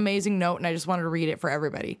this amazing note, and I just wanted to read it for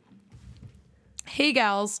everybody. Hey,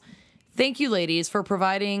 gals. Thank you, ladies, for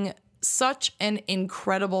providing such an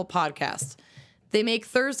incredible podcast. They make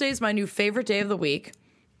Thursdays my new favorite day of the week.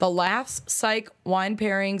 The laughs, psych, wine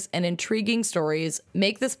pairings, and intriguing stories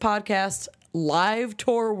make this podcast live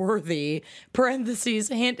tour worthy. Parentheses,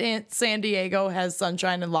 hint, hint, San Diego has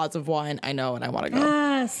sunshine and lots of wine. I know, and I want to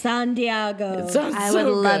go. San Diego. I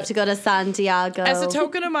would love to go to Santiago. As a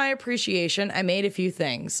token of my appreciation, I made a few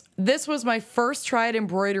things. This was my first try at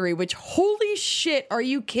embroidery, which, holy shit, are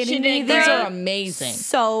you kidding me? did These great. are amazing.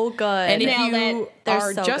 So good. And if Nailed you it. They're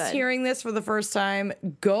are so just good. hearing this for the first time,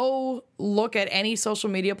 go look at any social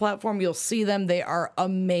media platform. You'll see them. They are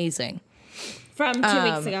amazing. From 2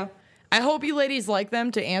 weeks ago. I hope you ladies like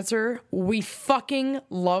them. To answer, we fucking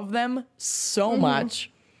love them so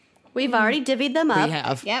much. We've already divvied them up. We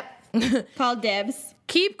have. Yep. Called dibs.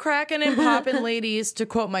 Keep cracking and popping, ladies. To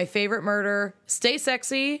quote my favorite murder, stay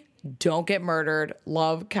sexy, don't get murdered.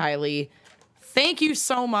 Love, Kylie. Thank you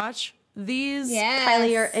so much. These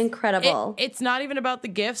Kylie, you're incredible. It's not even about the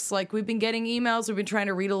gifts. Like, we've been getting emails. We've been trying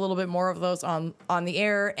to read a little bit more of those on the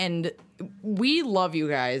air, and we love you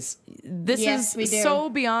guys. This Yes, we is do. so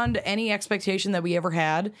beyond any expectation that we ever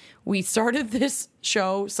had. We started this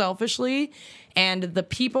show selfishly, and the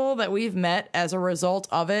people that we've met as a result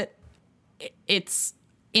of it, it's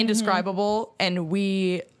indescribable, and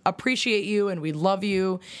we appreciate you and we love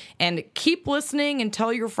you, and keep listening and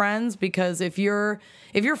tell your friends, because if your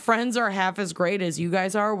friends are half as great as you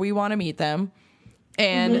guys are, we want to meet them.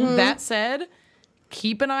 And that said,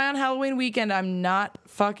 keep an eye on Halloween weekend. I'm not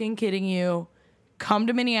fucking kidding you. come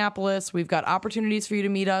to Minneapolis. We've got opportunities for you to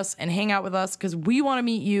meet us and hang out with us because we want to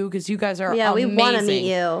meet you because you guys are amazing. We want to meet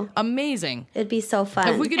you. Amazing. It'd be so fun.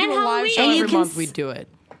 If we could do a Halloween. live show And you every can month, we'd do it.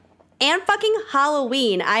 And fucking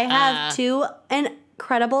Halloween. I have 2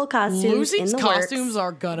 incredible costumes Lucy's in the costumes works.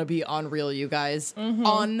 are gonna be unreal, you guys.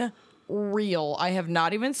 Unreal. I have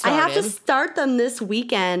not even started. I have to start them this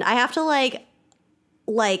weekend. I have to like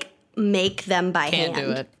make them by Can't hand.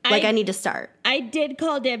 do it. I need to start. I did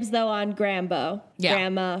call dibs though on Grambo. Yeah.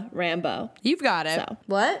 Grandma Rambo. You've got it. So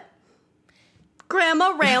What?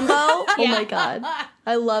 Grandma Rambo? Oh my god.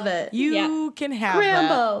 I love it. You can have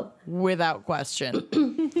Rambo. that without question.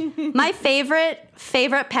 My favorite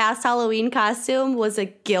past Halloween costume was a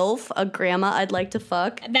gilf, a grandma I'd like to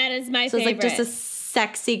fuck. that is my So it's favorite. like just a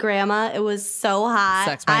sexy grandma. It was so hot.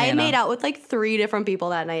 Sex by I Hannah. made out with like 3 different people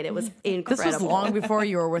that night. It was incredible. This was long before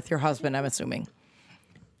you were with your husband, I'm assuming.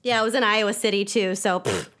 Yeah, I was in Iowa City too, so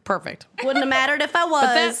Perfect. wouldn't have mattered if I was.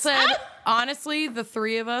 But that said, honestly, the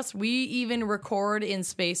 3 of us, we even record in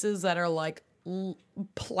spaces that are like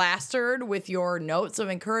plastered with your notes of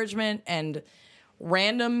encouragement and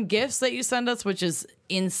random gifts that you send us, which is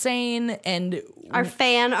insane. And Our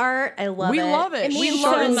fan art, I love it. we love it. It We means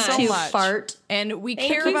love so it much. so To much. fart. And we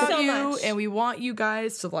Thank care you about so you, much. and we want you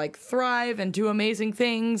guys to like thrive and do amazing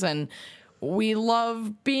things. And we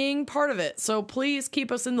love being part of it. So please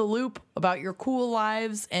keep us in the loop about your cool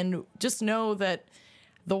lives, and just know that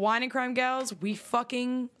the Wine and Crime Gals, we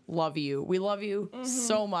fucking love you. We love you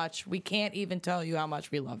so much. We can't even tell you how much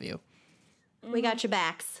we love you. We got your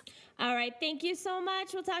backs. All right. Thank you so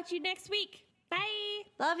much. We'll talk to you next week. Bye.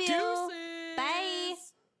 Love you. Deuces. Bye.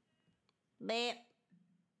 Bye.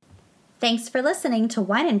 Thanks for listening to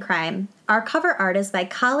Wine and Crime. Our cover art is by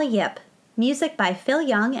Kala Yip. Music by Phil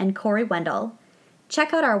Young and Corey Wendell.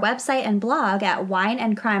 Check out our website and blog at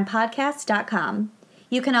wineandcrimepodcast.com.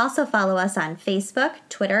 You can also follow us on Facebook,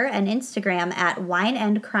 Twitter, and Instagram at Wine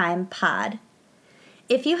and Crime Pod.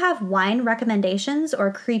 If you have wine recommendations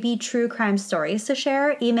or creepy true crime stories to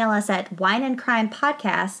share, email us at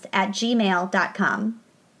wineandcrimepodcast@gmail.com.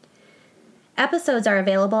 Episodes are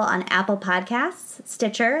available on Apple Podcasts,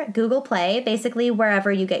 Stitcher, Google Play, basically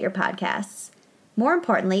wherever you get your podcasts. More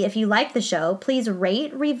importantly, if you like the show, please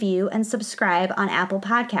rate, review, and subscribe on Apple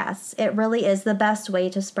Podcasts. It really is the best way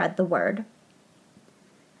to spread the word.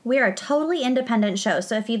 We are a totally independent show,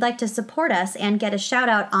 so if you'd like to support us and get a shout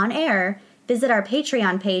out on air, visit our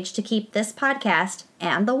Patreon page to keep this podcast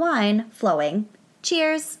and the wine flowing.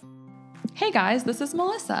 Cheers! Hey guys, this is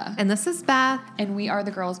Melissa, And this is Beth. and we are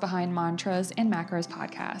the girls behind Mantras and Macros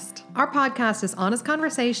podcast. Our podcast is honest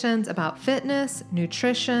conversations about fitness,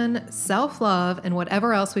 nutrition, self-love, and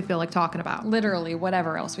whatever else we feel like talking about. Literally,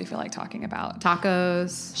 whatever else we feel like talking about.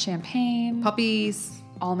 Tacos, Champagne, puppies,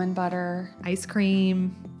 almond butter, ice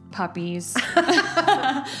cream. puppies.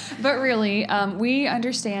 But really, we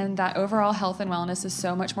understand that overall health and wellness is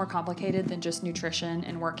so much more complicated than just nutrition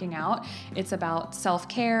and working out. It's about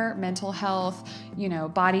self-care, mental health,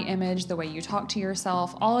 body image, the way you talk to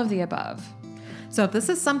yourself, all of the above. So if this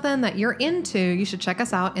is something that you're into, you should check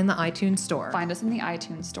us out in the iTunes store. Find us in the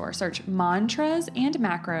iTunes store. Search Mantras and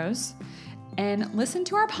Macros and listen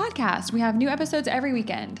to our podcast. We have new episodes every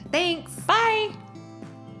weekend. Thanks. Bye.